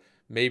 So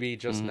maybe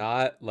just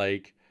not.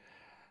 Like,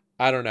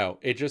 I don't know.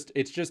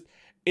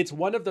 It's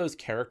one of those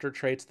character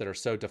traits that are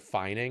so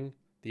defining.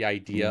 The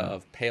idea yeah,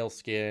 of pale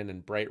skin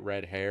and bright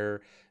red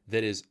hair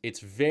it's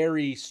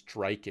very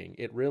striking.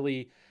 It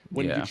really,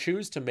 when you yeah,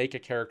 choose to make a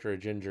character a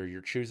ginger,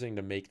 you're choosing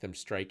to make them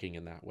striking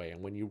in that way.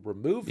 And when you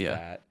remove yeah,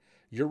 that,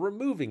 you're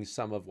removing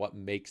some of what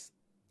makes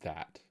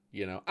that,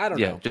 I don't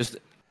yeah. know. Just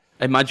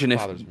imagine if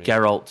Bothers me.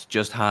 Geralt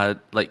just had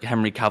like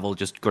Henry Cavill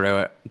just grew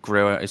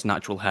out his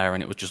natural hair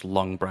and it was just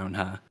long brown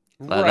hair.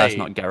 Like, that's Right.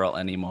 not Geralt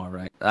anymore,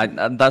 right?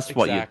 And that's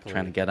what you're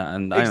trying to Exactly. get at,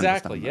 and I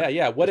Exactly. understand Yeah,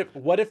 that. yeah.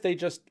 What if they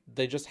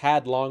just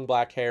had long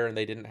black hair and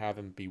they didn't have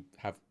him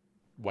have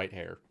white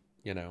hair,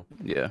 you know?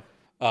 Yeah.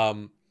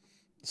 Um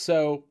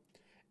so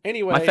My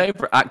anyway,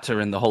 favorite actor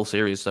in the whole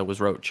series though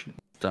was Roach.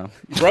 So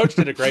Roach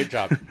did a great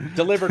job.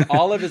 Delivered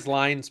all of his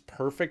lines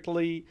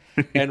perfectly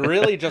and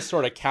really just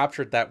sort of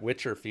captured that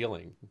Witcher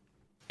feeling.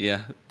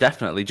 yeah,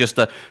 definitely. Just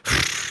the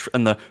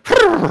and the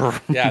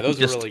Yeah, those are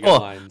just really good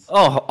lines.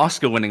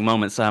 Oscar-winning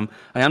moments. I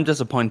am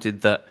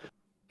disappointed that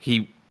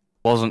he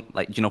wasn't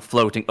like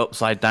floating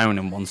upside down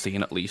in one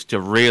scene at least to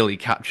really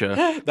capture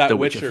That the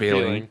Witcher Witcher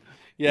feeling. feeling.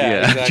 Yeah,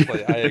 Yeah,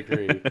 exactly. I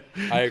agree.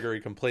 I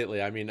agree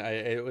completely. I mean,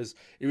 it was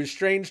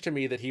strange to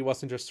me that he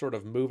wasn't just sort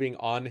of moving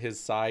on his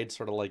side,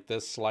 sort of like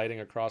this,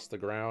 sliding across the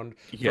ground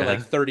for like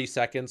yeah, 30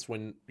 seconds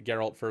when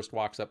Geralt first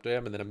walks up to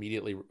him, and then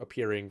immediately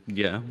appearing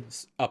yeah.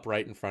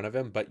 upright in front of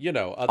him. But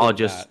other Or than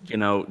just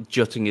that,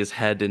 jutting his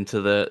head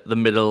into the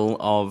middle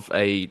of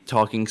a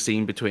talking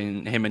scene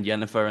between him and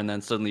Yennefer, and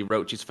then suddenly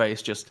Roach's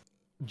face just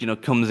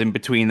comes in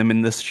between them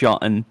in this shot,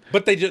 and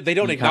but they don't you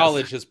can't.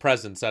 acknowledge his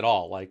presence at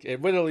all. Like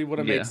it really would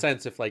have made Yeah.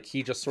 sense if like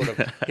he just sort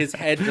of his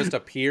head just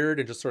appeared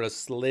and just sort of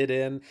slid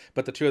in,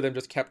 but the two of them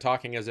just kept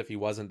talking as if he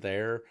wasn't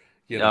there.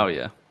 Oh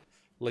yeah.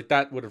 Like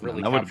that would have No,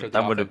 really that would captured the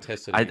that would have.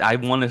 authenticity. I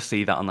want to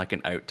see that on like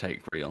an outtake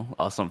reel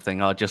or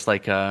something, or just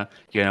like a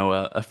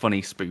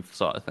funny spoof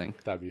sort of thing.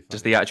 That'd be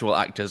Just funny. the actual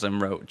actors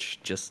and Roach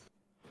just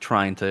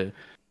trying to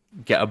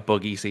get a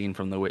buggy scene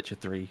from The Witcher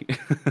 3.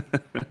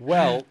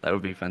 Well, That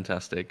would be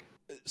fantastic.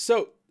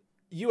 so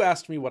you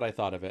asked me what I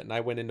thought of it, and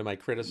I went into my Yeah.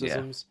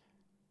 criticisms.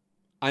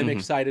 I'm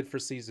excited for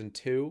season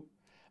 2.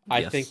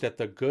 I think Yes. that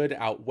the good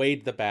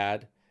outweighed the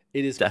bad.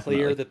 It is clear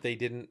Definitely. that they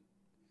didn't.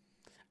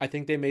 I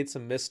think they made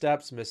some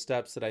missteps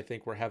that I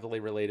think were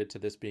heavily related to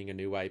this being a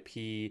new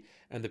IP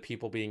and the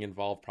people being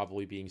involved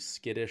probably being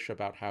skittish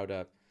about how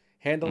to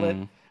handle it.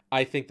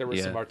 I think there were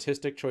some Yeah.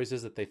 artistic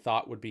choices that they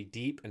thought would be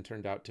deep and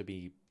turned out to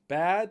be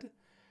bad,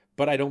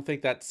 but I don't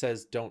think that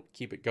says don't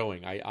keep it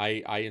going.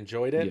 I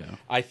enjoyed it. Yeah.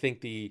 I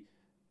think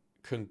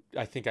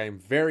I am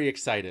very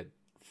excited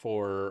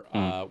for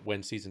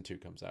when season 2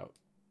 comes out.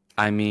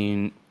 I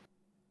mean,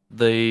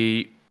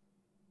 the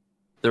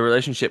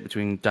relationship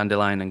between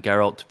Dandelion and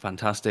Geralt,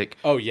 fantastic.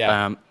 Oh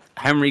yeah.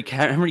 Henry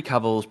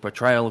Cavill's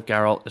portrayal of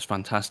Geralt is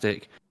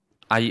fantastic.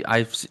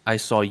 I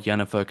saw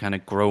Yennefer kind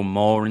of grow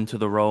more into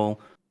the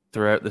role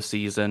throughout the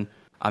season.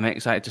 I'm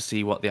excited to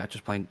see what the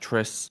actress playing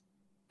Triss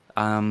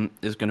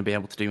is going to be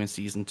able to do in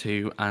season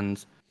 2.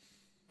 And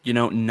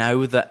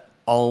now that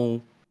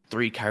all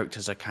 3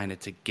 characters are kind of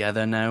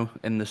together now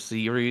in the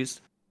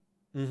series,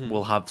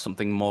 we'll have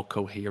something more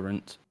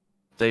coherent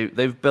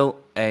they've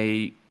built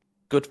a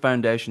good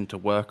foundation to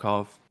work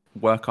off.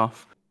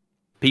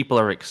 People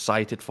are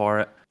excited for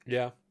it.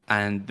 Yeah.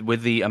 And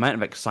with the amount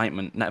of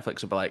excitement,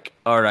 Netflix will be like,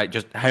 all right,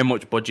 just how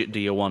much budget do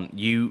you want?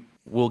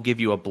 We'll give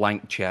you a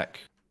blank check.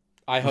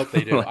 I hope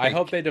they do. Like, I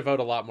hope they devote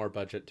a lot more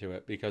budget to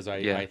it because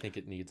I think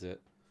it needs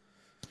it.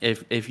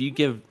 If you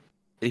give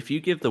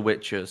The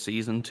Witcher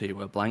season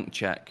 2 a blank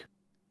check,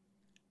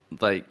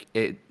 like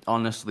it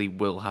honestly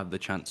will have the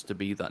chance to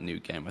be that new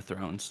Game of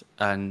Thrones.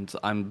 And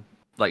I'm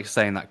like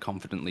saying that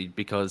confidently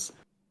because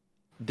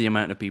the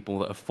amount of people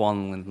that have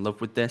fallen in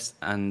love with this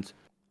and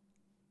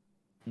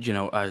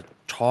are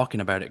talking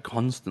about it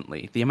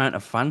constantly. The amount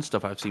of fan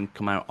stuff I've seen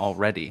come out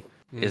already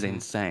is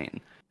insane.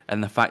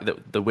 And the fact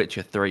that The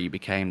Witcher 3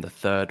 became the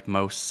third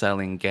most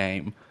selling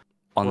game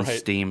on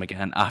Steam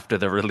again after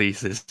the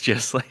release is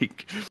just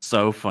like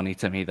so funny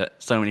to me that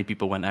so many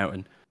people went out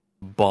and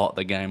bought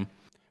the game.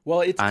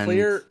 Well, it's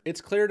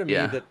clear to me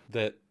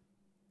that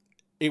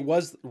it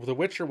was The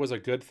Witcher was a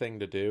good thing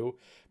to do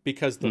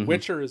because The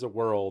Witcher is a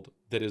world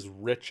that is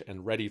rich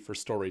and ready for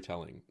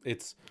storytelling.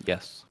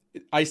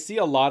 I see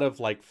a lot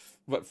of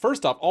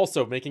first off,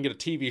 also making it a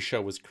TV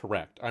show was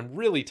correct. I'm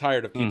really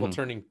tired of people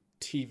turning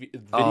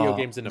video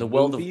games into the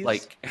world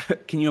movies.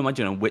 Of can you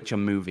imagine a Witcher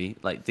movie?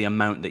 Like the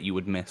amount that you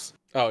would miss.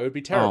 Oh, it would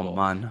be terrible. Oh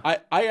man,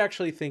 I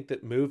actually think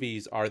that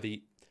movies are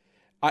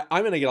I'm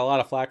going to get a lot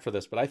of flack for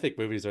this, but I think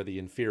movies are the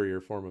inferior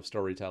form of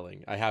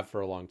storytelling. I have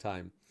for a long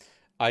time.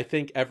 I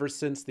think ever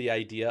since the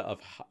idea of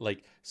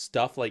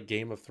stuff like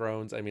Game of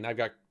Thrones, I mean, I've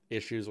got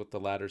issues with the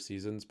latter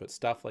seasons, but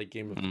stuff like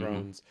Game of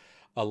Thrones,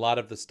 a lot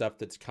of the stuff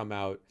that's come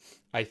out,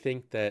 I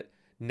think that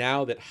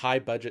now that high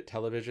budget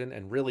television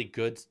and really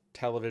good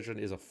television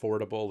is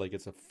affordable, like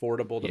it's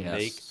affordable to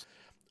make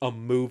a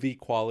movie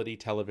quality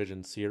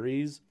television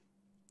series.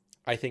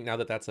 I think now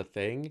that that's a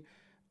thing,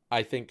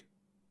 I think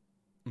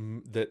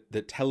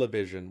that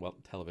television, but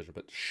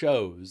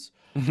shows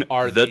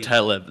are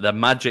the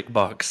magic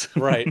box.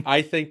 Right.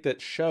 I think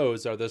that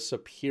shows are the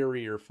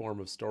superior form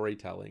of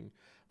storytelling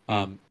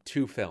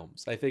to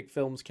films. I think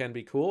films can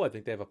be cool. I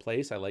think they have a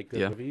place. I like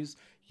good movies.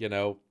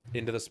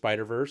 Into the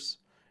Spider-Verse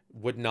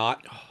would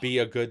not be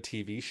a good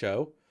TV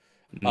show.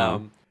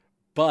 No.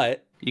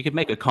 But you could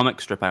make a comic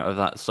strip out of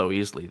that so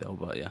easily though,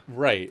 but yeah.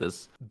 Right.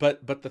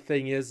 But the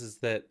thing is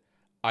that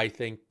I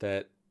think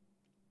that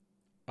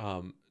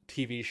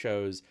TV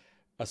shows,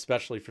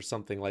 especially for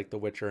something like The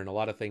Witcher and a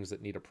lot of things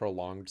that need a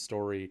prolonged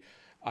story,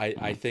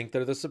 I think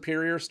they're the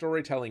superior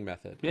storytelling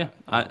method. Yeah,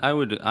 I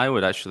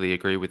would actually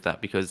agree with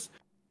that because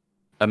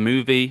a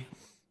movie,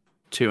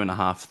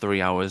 2.5,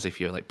 3 hours if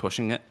you're like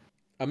pushing it.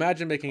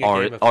 Imagine making a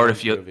Game of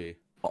Thrones movie.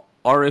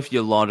 Or if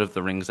you're Lord of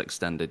the Rings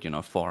extended,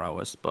 4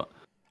 hours. But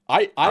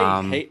I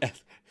hate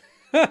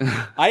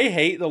I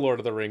hate the Lord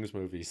of the Rings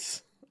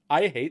movies.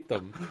 I hate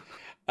them.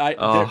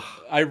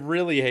 I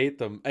really hate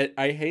them.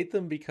 I hate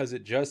them because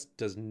it just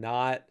does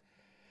not.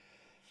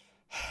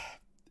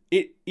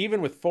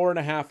 Even with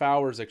 4.5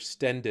 hours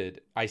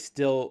extended,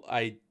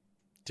 I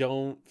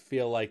don't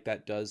feel like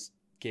that does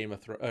Game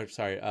of Thrones.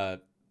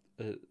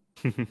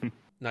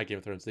 Not Game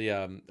of Thrones.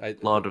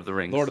 Lord of the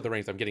Rings. Lord of the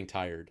Rings. I'm getting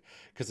tired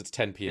because it's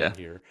 10 p.m.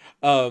 here.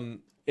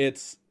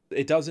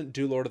 It doesn't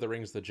do Lord of the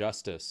Rings the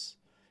justice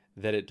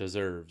that it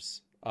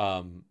deserves.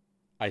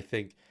 I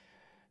think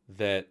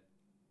that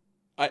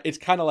it's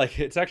kind of like,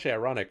 it's actually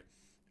ironic.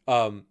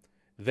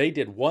 They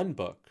did one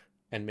book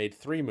and made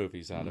 3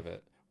 movies out of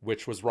it,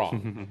 which was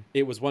wrong.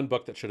 It was one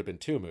book that should have been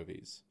 2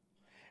 movies.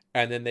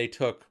 And then they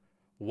took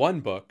one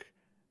book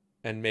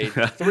and made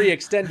 3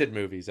 extended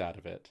movies out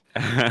of it.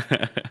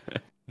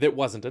 That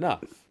wasn't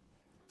enough,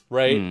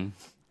 right?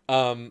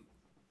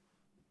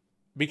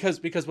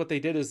 Because what they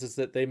did is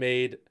that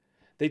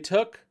they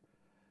took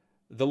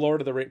the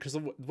Lord of the Rings, because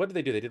what did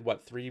they do? They did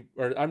what, 3,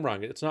 or I'm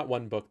wrong, it's not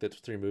one book that's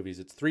 3 movies,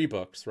 it's 3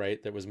 books,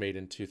 right? That was made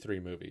into 3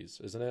 movies,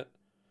 isn't it?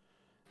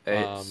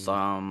 It's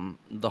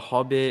The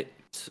Hobbit,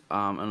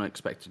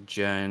 Unexpected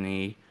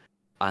Journey,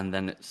 and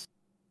then it's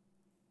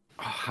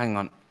hang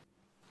on.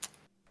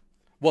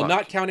 Well,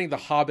 not counting The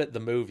Hobbit, the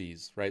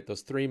movies, right?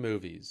 Those 3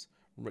 movies.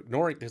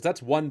 Ignoring, because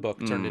that's one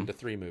book turned into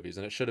 3 movies,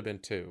 and it should have been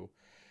 2.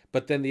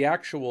 But then the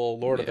actual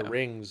Lord of the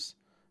Rings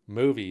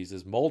movies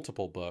is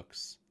multiple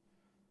books,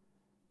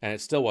 and it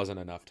still wasn't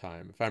enough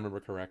time, if I remember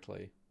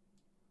correctly.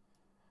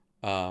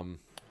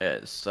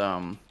 It's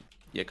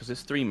because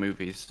it's 3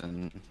 movies,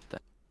 and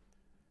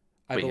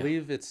I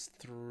believe it's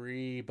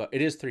 3, but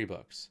it is 3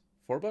 books.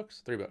 4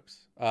 books? 3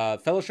 books.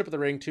 Fellowship of the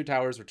Ring, 2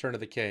 Towers, Return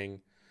of the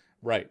King.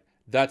 Right.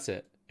 That's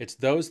it. It's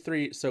those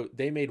 3. So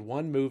they made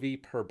 1 movie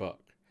per book.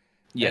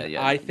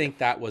 I think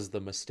that was the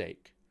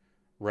mistake,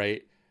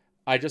 right?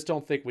 I just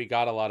don't think we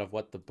got a lot of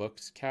what the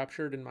books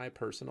captured, in my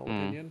personal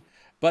opinion.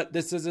 But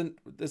this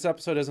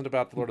episode isn't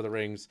about the Lord of the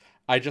Rings.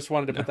 I just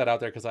wanted to put that out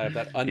there because I have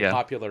that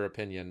unpopular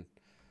opinion.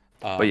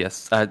 But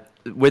yes,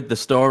 with the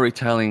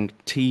storytelling,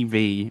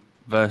 TV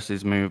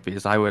versus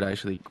movies, I would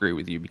actually agree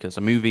with you because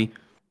a movie,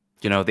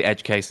 the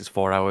edge case is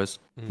 4 hours.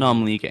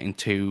 Normally you're getting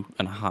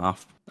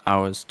 2.5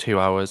 hours, 2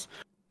 hours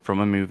from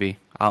a movie.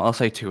 I'll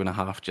say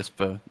 2.5 just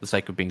for the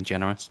sake of being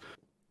generous.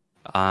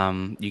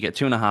 You get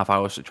 2.5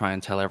 hours to try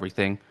and tell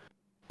everything.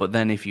 But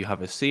then if you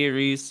have a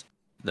series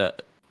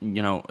that,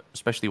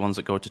 especially ones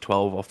that go to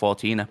 12 or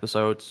 14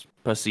 episodes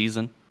per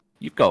season,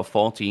 you've got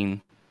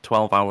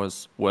 12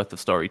 hours worth of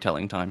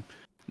storytelling time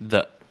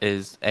that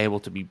is able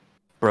to be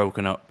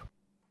broken up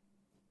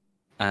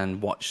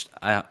and watched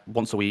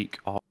once a week,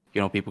 or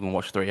people can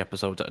watch 3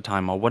 episodes at a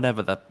time or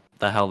whatever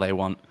the hell they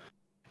want,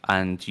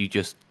 and you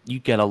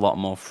get a lot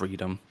more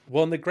freedom.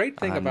 Well, and the great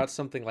thing about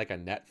something like a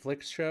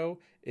Netflix show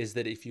is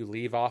that if you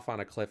leave off on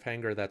a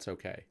cliffhanger, that's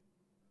okay.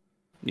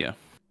 Yeah.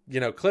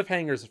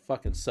 Cliffhangers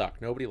fucking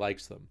suck. Nobody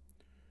likes them.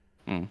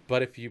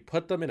 But if you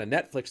put them in a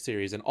Netflix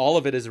series and all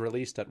of it is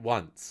released at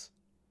once,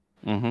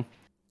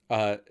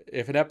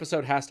 if an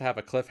episode has to have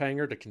a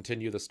cliffhanger to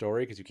continue the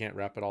story because you can't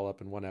wrap it all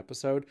up in one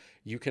episode,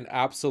 you can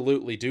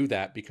absolutely do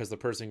that because the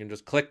person can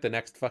just click the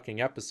next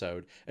fucking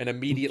episode and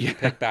immediately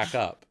pick back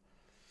up.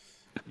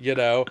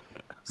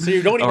 So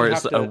you don't even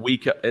have to.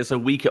 It's a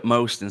week at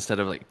most instead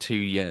of like 2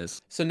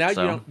 years. So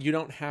now you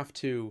don't have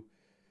to.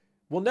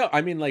 Well, no,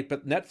 I mean,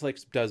 but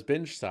Netflix does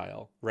binge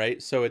style,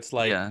 right? So it's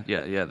like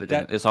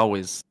it's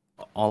always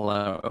all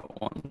out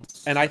at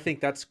once. And I think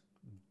that's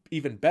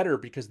even better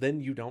because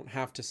then you don't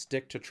have to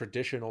stick to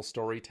traditional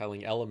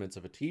storytelling elements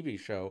of a TV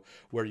show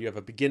where you have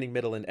a beginning,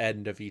 middle, and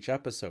end of each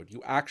episode.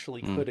 You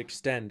actually could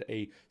extend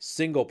a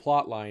single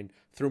plot line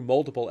through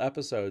multiple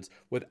episodes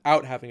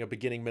without having a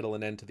beginning, middle,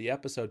 and end to the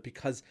episode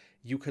because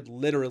you could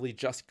literally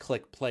just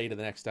click play to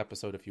the next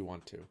episode if you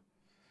want to.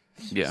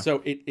 Yeah.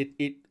 So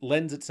it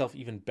lends itself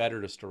even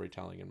better to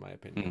storytelling, in my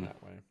opinion,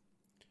 that way.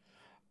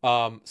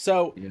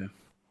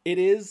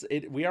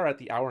 We are at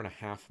the 1.5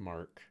 hour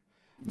mark.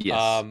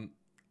 Yes.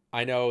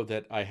 I know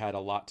that I had a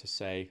lot to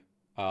say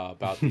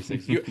about these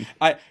things.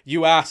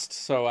 You asked,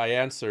 so I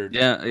answered.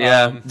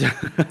 Yeah.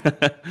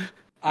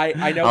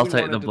 I know I'll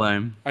take the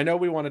blame. I know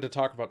we wanted to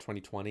talk about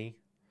 2020.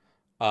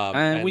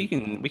 And we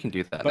can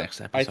do that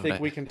next episode. I think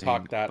we can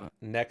talk that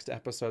next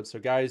episode. So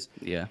guys,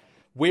 yeah,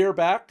 we're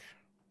back.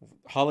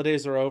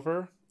 Holidays are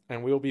over,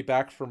 and we will be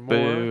back for more.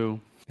 Boo.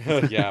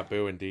 Yeah,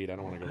 boo indeed. I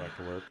don't want to go back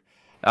to work.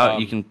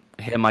 You can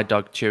hear my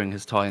dog chewing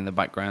his toy in the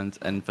background,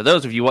 and for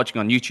those of you watching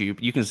on YouTube,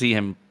 you can see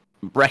him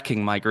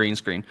wrecking my green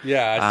screen.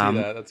 Yeah, I see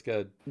that. That's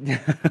good.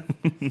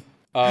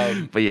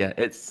 But yeah,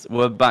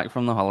 we're back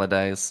from the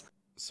holidays.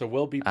 So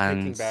we'll be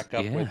picking back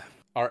up with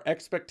our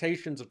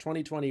expectations of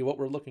 2020, what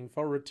we're looking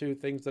forward to,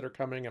 things that are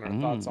coming, and our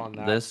thoughts on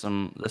that. There's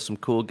some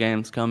cool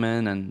games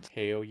coming, and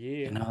hell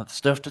yeah,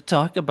 stuff to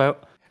talk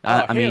about.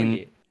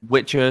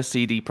 Witcher,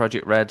 CD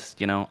Projekt Red,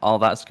 all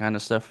that kind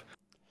of stuff.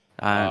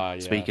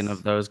 Speaking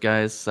of those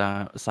guys,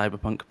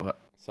 Cyberpunk, but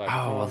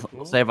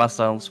we'll save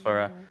ourselves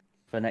for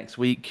next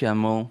week,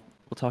 and we'll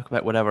talk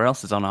about whatever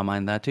else is on our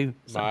mind there too.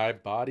 So. My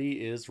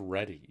body is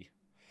ready.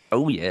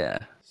 Oh yeah.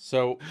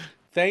 So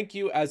thank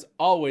you as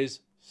always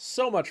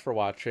so much for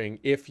watching.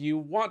 If you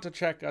want to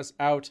check us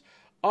out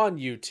on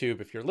YouTube,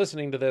 if you're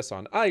listening to this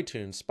on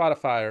iTunes,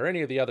 Spotify, or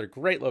any of the other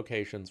great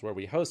locations where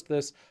we host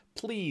this,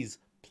 please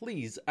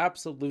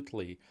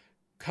absolutely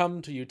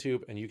come to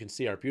YouTube and you can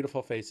see our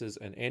beautiful faces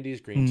and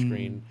Andy's green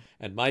screen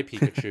and my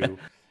Pikachu.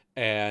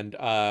 And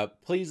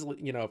please,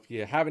 if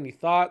you have any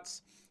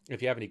thoughts,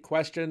 if you have any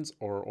questions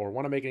or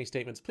want to make any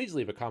statements, please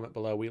leave a comment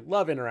below. We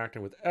love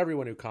interacting with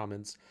everyone who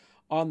comments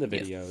on the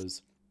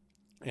videos.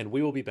 And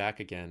we will be back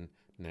again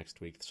next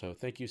week. So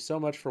thank you so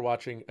much for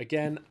watching.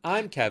 Again,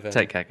 I'm Kevin.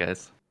 Take care,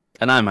 guys.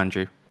 And I'm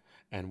Andrew.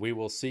 And we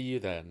will see you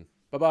then.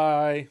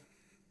 Bye-bye.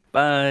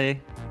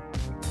 Bye.